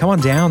Copland, come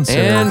on down, sir.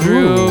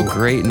 Andrew, Ooh.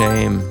 great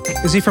name.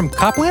 Is he from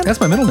Copland? That's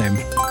my middle name.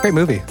 Great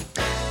movie.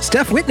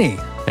 Steph Whitney.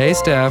 Hey,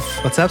 Steph.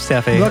 What's up,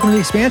 Steffi? Welcome to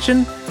the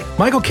expansion.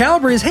 Michael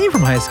Calabrese, hey,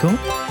 from high school.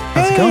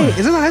 How's it going?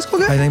 Is it a high school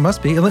guy? I think it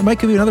must be. It might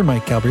be another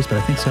Mike Calabrese, but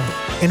I think so.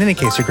 In any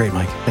case, you're great,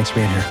 Mike. Thanks for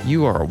being here.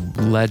 You are a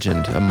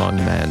legend among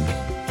men.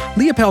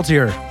 Leah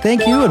Peltier,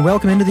 thank you, and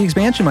welcome into the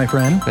expansion, my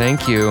friend.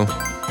 Thank you.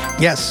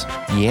 Yes.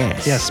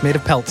 Yes. Yes, made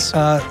of pelts.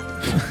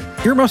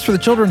 Earmuffs for the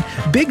children.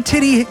 Big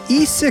Titty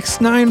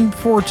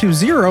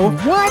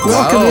E69420. What?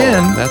 Welcome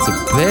in. That's a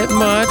bit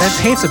much. That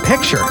paints a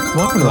picture.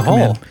 Welcome to the Welcome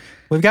hole. in.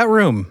 We've got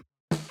room.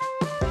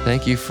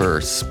 Thank you for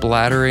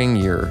splattering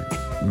your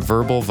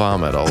verbal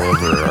vomit all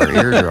over our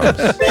eardrums.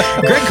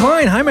 Greg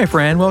Klein, hi, my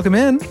friend. Welcome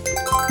in.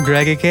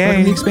 Greggy Welcome to the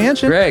K.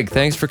 expansion. Greg,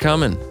 thanks for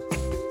coming.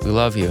 We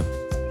love you.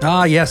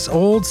 Ah, yes,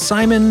 old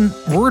Simon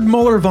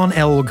Wordmuller von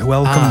Elg.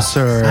 Welcome,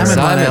 sir. Simon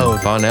von Elg.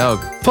 Von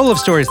Elg. Full of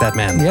stories, that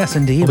man. Yes,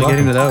 indeed. We'll be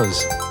getting to Welcome.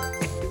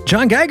 those.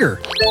 John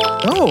Geiger.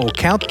 Oh,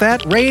 count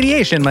that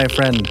radiation, my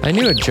friend. I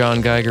knew a John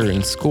Geiger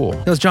in school.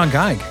 That was John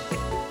Geig.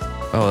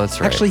 Oh,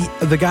 that's right. Actually,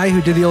 the guy who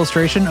did the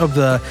illustration of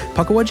the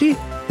Puckawudgie,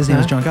 his name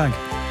is John Geig.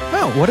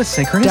 Oh, what a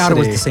synchronicity. Doubt it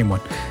was the same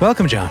one.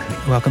 Welcome, John.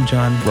 Welcome,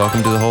 John.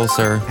 Welcome to the hole,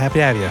 sir. Happy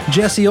to have you.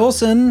 Jesse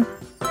Olson.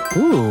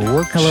 Ooh,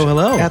 work.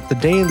 Hello. At the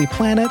Daily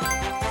Planet.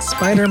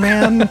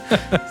 Spider-Man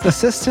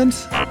assistant.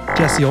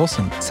 Jesse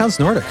Olson. Sounds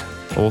Nordic.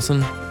 Olson.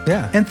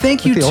 Yeah. And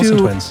thank you Like the Olsen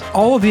to twins.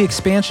 all of the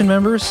expansion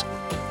members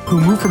who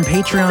moved from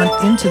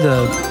Patreon into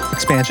the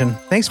Expansion.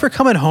 Thanks for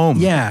coming home.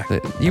 Yeah.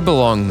 You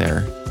belong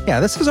there. Yeah,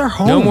 this is our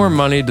home. No more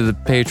money to the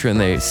patron.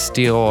 They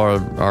steal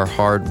our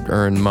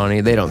hard-earned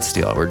money. They don't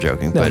steal it. We're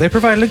joking. No, but they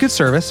provided a good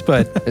service,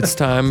 but it's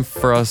time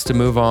for us to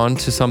move on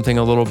to something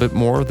a little bit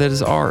more that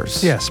is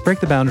ours. yes, break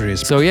the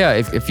boundaries. So yeah,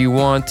 if you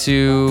want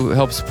to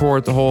help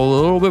support the whole a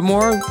little bit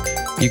more,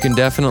 you can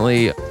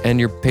definitely end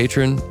your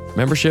patron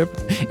membership.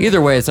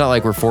 Either way, it's not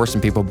like we're forcing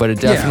people, but it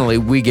definitely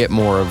we get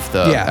more of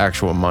the Yeah.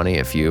 actual money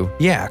if you.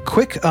 Yeah,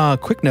 quick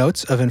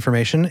notes of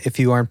information. If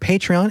you are on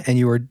Patreon and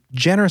you are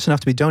generous enough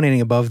to be donating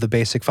above the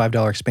basic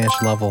 $5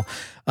 expansion level,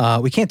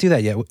 we can't do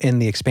that yet in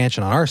the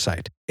expansion on our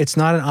site. It's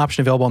not an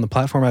option available on the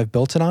platform I've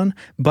built it on,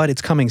 but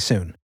it's coming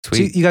soon.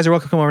 Sweet. So you guys are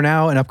welcome to come over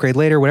now and upgrade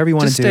later, whatever you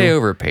want Just to do. stay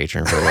over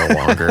Patreon for a little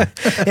longer.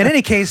 In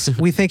any case,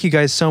 we thank you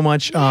guys so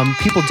much.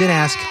 People did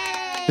ask,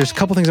 there's a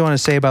couple things I want to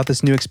say about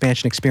this new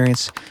expansion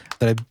experience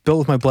that I built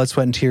with my blood,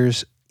 sweat, and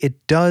tears.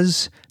 It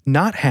does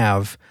not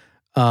have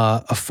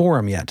a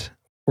forum yet.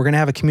 We're going to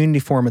have a community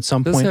forum at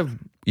some point.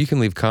 You can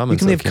leave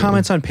comments. You can leave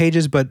comments on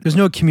pages, but there's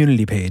no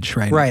community page,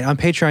 right? Right. On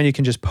Patreon, you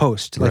can just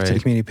post to the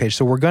Right. community page.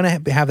 So we're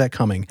going to have that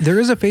coming. There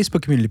is a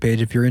Facebook community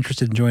page if you're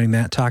interested in joining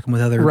that, talking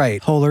with other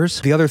holers.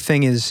 The other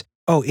thing is,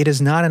 it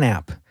is not an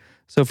app.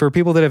 So for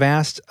people that have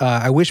asked,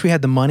 I wish we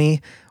had the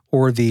money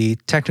or the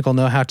technical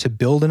know-how to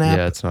build an app.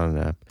 Yeah, it's not an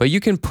app. But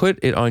you can put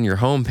it on your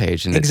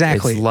homepage and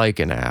Exactly. it's like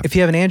an app. If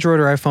you have an Android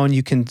or iPhone,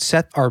 you can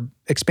set our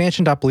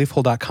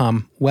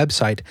expansion.beliefhole.com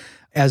website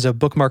as a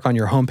bookmark on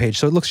your homepage.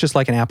 So it looks just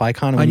like an app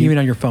icon. You mean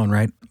on your phone,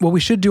 right? What we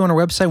should do on our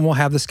website, and we'll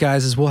have this,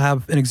 guys, is we'll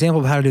have an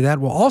example of how to do that.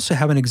 We'll also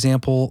have an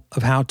example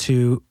of how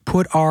to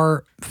put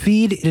our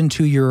feed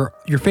into your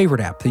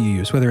favorite app that you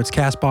use, whether it's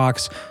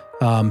CastBox,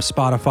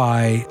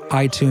 Spotify,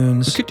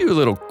 iTunes. We could do a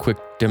little quick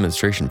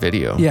demonstration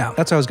video. Yeah.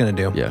 That's what I was going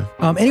to do. Yeah.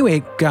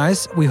 Anyway,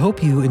 guys, we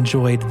hope you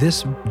enjoyed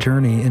this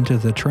journey into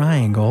the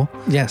triangle.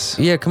 Yes.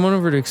 Yeah, come on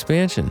over to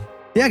Expansion.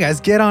 Yeah, guys,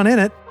 get on in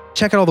it.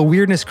 Check out all the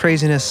weirdness,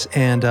 craziness,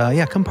 and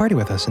come party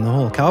with us in the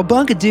hole.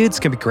 Cowabunga, dude. It's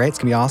going to be great. It's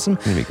going to be awesome.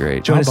 It's going to be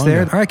great. Join us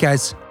there. All right,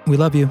 guys. We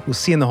love you. We'll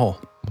see you in the hole.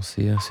 We'll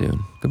see you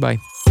soon. Goodbye.